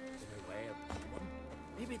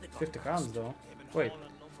 50 crowns though. Wait,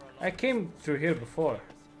 I came through here before.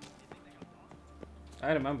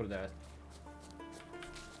 I remember that.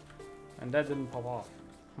 And that didn't pop off.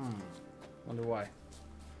 Wonder why.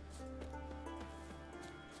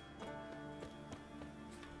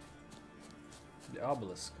 The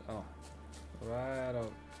obelisk, oh. Right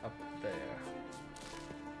up there.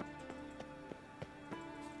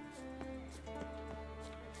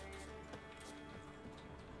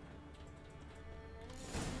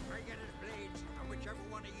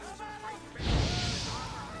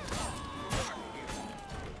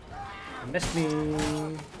 Missed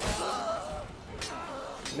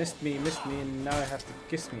me. Missed me, and now I have to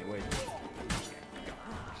kiss me. Wait.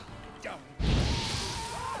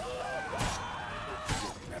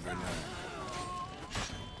 Never know.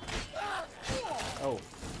 Oh,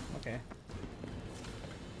 okay.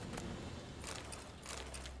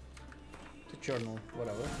 The journal,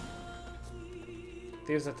 whatever.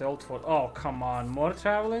 Thieves at the old fort. Oh, come on, more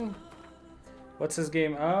traveling? What's this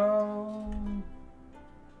game? Oh.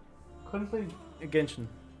 Couldn't play Genshin.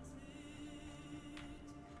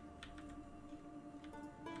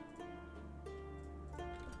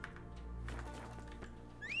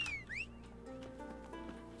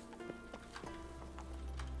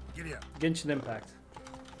 Giddy up. Genshin Impact.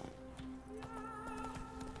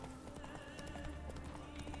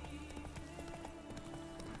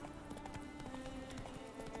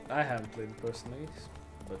 I haven't played it personally,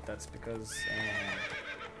 but that's because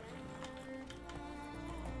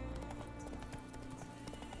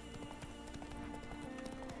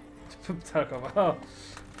Tarkov. Oh,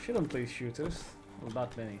 shouldn't play shooters. Well,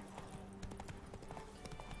 not many.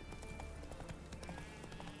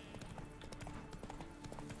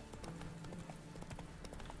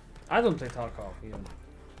 I don't play Tarkov even.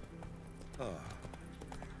 Oh.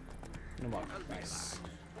 No more. Nice.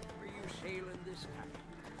 Are you sailing this time?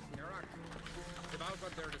 There are. They've all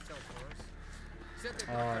got there to sell for us. Said they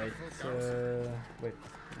brought Alright, their full garrison. wait.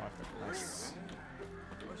 Market. Nice.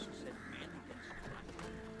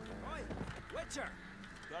 Witcher,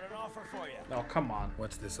 got an offer for you. Oh, come on.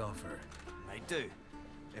 What's this offer? I do.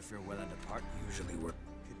 If you're willing to part, Usually we're...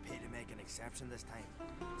 could pay to make an exception this time.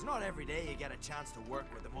 It's not every day you get a chance to work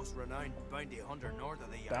with the most renowned bounty hunter north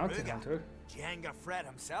of the Bounty Yaruga, hunter? Jenga Fred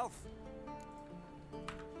himself.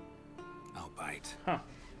 I'll bite. Huh.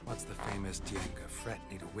 What's the famous Dienga Fret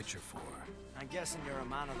need a witcher for? I'm guessing you're a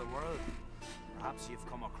man of the world. Perhaps you've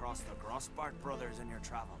come across the Grossbart brothers in your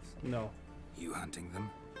travels. No. You hunting them?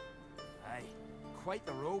 Aye, quite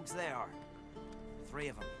the rogues they are. 3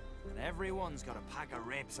 of them, and everyone's got a pack of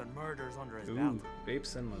rapes and murders under his belt. Ooh,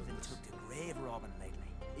 rapes and Even murders. took to grave robbing lately.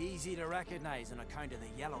 Easy to recognize on account of the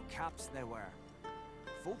yellow caps they wear.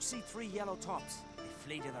 Folks see 3 yellow tops, they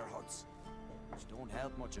flee to their huts. Which don't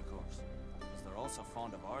help much, of course, because they're also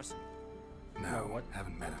fond of arson. No, what?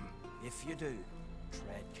 Haven't met him. If you do,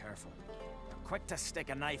 tread careful. They're quick to stick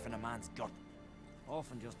a knife in a man's gut,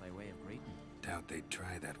 often just by way of greeting. Doubt they'd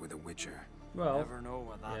try that with a witcher. Well, Never know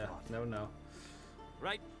with that yeah, lot. never know.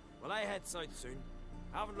 Right, well I head south soon.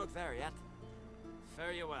 Haven't looked there yet.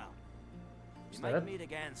 Fare you well. Is You that might it? meet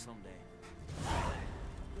again someday.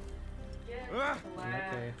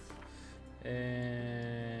 Okay.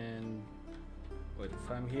 And wait,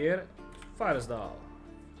 if I'm here, Firesdal.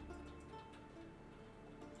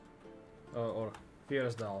 Or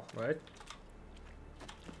Firesdal, right?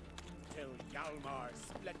 Till Yalmar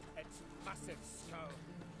split its massive skull.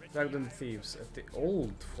 Dragon Thieves at the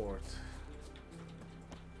old fort.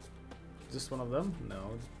 Is this one of them?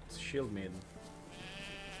 No, it's Shield Maiden.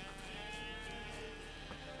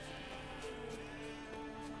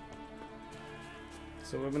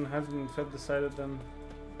 So women haven't fed decided then.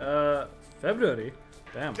 February?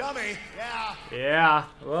 Damn. Dummy, yeah. Yeah,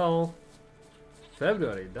 well,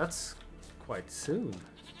 February, that's quite soon.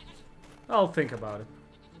 I'll think about it.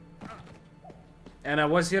 And I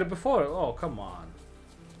was here before. Oh, come on.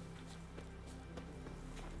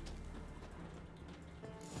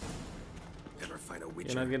 Ever fight a You're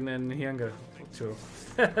witcher? not getting any younger, too.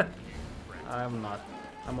 I'm not.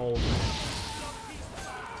 I'm old.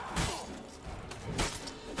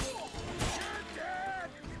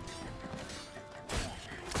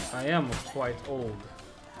 I am quite old.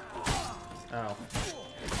 Ow.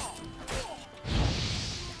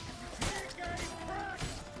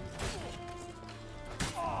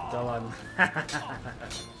 Dalan.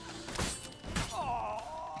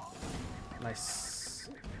 Nice.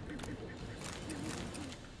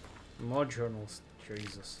 More journals.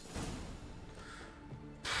 Jesus.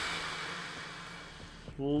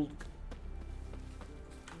 Look.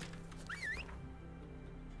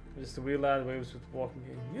 Just the wee lad waves with walking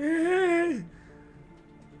in. Yay!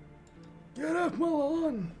 Get off my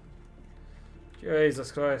lawn!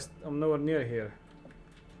 Jesus Christ, I'm nowhere near here.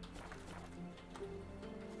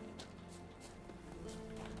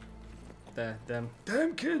 Damn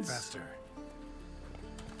kids! Faster.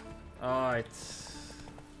 Alright.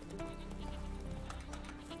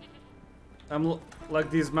 I'm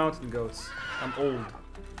like these mountain goats. I'm old.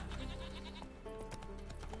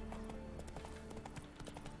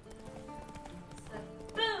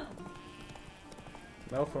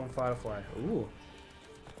 Mel from Firefly. Ooh.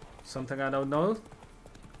 Something I don't know.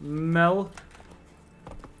 Melly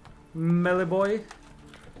boy.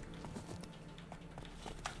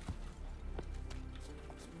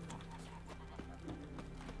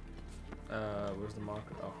 Where's the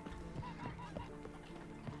marker? Oh.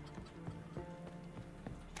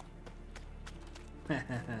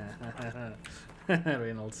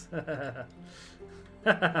 Reynolds.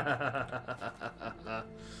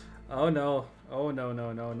 Oh no. Oh no,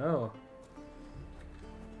 no, no, no.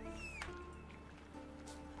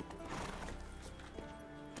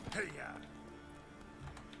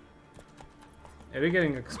 Are we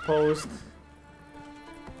getting exposed?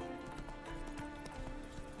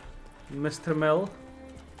 Mr. Mel?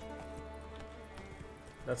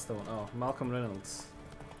 That's the one. Oh, Malcolm Reynolds.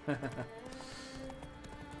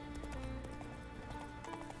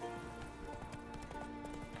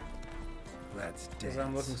 Let's dance. Because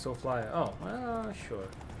I'm looking so fly. Oh, sure.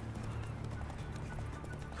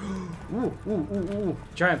 Ooh, ooh, ooh, ooh.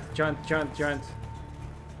 Giant.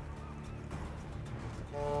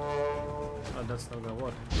 Oh, that's not gonna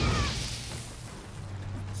work.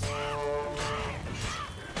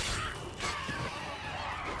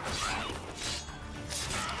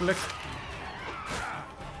 Click.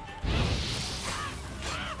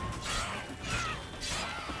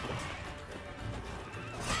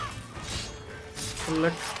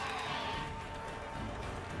 Click.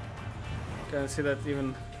 Can see that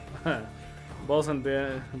even balls and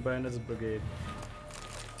bayonets brigade.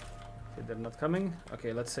 Okay, they're not coming.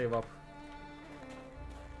 Okay, let's save up.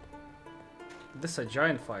 This is a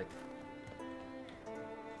giant fight.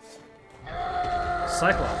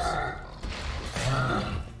 Cyclops.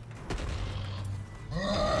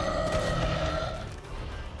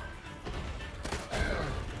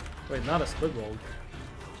 Wait, not a split roll.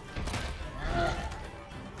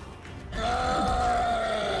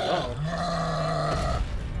 Uh-oh.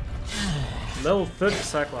 Level 30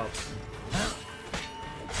 Cyclops.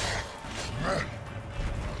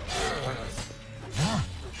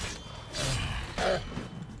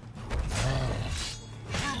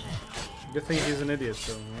 Good thing he's an idiot,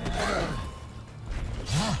 so.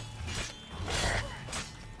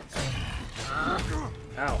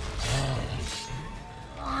 Ow.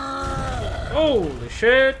 Holy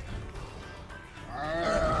shit!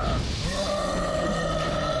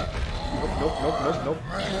 Nope.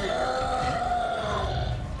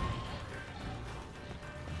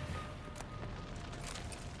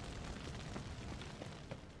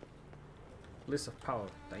 List of power,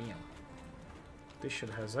 damn. This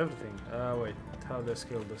shit has everything. Wait, how do I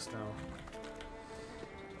scale this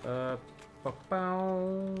now?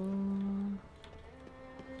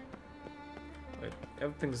 Wait,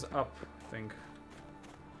 everything's up, I think.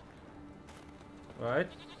 Right?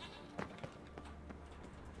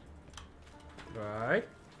 Right?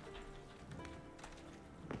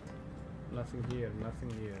 Nothing here,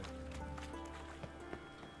 nothing here.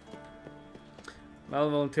 Mal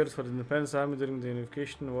volunteers for the Independence Army during the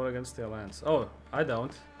unification war against the Alliance. Oh, I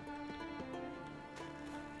don't.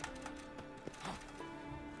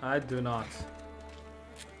 I do not.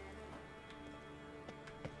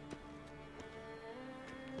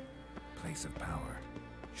 place of power.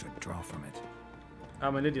 Should draw from it.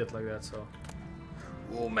 I'm an idiot like that, so.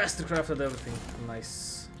 Oh, mastercrafted everything.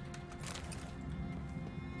 Nice.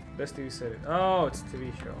 Best TV series. Oh, it's a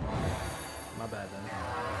TV show. My bad then.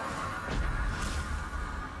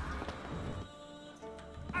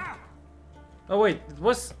 Oh wait, it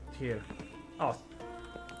was here. Oh.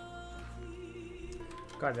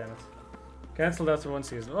 God damn it. Cancelled after one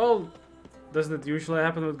season. Well, doesn't it usually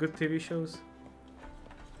happen with good TV shows?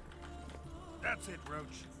 That's it,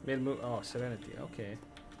 Roach. Made move. Oh, Serenity. Okay.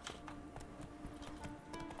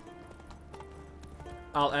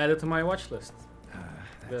 I'll add it to my watch list.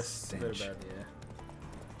 That's very bad, yeah.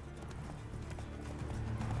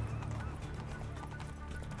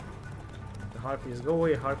 The harpies. Go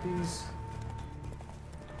away, harpies.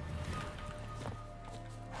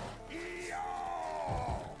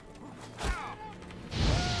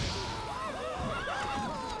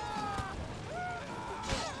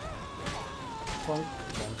 Bonk,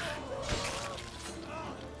 bonk.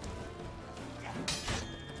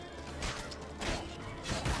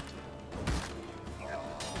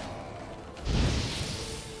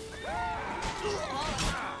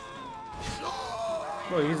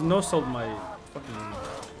 Bro, he's no-sold my fucking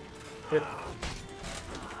hit.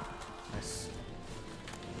 Nice.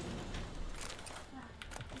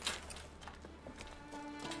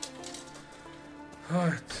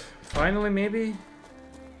 Alright. Finally, maybe?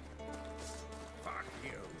 Fuck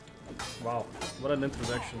you. Wow, what an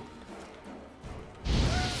introduction.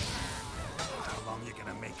 How long you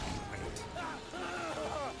gonna make me wait?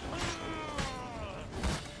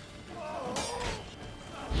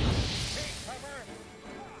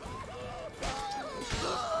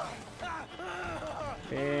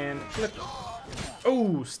 And flip.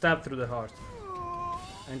 Oh, stab through the heart.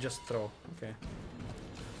 And just throw. Okay.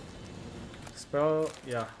 Spell,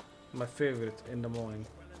 yeah. My favorite in the morning.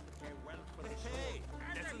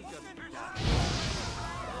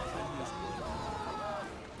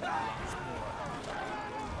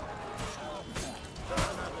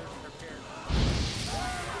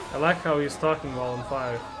 I like how he's talking while on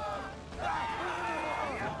fire.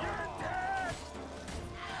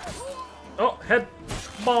 Oh, head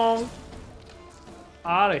bong.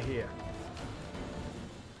 Out of here.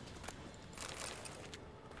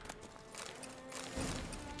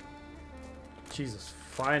 Jesus,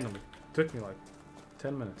 finally. Took me like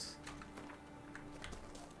 10 minutes.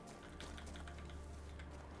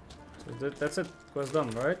 So that's it. Quest done,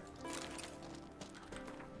 right?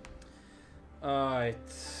 Alright.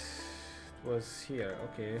 It was here.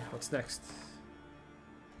 Okay, what's next?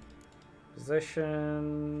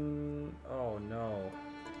 Possession. Oh no.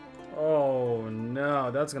 Oh no,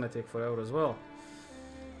 that's gonna take forever as well.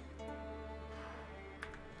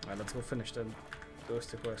 Alright, let's go finish then those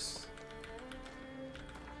two quests.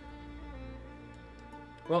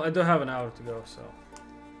 Well, I do have an hour to go, so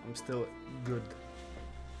I'm still good.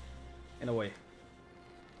 In a way.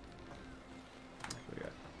 What we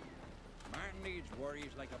got? Martin needs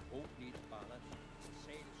worries like a boat needs ballast.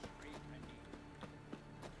 Sail straight and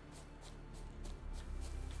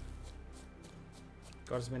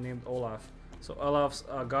Guardsman named Olaf. So Olaf's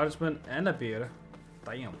a guardsman and a bear.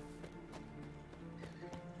 Damn.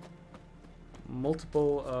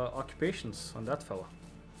 Multiple occupations on that fella.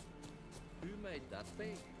 who made that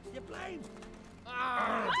thing? You blame!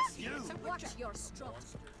 You! So watch your strut.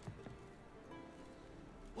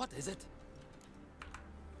 What is it?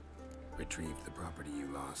 Retrieved the property you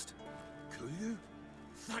lost. Could you?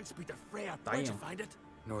 Thanks be to Freya. Where'd you find it?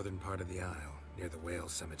 Northern part of the Isle, near the whale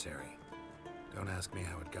cemetery. Don't ask me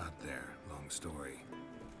how it got there. Long story.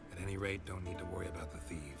 At any rate, don't need to worry about the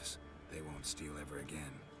thieves. They won't steal ever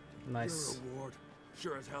again. Nice. Your reward.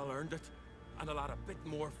 Sure as hell earned it. And a lot a bit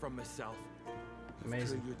more from myself.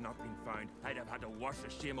 Amazing. If you'd not been found, I'd have had to wash the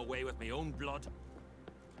shame away with my own blood.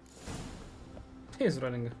 He's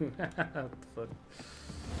running. Fun.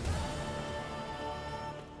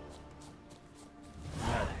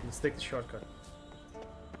 Right, let's take the shortcut.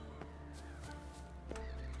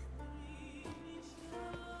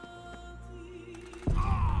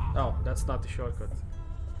 Oh, that's not the shortcut.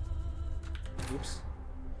 Oops.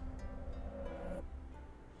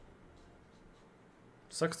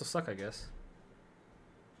 Sucks to suck, I guess.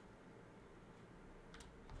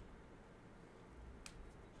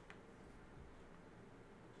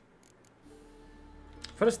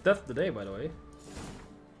 First death of the day, by the way.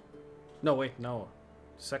 No, wait, no.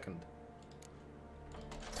 Second.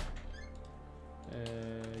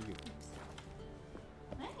 You.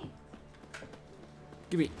 Hey.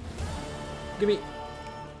 Gimme. Gimme.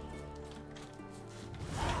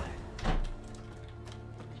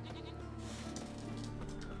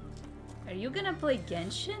 you gonna play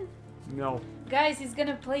Genshin? No. Guys, he's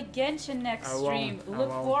gonna play Genshin next I won't. stream. I Look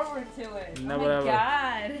won't. forward to it. Never oh my ever.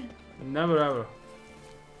 god. Never ever.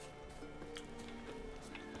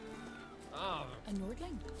 A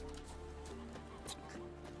Nordling?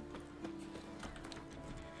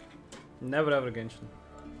 Never ever Genshin.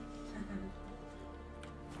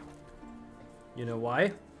 You know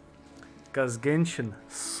why? Because Genshin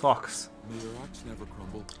sucks. May your axe never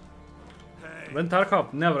crumble. When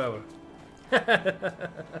Tarkov, never ever.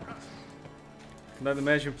 Cannot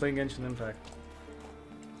imagine playing Genshin Impact.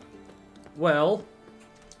 Well,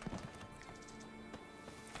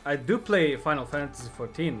 I do play Final Fantasy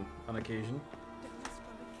XIV on occasion.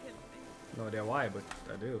 No idea why, but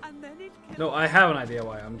I do. No, I have an idea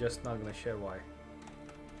why. I'm just not gonna share why.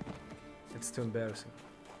 It's too embarrassing.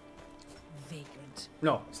 Vagrant.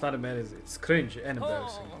 No, it's not embarrassing. It's cringe and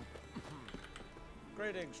embarrassing.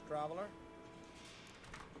 Greetings, traveler.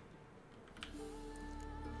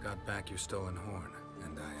 Got back your stolen horn,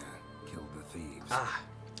 and I killed the thieves. Ah.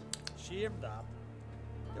 Shame that.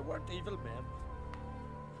 They weren't evil men.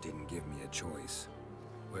 Didn't give me a choice.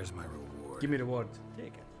 Where's my reward? Give me the reward.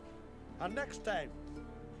 Take it. And next time,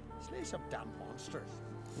 slay some damn monsters.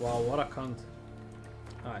 Wow, what a cunt.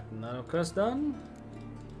 Alright, nano quest done.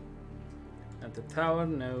 At the tower,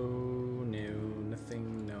 no,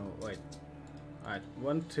 nothing, no. Wait. Alright,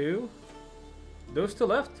 1, 2. Those two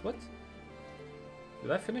left? What?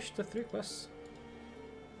 Did I finish the 3 quests?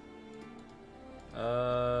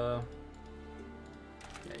 Yeah,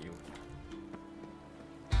 you.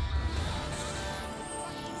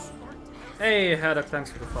 Hey, Haddock,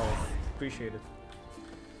 thanks for the follow. Appreciate it.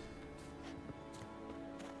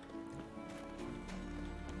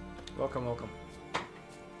 Welcome, welcome.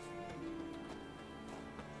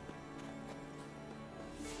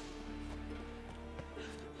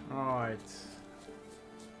 Alright.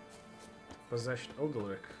 Possessed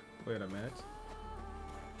Ogilric. Wait a minute.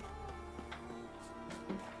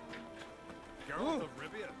 Geralt of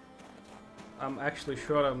Rivia. I'm actually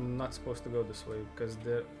sure I'm not supposed to go this way because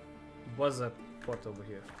there was a port over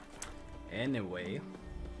here. Anyway.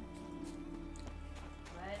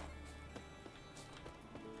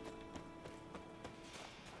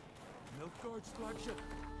 Nilfgaard's flagship.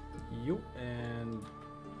 You and...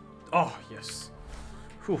 Oh, yes.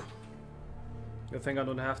 Whew. Good thing I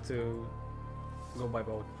don't have to go by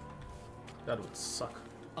boat. That would suck.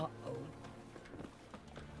 Uh-oh.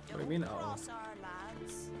 What do you mean, uh-oh? Cross our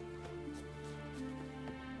lads.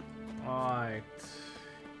 Alright.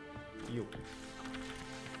 You.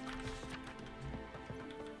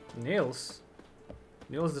 Nails?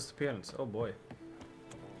 Nails disappearance. Oh boy.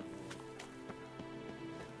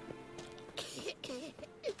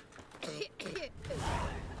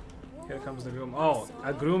 Here comes the groom. Oh,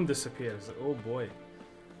 a groom disappears. Oh boy.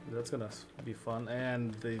 That's gonna be fun.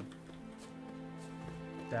 And the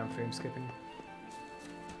damn frame skipping.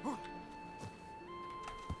 Wow.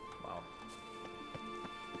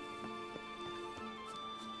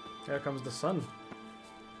 Here comes the sun.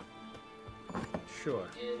 Sure.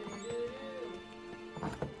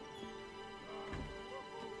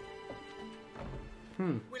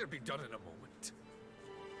 We'll be done in a moment.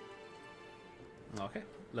 Okay,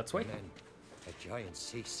 let's wait. And then a giant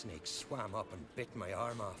sea snake swam up and bit my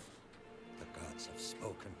arm off. The gods have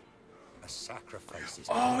spoken. A sacrifice is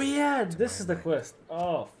Oh coming. yeah, this is the quest.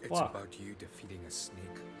 Oh It's fuck. about you defeating a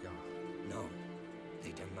snake, Jarl. No,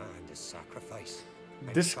 they demand a sacrifice.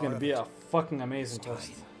 I'm This is sure gonna of be it. a fucking amazing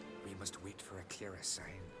quest. We must wait for a clearer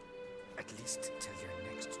sign. At least till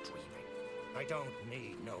your next dreaming. I don't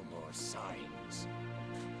need no more signs.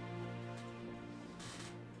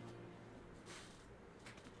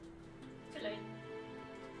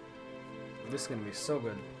 This is gonna be so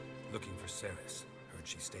good. Looking for Ceres. Heard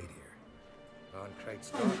she stayed here. On Craig's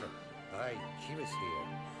daughter. Aye, she was here.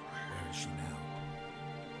 Where is she now?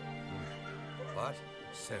 What?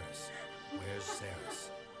 Ceres. Where's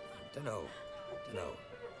Ceres? Dunno.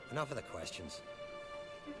 Enough of the questions.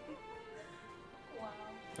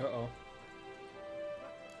 Uh-oh.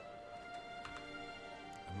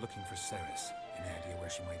 I'm looking for Ceres. Any idea where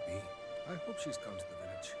she might be? I hope she's come to the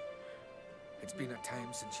village. It's been a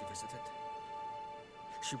time since she visited.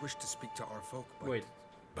 She wished to speak to our folk, but... Wait.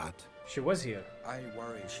 But? She was here. I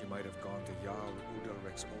worry she might have gone to Jarl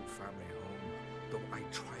Udalric's old family home, though I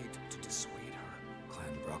tried to dissuade her.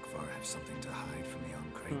 Clan Brockvar have something to hide from the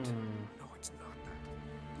Uncrate. No, it's not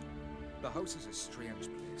that. The house is a strange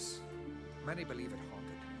place. Many believe it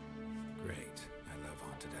haunted. Great. I love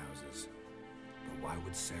haunted houses. But why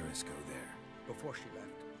would Ceres go there? Before she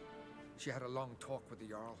left, she had a long talk with the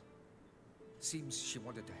Jarl. Seems she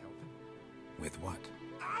wanted to help him. With what?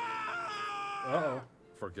 Uh-oh.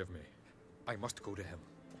 Forgive me. I must go to him.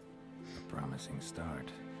 A promising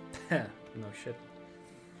start. No shit.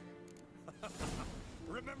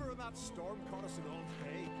 Remember when that storm caught us in Old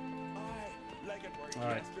Hay? Aye, like it were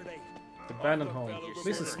Alright. yesterday. The abandoned Oh, home. the fellows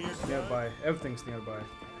This is over here nearby. Everything's nearby.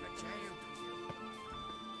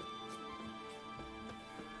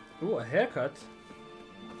 Ooh, a haircut.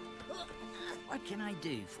 What can I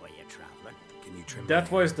do for you, traveler? Can you trim That my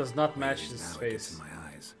voice hair? does not match Please, his now it face. gets in my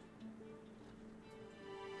eyes.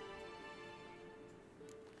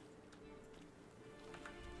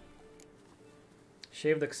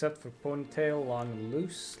 Shaved except for ponytail, long and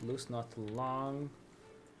loose. Loose, not too long.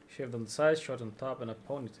 Shaved on the sides, short on top, and a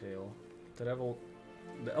ponytail.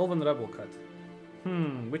 The Elven Rebel cut.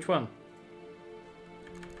 Which one?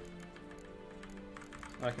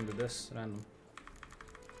 I can do this, random.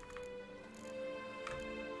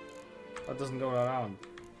 That doesn't go around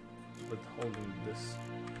with holding this.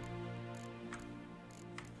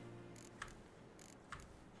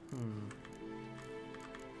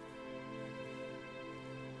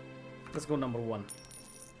 Let's go number 1.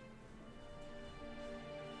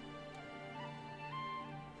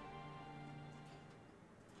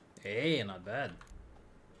 Hey, not bad.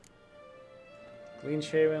 Clean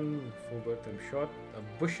shaven, full bottom short,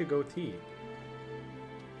 a bushy goatee.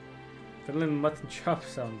 Finland mutton chop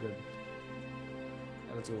sound good.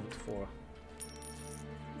 Let's go with 4.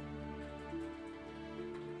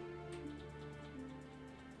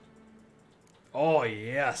 Oh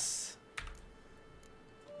yes.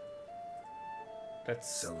 That's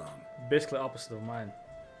so long. Basically opposite of mine.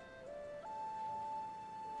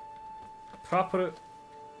 Proper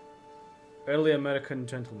early American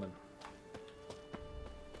gentleman.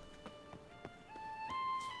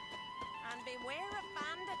 And beware of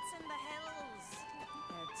bandits in the hills.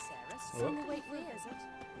 Sarah, Oh. so no wait, where is it?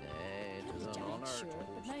 It is an honor Sure, to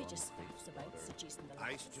but now host just one speaks about seducing the Ice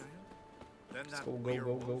lads. giant? Then Let's that go, go, go, go, go.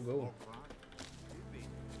 werewolf Ogvar? You've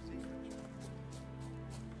been secret giant.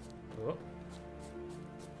 Oh.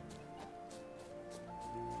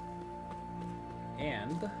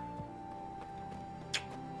 And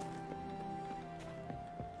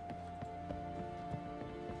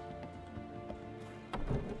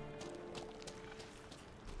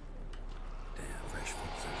Damn, fresh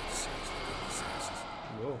foot service. Seriously, goodness gracious.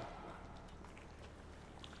 whoa.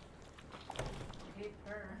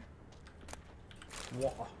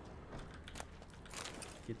 Whoa.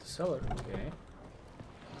 Get the cellar, okay.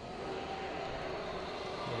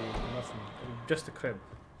 Hey, nothing. Just a crib.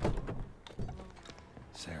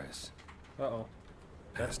 Saris. Uh-oh.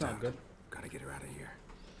 That's Passed not out. good. Gotta get her out of here.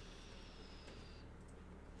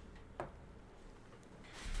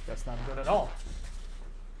 That's not good at all.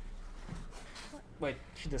 Wait,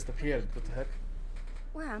 she disappeared. What the heck?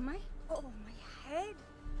 Where am I? Oh, my head.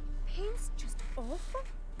 Pain's just awful.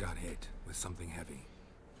 Got hit with something heavy.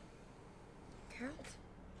 Geralt,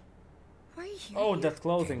 why are you Oh, here? that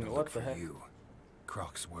clothing. Came to What look the for heck? you.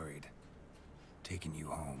 Croc's worried. Taking you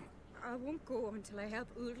home. I won't go until I help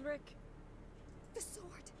Ulrich. The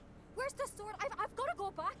sword! Where's the sword? I've got to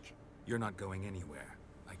go back! You're not going anywhere.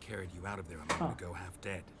 I carried you out of there a moment ago half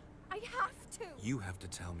dead. I have to! You have to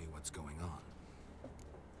tell me what's going on.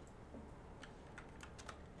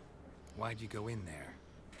 Why'd you go in there?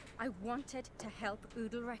 I wanted to help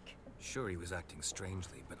Ulrich. Sure, he was acting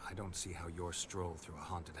strangely, but I don't see how your stroll through a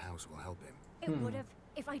haunted house will help him. It would have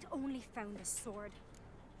if I'd only found a sword.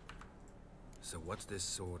 So what's this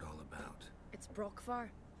sword all about? It's Brockvar,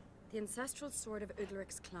 the ancestral sword of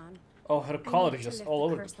Ulrich's clan. Oh, her I collar needed is to just lift all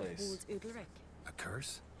over the curse that place. holds Ulrich. A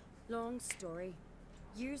curse? Long story.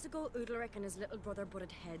 Years ago, Ulrich and his little brother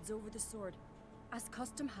butted heads over the sword. As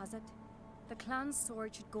custom has it, the clan's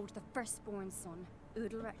sword should go to the firstborn son,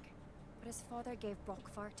 Ulrich. But his father gave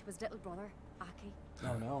Brockvar to his little brother, Aki.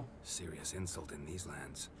 Oh no. Serious insult in these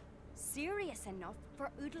lands. Serious enough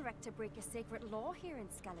for Ulrich to break a sacred law here in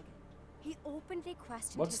Skellige. He openly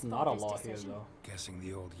questioned What's his not a father's law decision. here, though? Guessing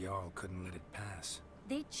the old Jarl couldn't let it pass.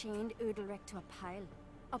 They chained Ulrich to a pile,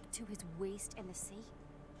 up to his waist in the sea.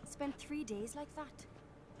 Spent 3 days like that.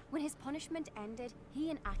 When his punishment ended,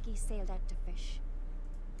 he and Aki sailed out to fish.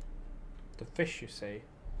 The fish, you say?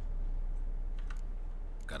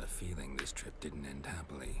 Got a feeling this trip didn't end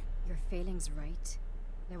happily. Your feeling's right.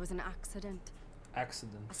 There was an accident.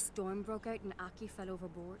 Accident. A storm broke out and Aki fell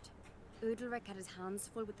overboard. Ulrich had his hands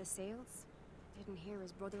full with the sails. Didn't hear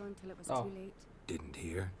his brother until it was Oh. too late. Didn't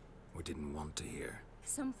hear, or didn't want to hear.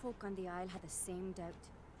 Some folk on the Isle had the same doubt,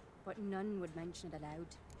 but none would mention it aloud.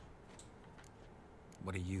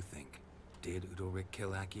 What do you think? Did Ulrich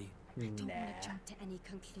kill Aki? I don't want to jump to any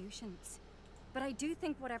conclusions. But I do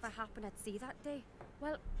think whatever happened at sea that day,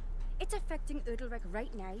 well, It's affecting Udalric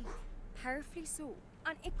right now. Powerfully so.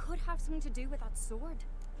 And it could have something to do with that sword.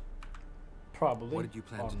 Probably. What did you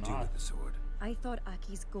plan or to do not. with the sword? I thought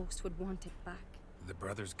Aki's ghost would want it back. The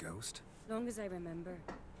brother's ghost? Long as I remember,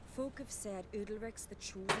 folk have said Udalric's the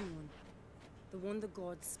chosen one. The one the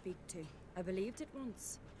gods speak to. I believed it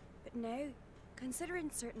once. But now, considering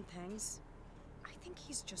certain things, I think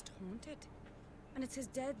he's just haunted. And it's his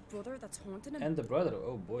dead brother that's haunting him. And the brother,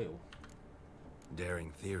 oh boy. Daring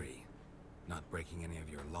theory. Not breaking any of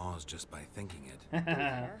your laws just by thinking it. Don't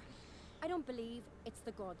care. I don't believe it's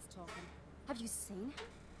the gods talking. Have you seen him?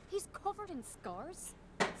 He's covered in scars.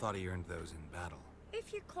 Thought he earned those in battle.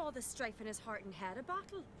 If you call the strife in his heart and head a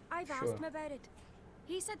battle, I've Sure. asked him about it.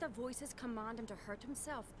 He said the voices command him to hurt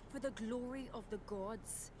himself for the glory of the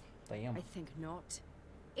gods. Damn. I think not.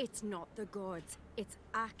 It's not the gods. It's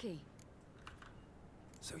Aki.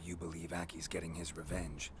 So you believe Aki's getting his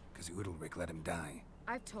revenge, because Udalric let him die?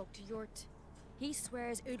 I've talked to Yort. He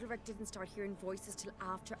swears Udalric didn't start hearing voices till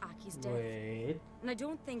after Aki's death. Wait. And I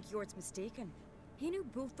don't think Yort's mistaken. He knew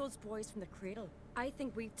both those boys from the cradle. I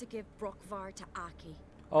think we've to give Brockvar to Aki.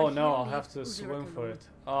 Oh And no, he'll I'll leave have to Udalric swim for alone. it.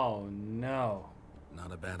 Oh no.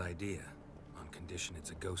 Not a bad idea, on condition it's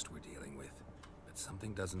a ghost we're dealing with. But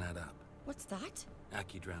something doesn't add up. What's that?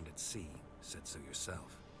 Aki drowned at sea, said so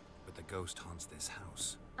yourself. But the ghost haunts this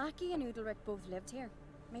house. Aki and Udalric both lived here.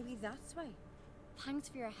 Maybe that's why. Thanks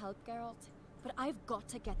for your help, Geralt. But I've got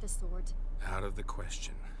to get the sword. Out of the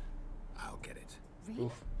question. I'll get it. Really?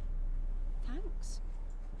 Oof. Thanks.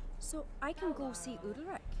 So I can go see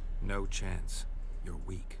Udalric. No chance. You're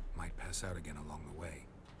weak. Might pass out again along the way.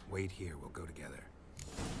 Wait here, we'll go together.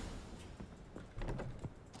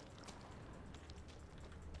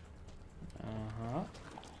 Uh-huh.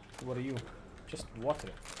 What are you? Just water.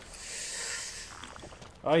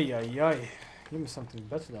 Ay, ay, ay. Give me something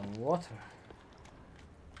better than water.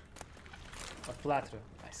 A platter.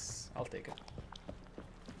 Nice. I'll take it.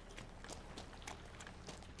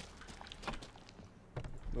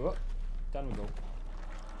 Oh, down we go.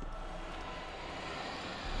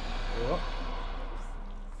 Oh.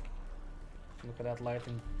 Look at that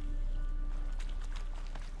lighting.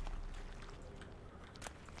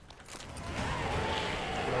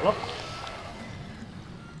 Level up.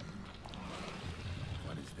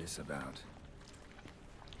 What is this about?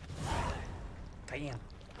 Damn.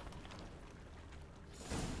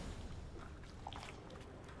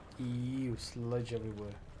 Ew, sludge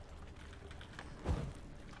everywhere.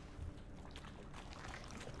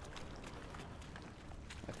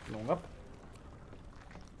 Going up.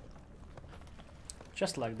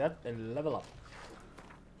 Just like that, and level up.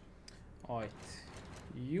 Alright.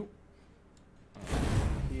 You.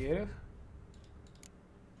 Here.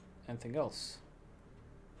 Anything else?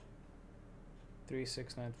 3,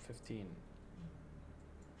 6, 9, 15.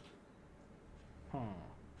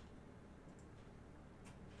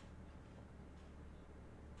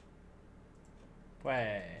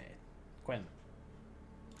 Wait. Gwen.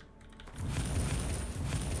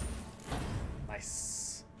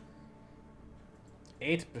 Nice.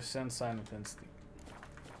 8% sign intensity.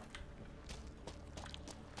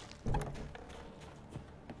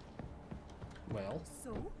 Well.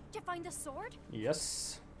 So, did you find the sword?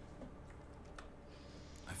 Yes.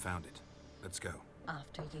 I found it. Let's go.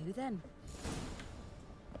 After you, then.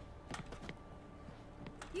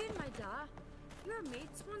 You and my dad, you were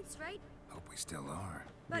mates once, right? Hope we still are.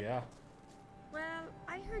 But- Yeah. Well,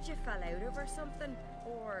 I heard you fell out over something.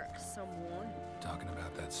 Or someone. Talking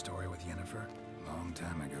about that story with Yennefer? Long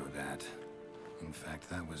time ago, that. In fact,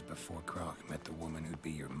 that was before Croc met the woman who'd be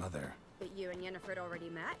your mother. But you and Yennefer had already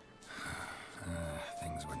met?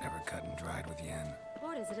 Things were never cut and dried with Yen.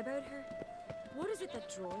 What is it about her? What is it that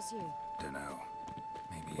draws you? Dunno.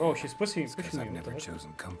 Maybe. Oh, she's pushing it's 'cause me. I've what the never heck?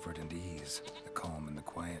 chosen comfort and ease, the calm and the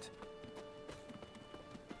quiet.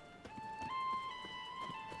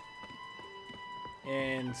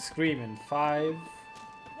 And screaming. 5,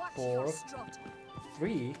 Watch 4, your strut.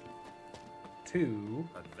 3, 2,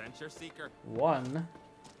 Adventure seeker. 1.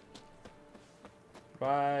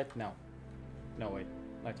 Right now. No, wait.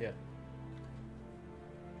 Not yet.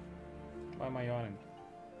 Why am I yawning?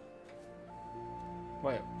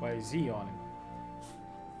 Why is he yawning?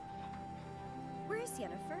 Where's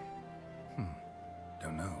Yennefer?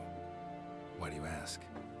 Don't know. Why do you ask?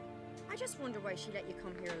 I just wonder why she let you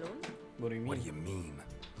come here alone. What do you mean? What do you mean,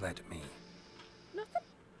 let me? Nothing.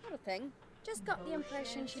 Not a thing. Just got the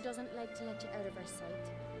impression she doesn't like to let you out of her sight.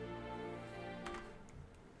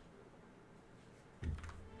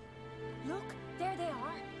 Look, there they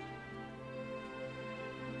are.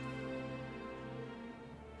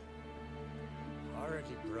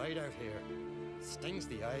 Horribly bright out here. Stings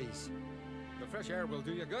the eyes. The fresh air will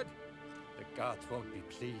do you good. The gods won't be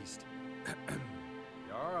pleased.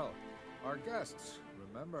 Jarl, our guests,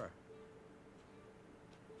 remember.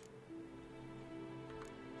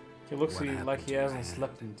 He looks like he hasn't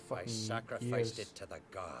slept in fucking I sacrificed years. it to the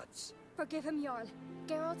gods. Forgive him, Jarl.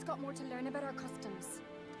 Geralt's got more to learn about our customs.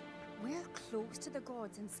 We're close to the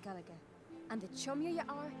gods in Skellige, and the chummier you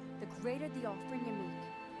are, the greater the offering you make.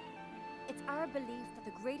 It's our belief that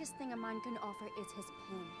the greatest thing a man can offer is his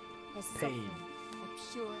pain, his suffering,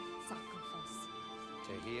 a pure sacrifice.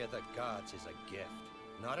 To hear the gods is a gift,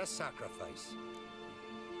 not a sacrifice.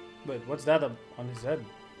 Wait, what's that on his head?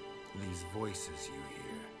 These voices you hear.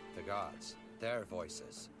 The gods, their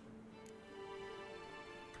voices.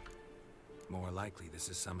 More likely, this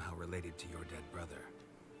is somehow related to your dead brother.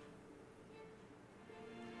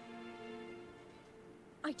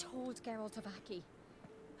 I told Geralt of Aki.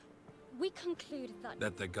 We concluded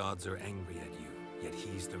That the gods are angry at you, yet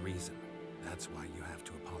he's the reason. That's why you have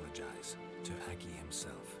to apologize to Aki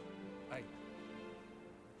himself.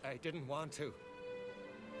 I didn't want to.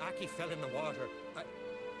 Aki fell in the water.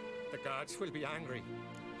 The gods will be angry.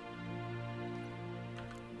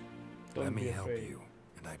 Let me help you,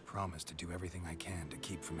 and I promise to do everything I can to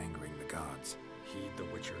keep from angering the gods. Heed the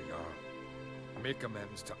Witcher, Jarl. Make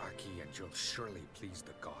amends to Aki and you'll surely please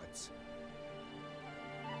the gods.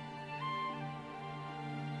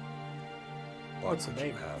 What would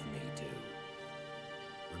you have me do?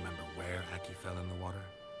 Remember where Aki fell in the water?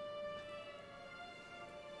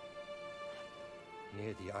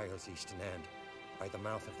 Near the Isle's eastern end, by the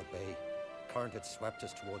mouth of the bay. Current had swept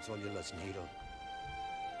us towards Ulula's Needle.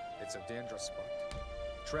 It's a dangerous spot.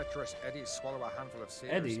 Treacherous eddies swallow a handful of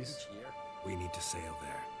sailors Eddies? each year. We need to sail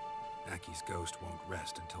there. Aki's ghost won't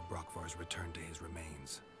rest until Brokvar's returned to his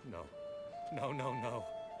remains. No. No, no, no.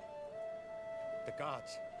 The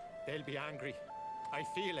gods, they'll be angry. I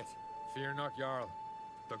feel it. Fear not, Jarl.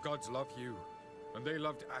 The gods love you, and they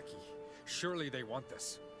loved Aki. Surely they want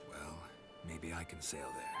this. Well, maybe I can sail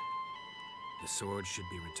there. The sword should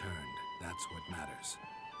be returned. That's what matters.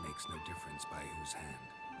 Makes no difference by whose hand.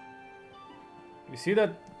 You see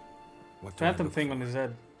that What do I phantom look thing for? on his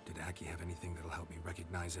head? Did Aki have anything that'll help me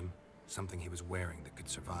recognize him? Something he was wearing that could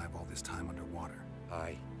survive all this time underwater?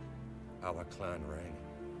 Aye. Our clan ring.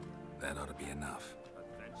 That ought to be enough.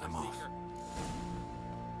 I'm off.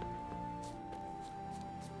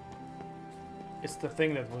 It's the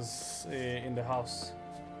thing that was in the house.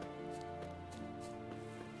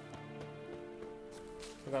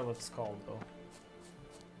 Forgot what it's called though.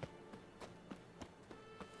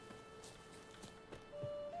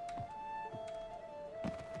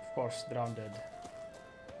 Of course, drowned dead.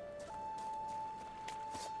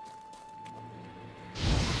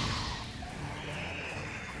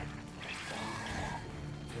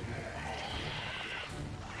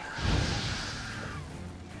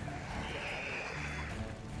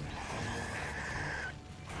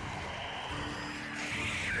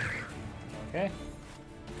 Okay.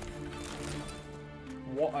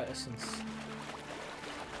 Water essence.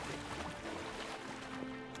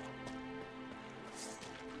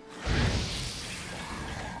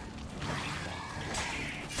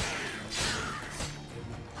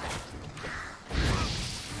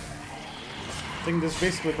 I think this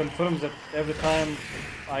basically confirms that every time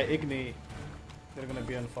I ignite, they're gonna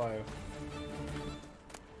be on fire.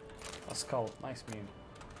 A skull, nice meme.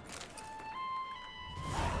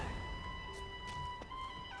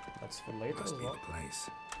 That's for later Must as be well. the place.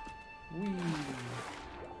 Whee.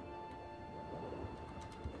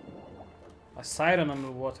 A siren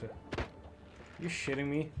underwater. You shitting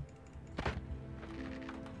me?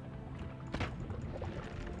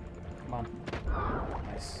 Come on.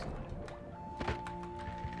 Nice.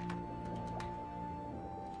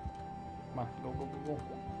 Come on, go, go, go,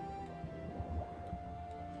 go.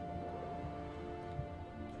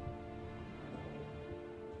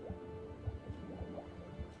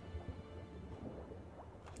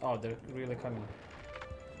 Oh, they're really coming.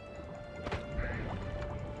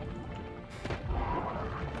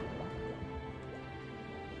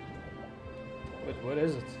 Wait, what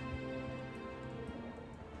is it?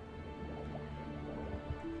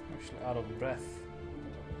 Actually out of breath.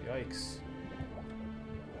 Yikes.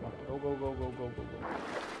 Come on, go, go, go, go, go, go, go.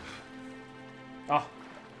 Ah,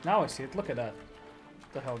 now I see it. Look at that.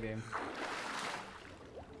 What the hell, game?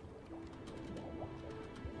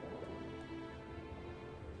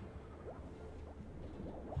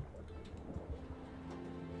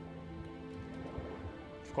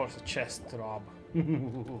 Of course, a chest rob.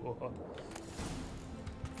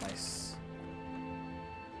 Nice.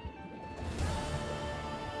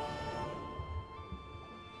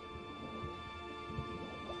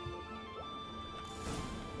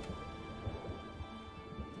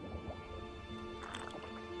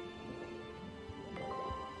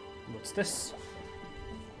 What's this?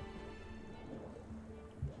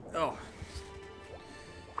 Oh.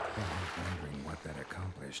 Wondering what that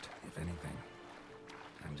accomplished, if anything.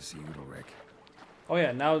 Time to see Udalric. Oh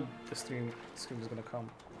yeah, now the stream is gonna come.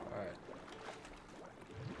 Alright.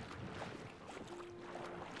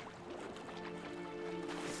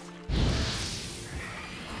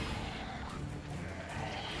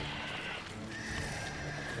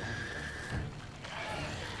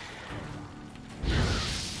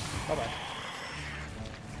 Bye-bye.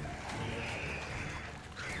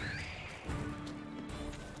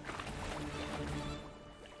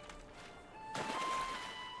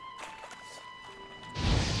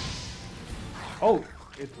 Oh,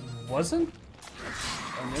 it wasn't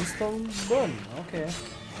an instant burn. Okay.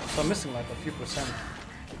 So I'm missing like a few percent.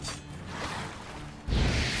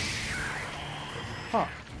 Huh.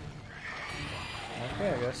 Okay,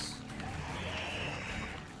 I guess.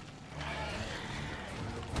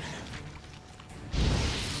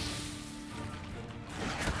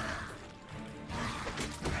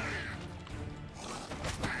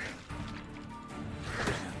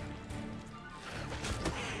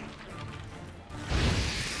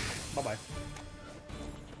 Bye-bye.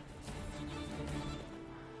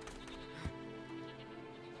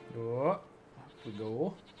 Oh, up we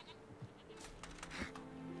go.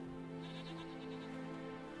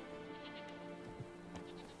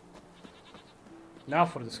 Now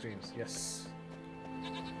for the screams, yes.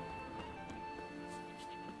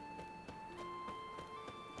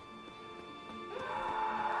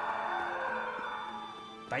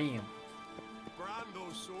 Damn. Brand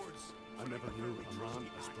those swords. I never knew a man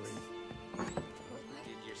as brave.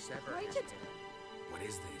 Did you sever Right his it. What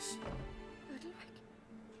is this? Udalric.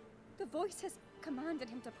 The voice has commanded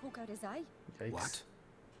him to poke out his eye. Yikes. What?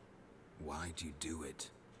 Why do you do it?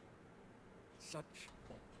 Such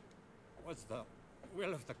was the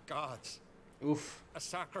will of the gods. Oof. A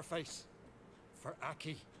sacrifice for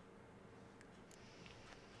Aki.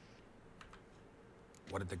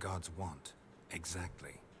 What did the gods want?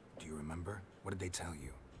 Exactly. Do you remember? What did they tell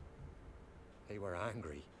you? They were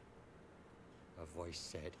angry. A voice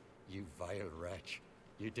said, "You vile wretch.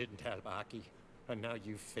 You didn't help Aki, and now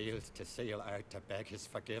you failed to sail out to beg his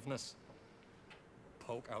forgiveness.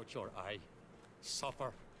 Poke out your eye,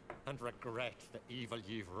 suffer, and regret the evil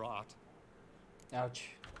you've wrought."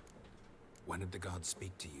 Ouch. When did the gods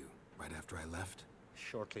speak to you? Right after I left?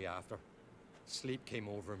 Shortly after. Sleep came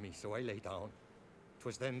over me, so I lay down.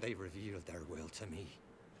 'Twas then they revealed their will to me.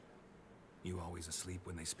 You always asleep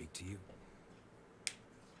when they speak to you?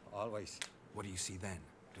 Always. What do you see then?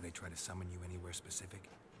 Do they try to summon you anywhere specific?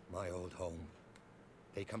 My old home.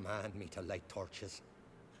 They command me to light torches,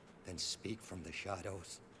 then speak from the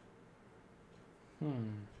shadows.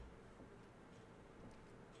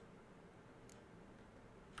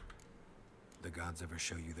 The gods ever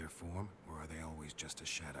show you their form, or are they always just a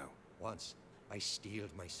shadow? Once, I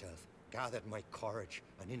steeled myself, gathered my courage,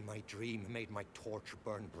 and in my dream made my torch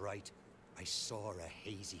burn bright. I saw a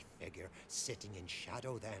hazy figure sitting in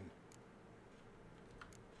shadow then.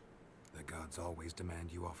 The gods always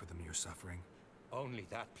demand you offer them your suffering? Only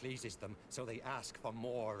that pleases them, so they ask for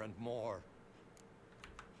more and more.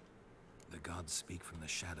 The gods speak from the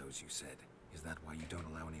shadows, you said. Is that why you don't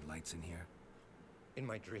allow any lights in here? In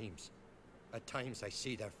my dreams, at times I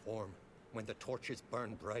see their form, when the torches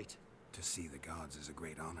burn bright. To see the gods is a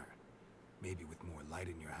great honor. Maybe with more light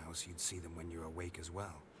in your house, you'd see them when you're awake as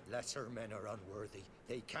well. Lesser men are unworthy.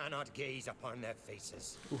 They cannot gaze upon their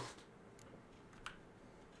faces. Oof.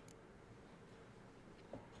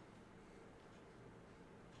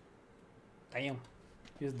 Damn.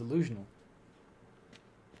 He's delusional.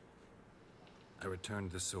 I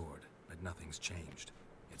returned the sword, but nothing's changed.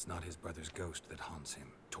 It's not his brother's ghost that haunts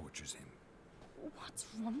him, tortures him. What's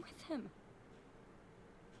wrong with him?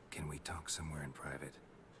 Can we talk somewhere in private?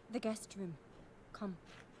 The guest room. Come.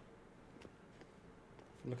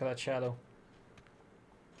 Look at that shadow.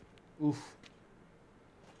 Oof.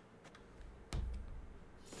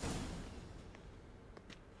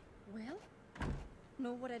 Well,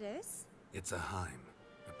 know what it is? It's a Heim,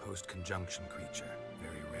 a post-conjunction creature,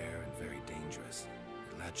 very rare and very dangerous.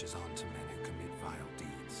 It latches on to men who commit vile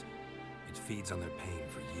deeds. It feeds on their pain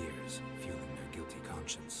for years, fueling their guilty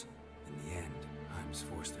conscience. In the end, Heims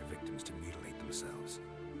force their victims to mutilate themselves.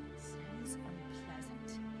 Sounds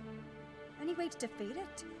unpleasant. Any way to defeat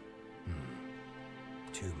it?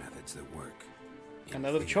 Two methods that work. In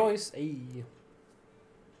Another theory, choice. Ayy.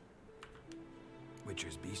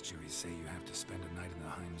 Witcher's bestiaries say you have to spend a night in the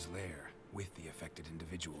Heim's lair with the affected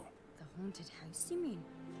individual. The haunted house, you mean?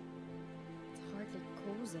 It's hardly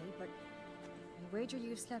cozy, but I wager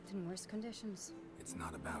you've slept in worse conditions. It's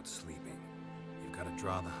not about sleeping. You've got to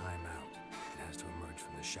draw the Heim out. It has to emerge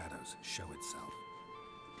from the shadows, show itself.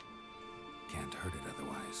 Can't hurt it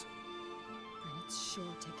otherwise. And it's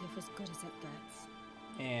sure to give as good as it gets.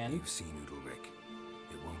 And you've seen Udalric.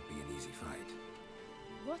 It won't be an easy fight.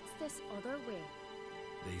 What's this other way?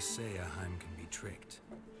 They say a Heim can be tricked.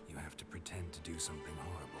 You have to pretend to do something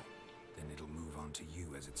horrible. Then it'll move on to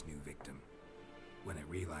you as its new victim. When it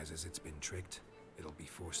realizes it's been tricked, it'll be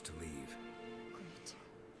forced to leave. Great.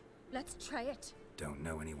 Let's try it. Don't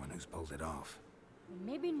know anyone who's pulled it off.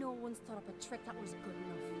 Maybe no one's thought up a trick that was good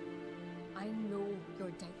enough. I know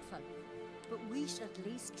you're doubtful, but we should at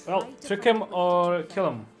least try well, to trick find him out or what to kill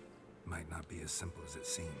do. him. Might not be as simple as it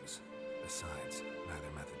seems. Besides,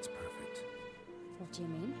 neither method's perfect. What do you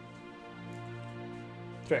mean?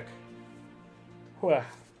 Trick. Whew.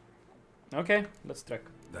 Okay, let's trick.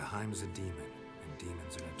 The Heim's a demon, and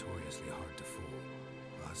demons are notoriously hard to fool.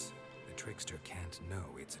 Plus, the trickster can't know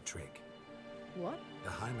it's a trick. What? The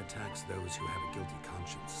Heim attacks those who have a guilty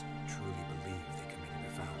conscience, truly believe they committed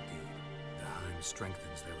a foul deed. The Heim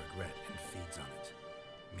strengthens their regret and feeds on it.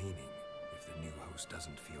 Meaning, if the new host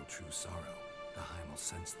doesn't feel true sorrow, the Heim will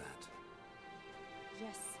sense that.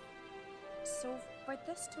 Yes. So, for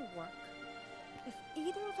this to work, if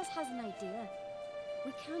either of us has an idea,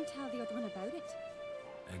 we can't tell the other one about it.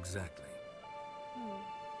 Exactly.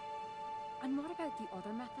 And what about the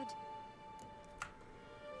other method?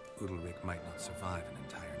 Udalric might not survive an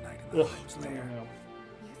entire night in the Heim's lair.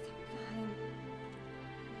 You think the Heim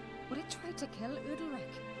would it try to kill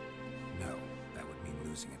Udalric? No, that would mean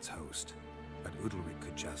losing its host. But Udalric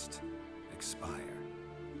could just expire.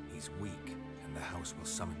 He's weak, and the house will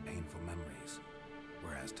summon painful memories.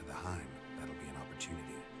 Whereas to the Heim, that'll be an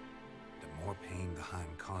opportunity. The more pain the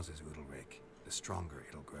Heim causes Udalric, the stronger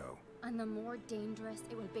it'll grow. And the more dangerous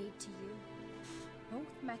it will be to you.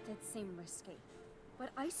 Both methods seem risky, but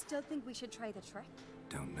I still think we should try the trick.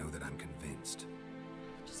 Don't know that I'm convinced.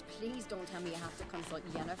 Just please don't tell me you have to consult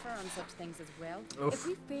Yennefer on such things as well. Oof. If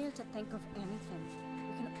we fail to think of anything,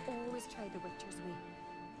 we can always try the Witcher's way.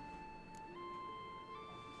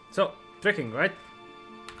 So, tricking, right?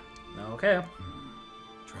 Okay.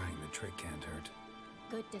 Trying the trick can't hurt.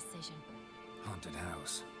 Good decision. Haunted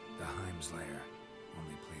house, the Heim's lair.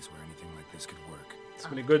 Only place where anything like this could work. It's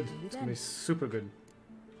gonna be good. It's gonna be super good.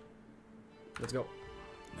 Let's go.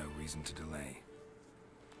 No reason to delay.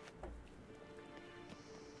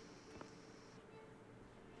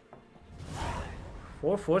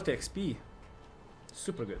 $440 XP.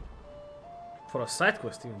 Super good. For a side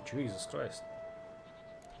quest even, Jesus Christ.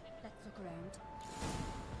 Let's look around.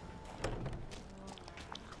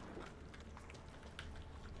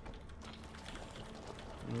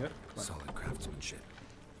 Yep. Solid craftsmanship.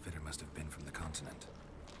 Fitter must have been from the continent.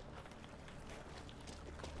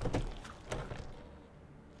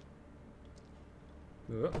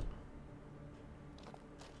 Yep.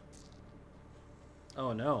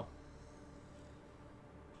 Oh no.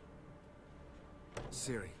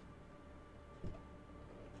 Ciri.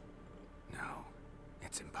 No,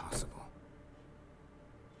 it's impossible.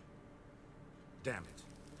 Damn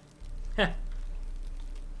it.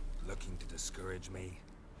 Looking to discourage me?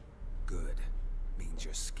 Good. Means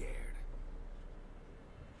you're scared.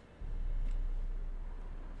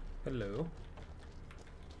 Hello.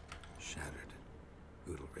 Shattered.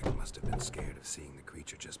 Udalric must have been scared of seeing the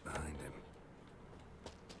creature just behind him.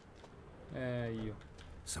 You.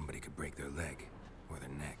 Somebody could break their leg or their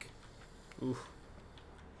neck. Oof.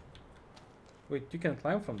 Wait, you can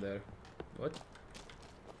climb from there. What?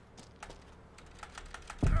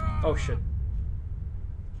 Oh shit.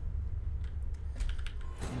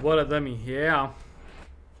 What a dummy, yeah.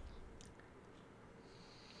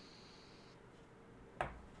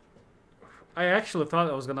 I actually thought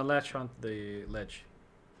I was gonna latch onto the ledge.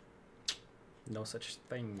 No such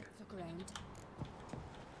thing. Look around.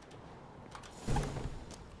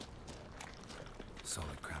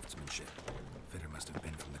 Solid craftsmanship. Fitter must have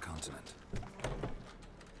been from the continent.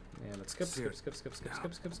 Yeah, let's skip.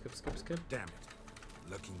 Damn it.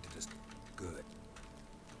 Looking to just good.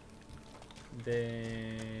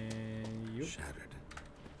 Then you. Shattered.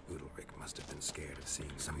 Udalric must have been scared of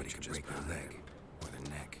seeing somebody could break their leg or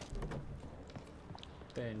their neck.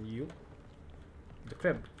 Then you. The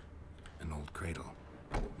crib. An old cradle.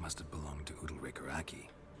 Must have belonged to Udalric or Aki.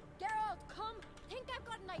 Geralt, come! Think I've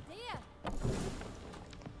got an idea!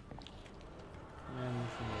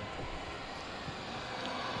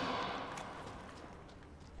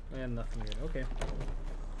 And nothing here. Okay.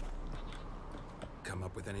 Come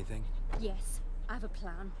up with anything? Yes, I have a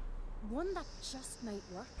plan. One that just might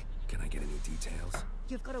work. Can I get any details?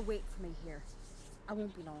 You've got to wait for me here. I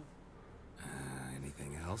won't be long.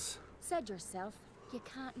 Anything else? Said yourself, you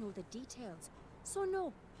can't know the details. So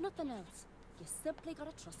no, nothing else. You simply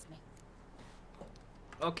gotta trust me.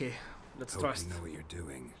 Okay, let's Hope trust. you know what you're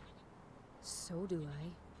doing. So do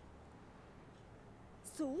I.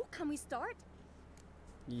 So, can we start?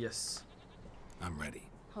 Yes. I'm ready.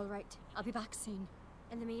 All right, I'll be back soon.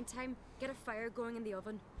 In the meantime, get a fire going in the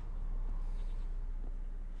oven.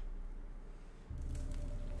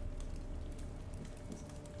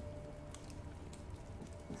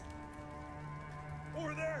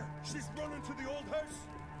 Over there! She's running to the old house!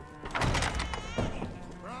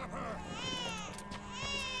 Grab her!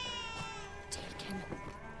 Take him.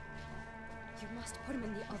 You must put him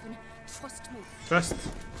in the oven. Trust me. Trust.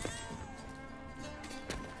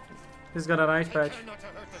 He's got a right patch. Not to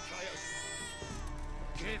hurt the child.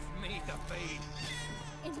 Give me the babe.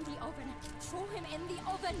 In the oven. Throw him in the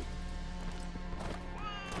oven.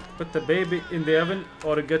 Put the baby in the oven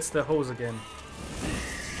or it gets the hose again.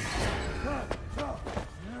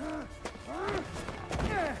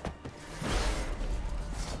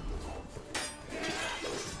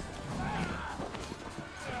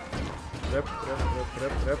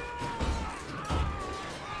 Rip.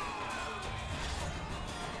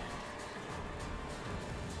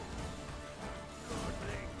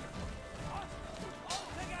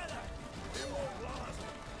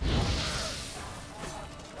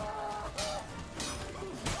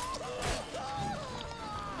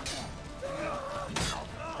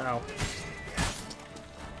 Ow.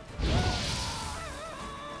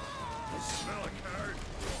 Smell a card!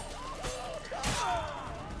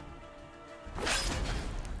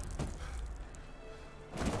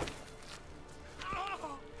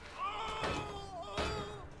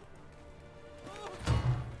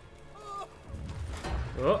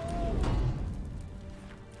 Oh.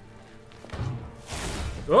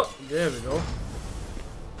 Oh, there we go.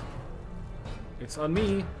 It's on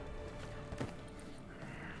me.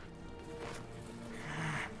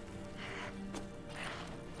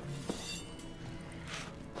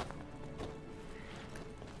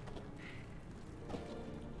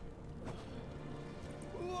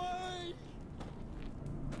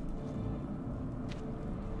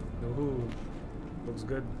 Ooh, looks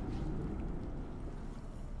good.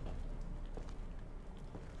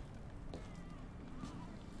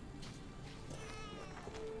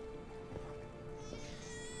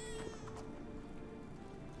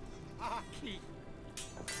 Aki.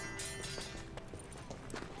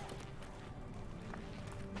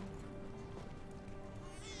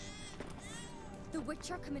 The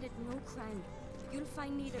Witcher committed no crime. You'll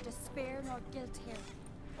find neither despair nor guilt here.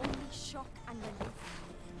 Only shock and relief.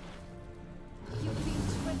 You've been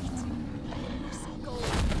tricked. You must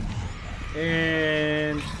go.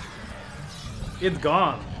 And it's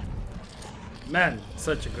gone. Man,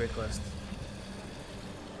 such a great quest.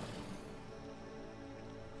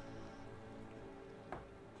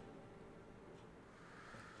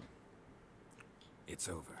 It's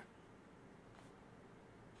over.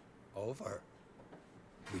 Over?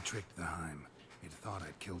 We tricked the Heim. It thought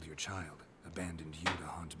I'd killed your child, abandoned you to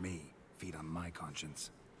haunt me, feed on my conscience.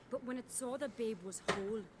 But when it saw the babe was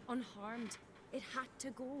whole, unharmed, it had to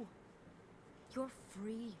go. You're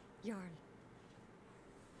free, Jarl.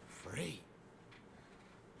 Free?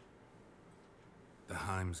 The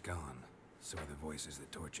Heim's gone, so are the voices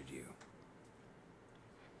that tortured you.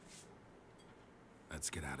 Let's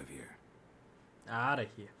get out of here. Out of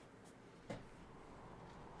here.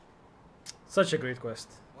 Such a great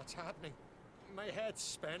quest. What's happening? My head's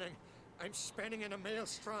spinning. I'm spinning in a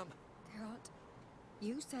maelstrom. Geralt,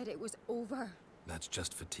 you said it was over. That's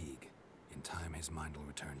just fatigue. In time, his mind will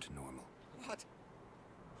return to normal. What?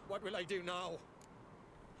 What will I do now?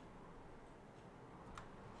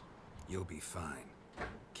 You'll be fine.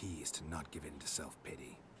 Key is to not give in to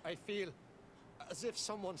self-pity. I feel as if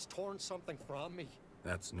someone's torn something from me.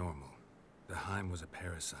 That's normal. The Heim was a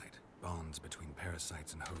parasite. Bonds between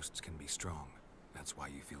parasites and hosts can be strong. That's why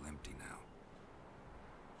you feel empty now.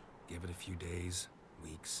 Give it a few days,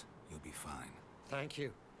 weeks, you'll be fine. Thank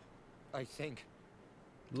you. I think.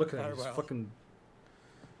 Look at him, he's Farewell. fucking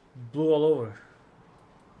blew all over.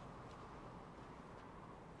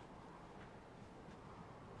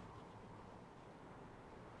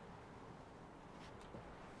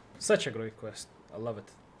 Such a great quest. I love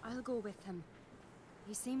it. I'll go with him.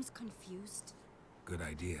 He seems confused. Good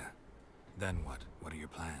idea. Then what? What are your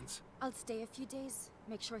plans? I'll stay a few days,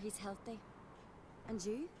 make sure he's healthy. And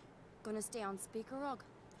you? Gonna stay on Speaker Rog?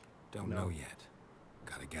 Don't know yet.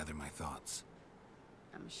 Gotta gather my thoughts.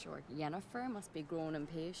 I'm sure Yennefer must be growing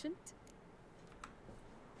impatient.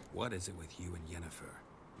 What is it with you and Yennefer?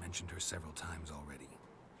 Mentioned her several times already.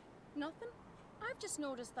 nothing. I've just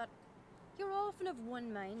noticed that you're often of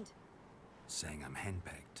one mind. Saying I'm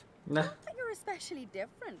henpecked. Nah. Not that you're especially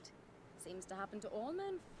different. Seems to happen to all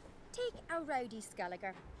men. Take a rowdy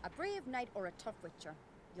Skelliger, a brave knight, or a tough witcher.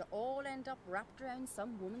 You all end up wrapped around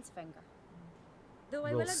some woman's finger. Though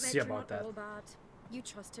I will admit you're not all bad. You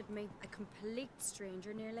trusted me, a complete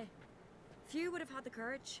stranger nearly. Few would have had the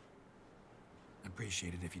courage.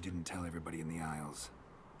 Appreciate it if you didn't tell everybody in the Isles.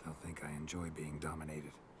 They'll think I enjoy being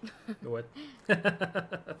dominated. What?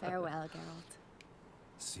 Farewell, Geralt.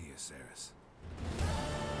 See you, Ceres.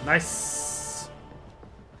 Nice.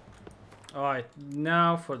 Alright,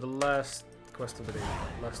 now for the last quest of the day.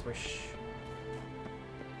 Last wish.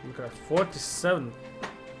 Look at that, 47.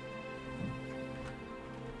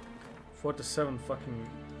 47 fucking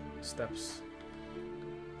steps.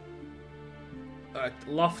 Alright,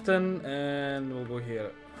 Lofton, and we'll go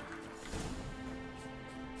here.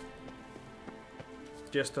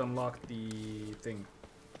 Just to unlock the thing.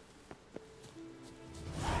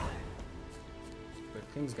 But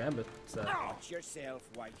King's Gambit, what's that? Watch yourself,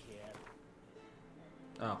 white hair.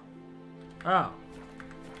 Oh. Oh.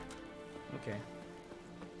 Okay.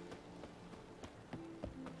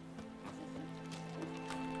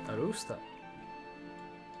 Arusta.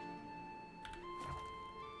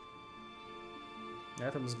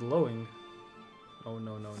 Atom's glowing. Oh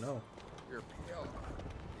no no no. You're pale.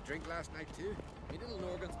 You drink last night too? Me little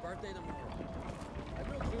Norgan's birthday tomorrow. I've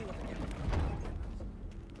no clue what to get.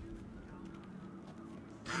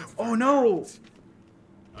 Oh no!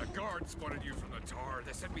 A guard spotted you from the tower.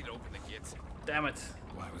 They said we'd open the gates. Damn it.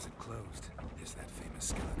 Why was it closed? Is that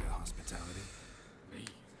famous Skellige hospitality? Me.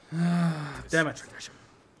 Damn it. Tradition.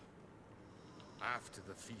 After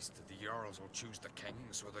the feast, the Jarls will choose the king,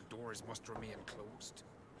 so the doors must remain closed.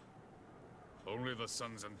 Only the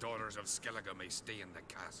sons and daughters of Skellige may stay in the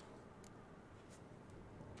castle.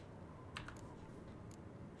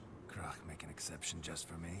 Krach make an exception just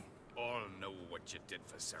for me? All know what you did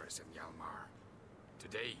for Ceres and Hjalmar.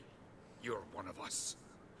 Today, you're one of us.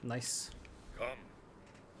 Nice. Come.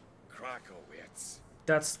 Krakowitz.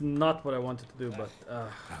 That's not what I wanted to do, but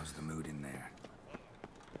how's the mood in there?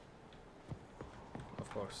 Of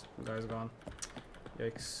course, the guy's gone.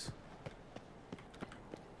 Yikes.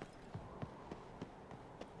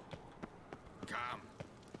 Calm.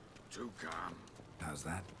 Too calm. How's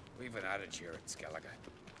that? We've an adage here at Skellige.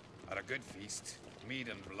 At a good feast, mead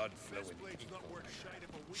and blood flow in equal measure.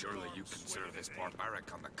 Surely you consider this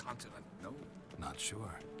barbaric on the continent, no? Not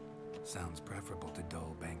sure. Sounds preferable to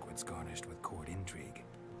dull banquets garnished with court intrigue.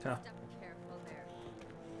 Huh. Careful there.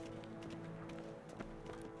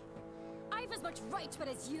 I've as much right to it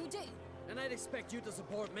as you do. And I'd expect you to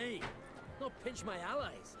support me, not pinch my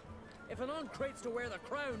allies. If an uncrate's to wear the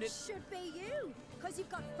crown, it should be you, because you've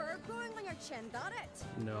got fur growing on your chin, that it?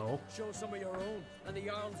 No. Show some of your own, and the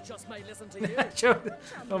Jarls just might listen to you. Show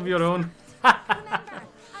of your own. Remember,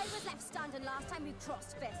 I was left standing last time we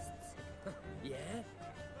crossed fists. Yeah?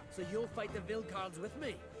 So you'll fight the Vilcards with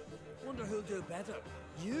me? Wonder who'll do better,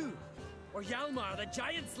 you or Hjalmar the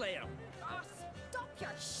Giant Slayer? Oh, stop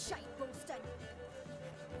your shite boasting.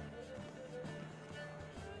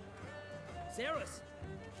 Ceres!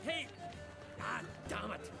 Hey! Ah,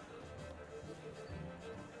 damn it!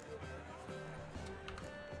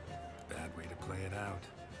 Bad way to play it out.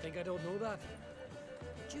 Think I don't know that?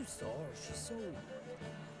 But you saw her, she's so...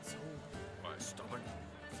 Stubborn,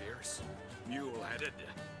 fierce, mule-headed,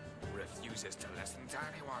 refuses to listen to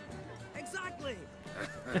anyone. Exactly!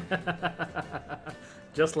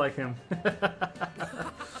 Just like him.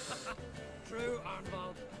 True,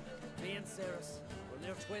 Arnvald. Me and Ceres, we're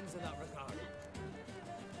near twins in that regard.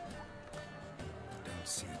 Don't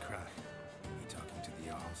see Krach. He talking to the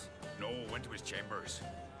Jarls? No, went to his chambers.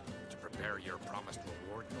 To prepare your promised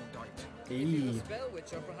reward, no doubt. If you're a spell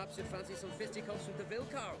witch, or perhaps you'd fancy some fisticuffs with the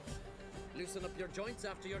Vilcards. Loosen up your joints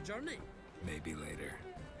after your journey. Maybe later.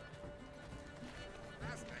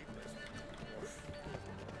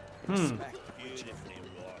 Beautifully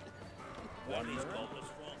wrought. One is godless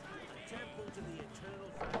from temple to the eternal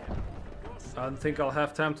fire. I don't think I'll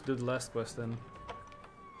have time to do the last quest then.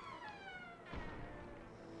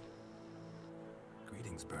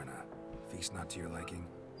 Greetings, Berna. Feast not to your liking?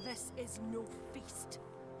 This is no feast.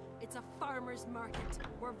 It's a farmer's market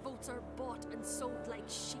where votes are bought and sold like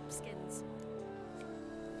sheepskins.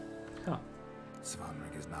 Huh.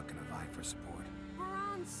 Svanrig is not gonna vie for support.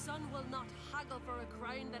 Bran's son will not haggle for a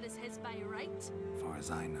crown that is his by right. Far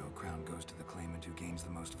as I know, crown goes to the claimant who gains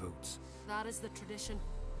the most votes. That is the tradition,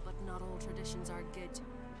 but not all traditions are good.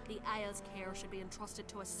 The Isle's care should be entrusted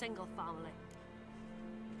to a single family.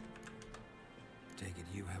 Take it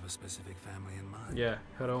you have a specific family in mind. Yeah,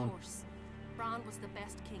 her own. Of course. Bran was the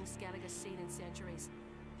best king Skellige's seen in centuries.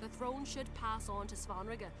 The throne should pass on to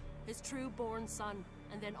Svanrige, his true-born son,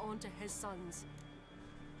 and then on to his sons.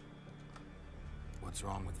 What's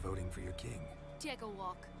wrong with voting for your king? Take a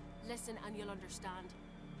walk, listen and you'll understand.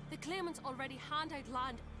 The claimants already hand out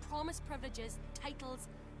land, promise privileges, titles,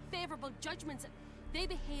 favourable judgments. They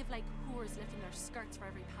behave like whores lifting their skirts for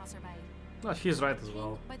every passerby. No, she's right as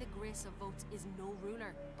well. King, by the grace of votes, is no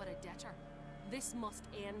ruler, but a debtor. This must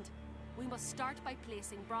end. We must start by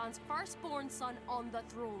placing Bran's firstborn son on the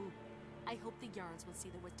throne. I hope the Jarls will see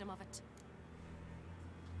the wisdom of it.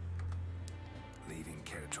 Leaving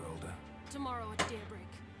Caer Trolda? Tomorrow at daybreak.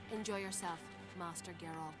 Enjoy yourself, Master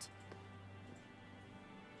Geralt.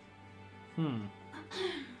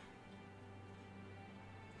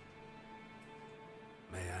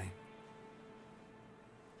 May I?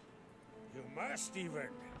 You must even.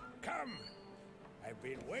 Come. I've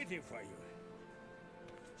been waiting for you.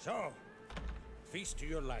 So, feast to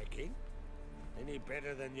your liking? Any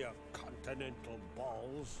better than your continental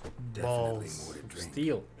balls? Definitely more to drink.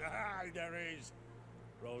 Steel. Ah, there is.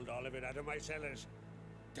 Rolled all of it out of my cellars.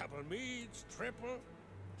 Double meads, triple,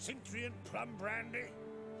 Cintrian plum brandy,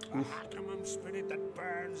 a Hackamum spirit that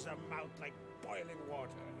burns the mouth like boiling water.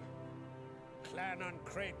 Clan on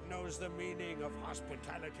Crate knows the meaning of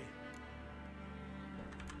hospitality.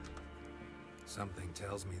 Something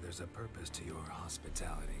tells me there's a purpose to your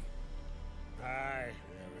hospitality. Aye,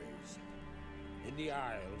 there is. In the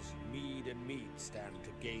Isles, mead and meat stand to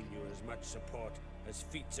gain you as much support as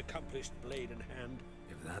feats accomplished blade in hand.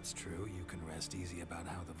 If that's true, you can rest easy about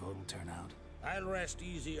how the vote will turn out. I'll rest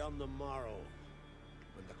easy on the morrow,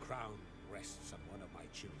 when the crown rests on one of my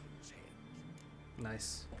children's heads.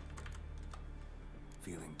 Nice.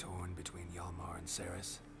 Feeling torn between Hjalmar and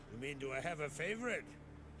Cerys? You mean, do I have a favorite?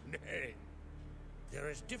 Nay. They're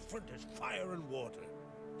as different as fire and water.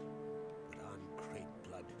 But on Crate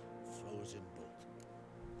blood flows in both.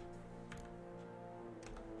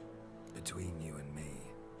 Between you and me,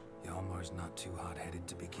 Hjalmar's not too hot-headed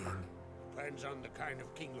to be king? Depends on the kind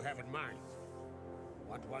of king you have in mind.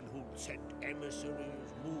 Want one who'd send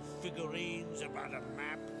emissaries, move figurines about a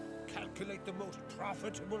map, calculate the most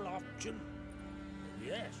profitable option?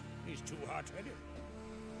 Yes, he's too hot-headed.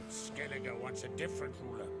 But Skellige wants a different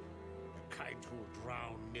ruler. The kind who'll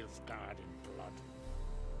drown Nilfgaard in blood.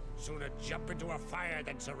 Sooner jump into a fire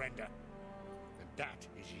than surrender. And that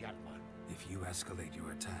is Hjalmar. If you escalate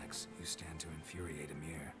your attacks, you stand to infuriate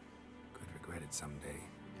Emir. Could regret it someday.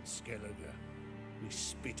 In Skellige, we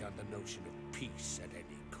spit on the notion of peace at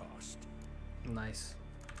any cost. Nice.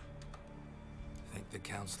 Think the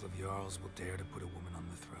Council of Jarls will dare to put a woman on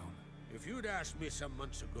the throne? If you'd asked me some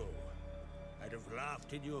months ago, I'd have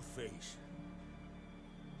laughed in your face.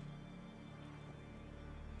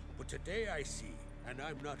 But today I see, and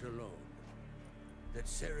I'm not alone, that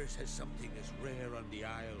Cerys has something as rare on the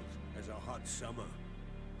Isles as a hot summer.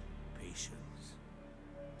 Patience.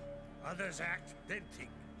 Others act, then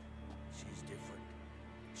think. She's different.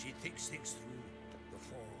 She thinks things through, the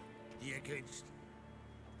for, the against.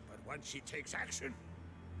 But once she takes action,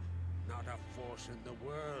 not a force in the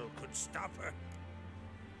world could stop her.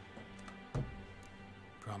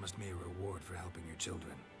 Promised me a reward for helping your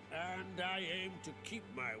children. And I aim to keep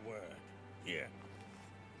my word. Here.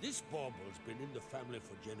 This bauble's been in the family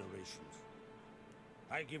for generations.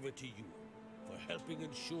 I give it to you for helping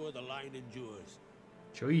ensure the line endures.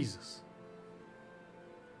 Jesus.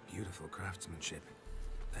 Beautiful craftsmanship.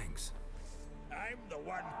 Thanks. I'm the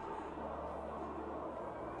one.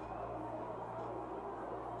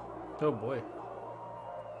 Oh boy.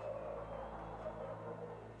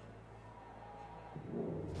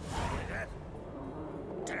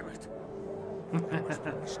 Damn it. I must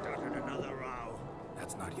have started another row.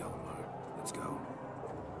 That's not Hjalmar. Let's go.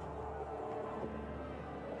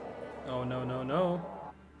 Oh no, no, no.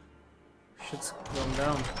 Shit's going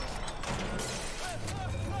down.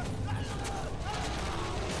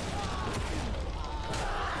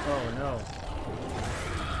 Oh no.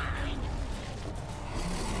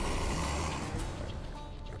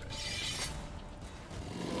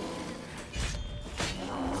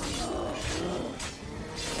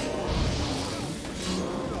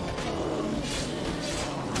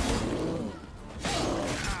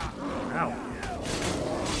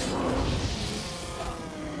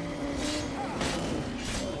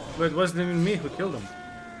 But it wasn't even me who killed him.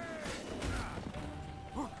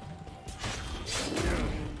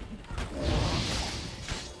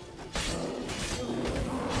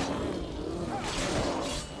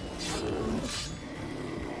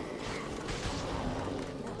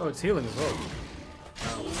 Oh, it's healing as well.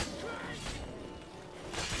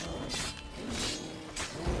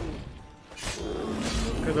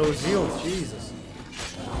 Look at those yields, Jesus.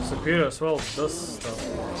 Superior as well does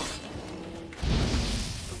stuff.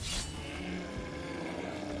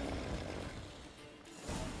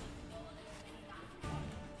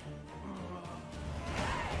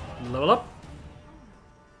 Level up.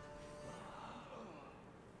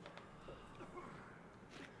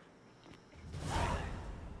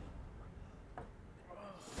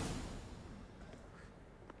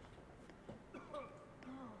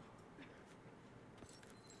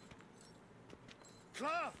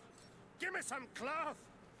 Cloth! Give me some cloth!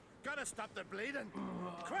 Gotta stop the bleeding!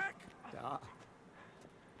 Quick! Da.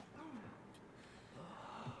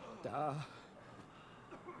 Da.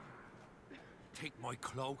 Take my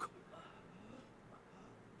cloak.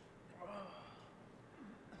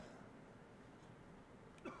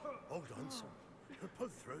 Hold on, son. You'll pull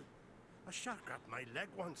through. A shark grabbed my leg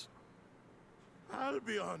once.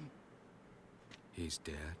 Albion! He's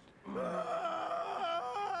dead.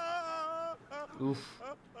 Oof.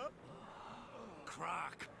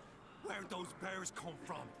 Crack! Where'd those bears come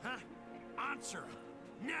from, huh? Answer!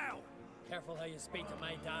 Now! Careful how you speak to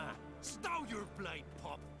my dad. Stow your blade,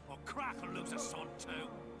 pup, or Crack will lose a son too.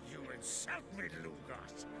 You insult me,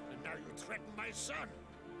 Lugas, and now you threaten my son.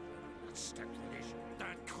 Let's start the issue.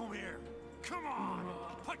 Dad, come here. Come on!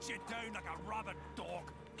 Put you down like a rabid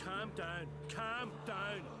dog. Calm down. Calm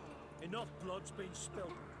down. Enough blood's been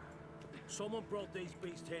spilled. Someone brought these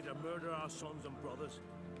beasts here to murder our sons and brothers.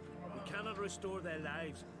 We cannot restore their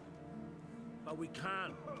lives. But we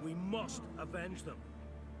can. We must avenge them.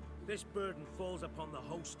 This burden falls upon the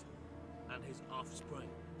host and his offspring.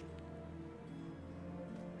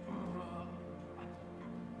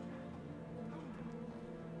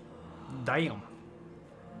 Damn.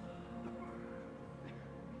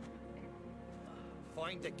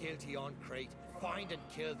 Find the guilty on Crate. Find and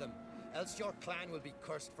kill them. Else your clan will be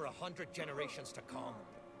cursed for 100 generations to come.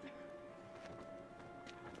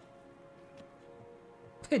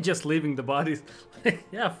 Just leaving the bodies.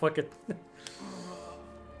 Yeah, fuck it.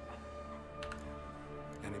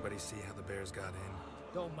 Anybody see how the bears got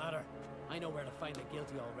in? Don't matter. I know where to find the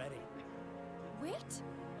guilty already. Wait!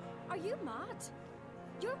 Are you mad?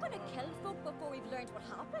 You're gonna kill folk before we've learned what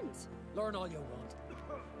happened. Learn all you want.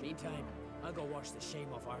 Meantime, I'll go wash the shame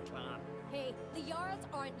off our clan. Hey, the Jarls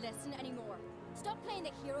aren't listening anymore. Stop playing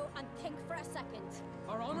the hero and think for a second.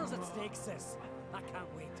 Our honor's at stake, sis. I can't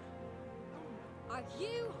wait. Are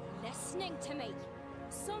you listening to me?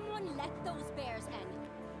 Someone let those bears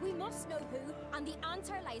in. We must know who, and the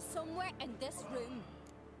answer lies somewhere in this room.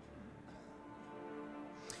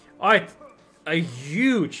 Alright, a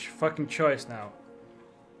huge fucking choice now.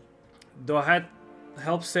 Do I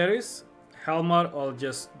help Ceres, Helmar, or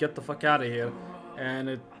just get the fuck out of here and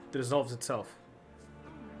it resolves itself?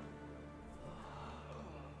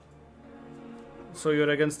 So you're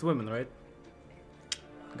against women, right?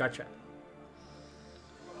 Gotcha.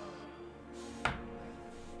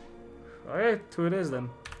 Alright, who it is then?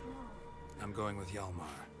 I'm going with Hjalmar.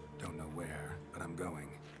 Don't know where, but I'm going.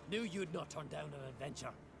 Knew you'd not turn down an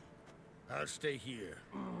adventure. I'll stay here.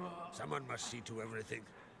 Someone must see to everything.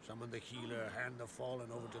 Summon the healer, hand the fallen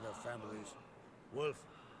over to their families. Wolf,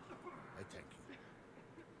 I thank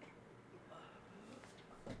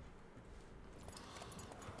you.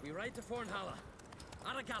 We ride to Fornhalla.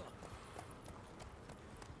 At a gallop.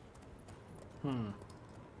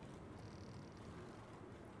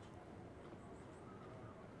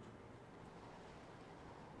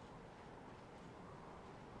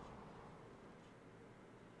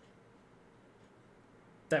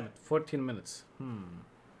 Damn it, 14 minutes.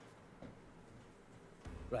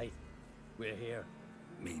 Right. We're here.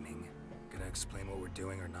 Meaning? Gonna explain what we're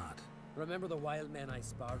doing or not? Remember the wild men I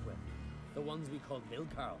sparred with? The ones we called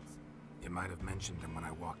Milcarls? You might have mentioned them when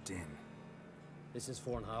I walked in. This is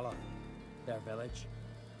Fornhalla. Their village.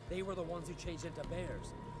 They were the ones who changed into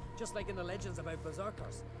bears. Just like in the legends about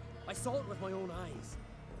berserkers. I saw it with my own eyes.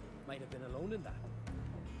 Might have been alone in that.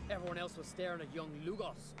 Everyone else was staring at young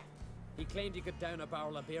Lugos. He claimed he could down a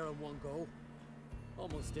barrel of beer in one go.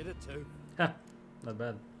 Almost did it too. Ha, not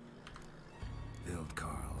bad.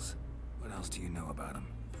 Wildcarls. What else do you know about them?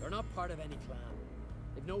 They're not part of any clan.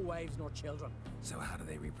 They've no wives nor children. So how do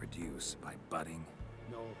they reproduce? By budding?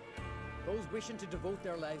 No. Those wishing to devote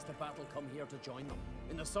their lives to battle come here to join them.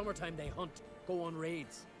 In the summertime they hunt, go on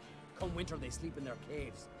raids. Come winter they sleep in their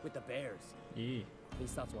caves, with the bears. Yeah. At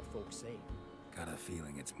least that's what folks say. Got a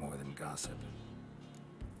feeling it's more than gossip.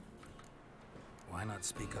 Why not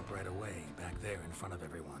speak up right away, back there in front of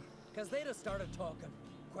everyone? Because they'd have started talking,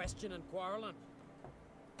 questioning, quarreling.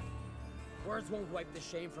 Words won't wipe the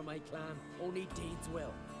shame from my clan, only deeds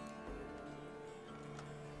will.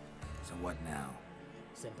 So what now?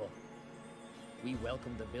 Simple. We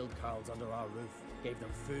welcomed the Vildkarls under our roof, gave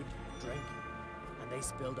them food, drink, and they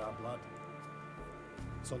spilled our blood.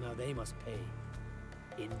 So now they must pay.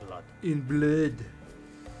 In blood. In blood.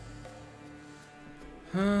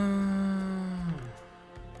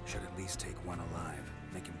 Should at least take one alive.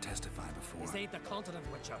 Make him testify before. This ain't the continent,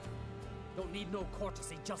 Witcher. Don't need no court to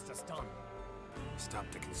see justice done. Stop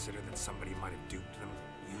to consider that somebody might have duped them,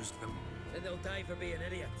 used them. Then they'll die for being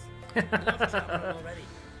idiots. Enough chattering already.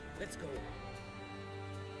 Let's go.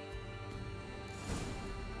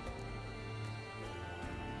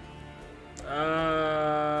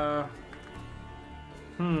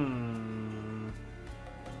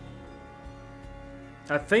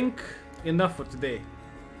 I think enough for today.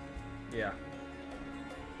 Yeah.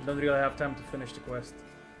 Don't really have time to finish the quest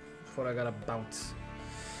before I gotta bounce.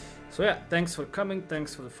 So yeah, thanks for coming,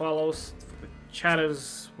 thanks for the follows, for the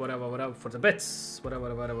chatters, whatever, for the bits,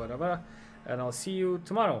 whatever. And I'll see you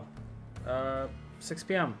tomorrow, 6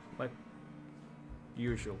 p.m. like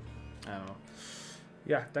usual. I don't know.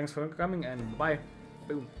 Yeah, thanks for coming and bye.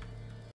 Boom.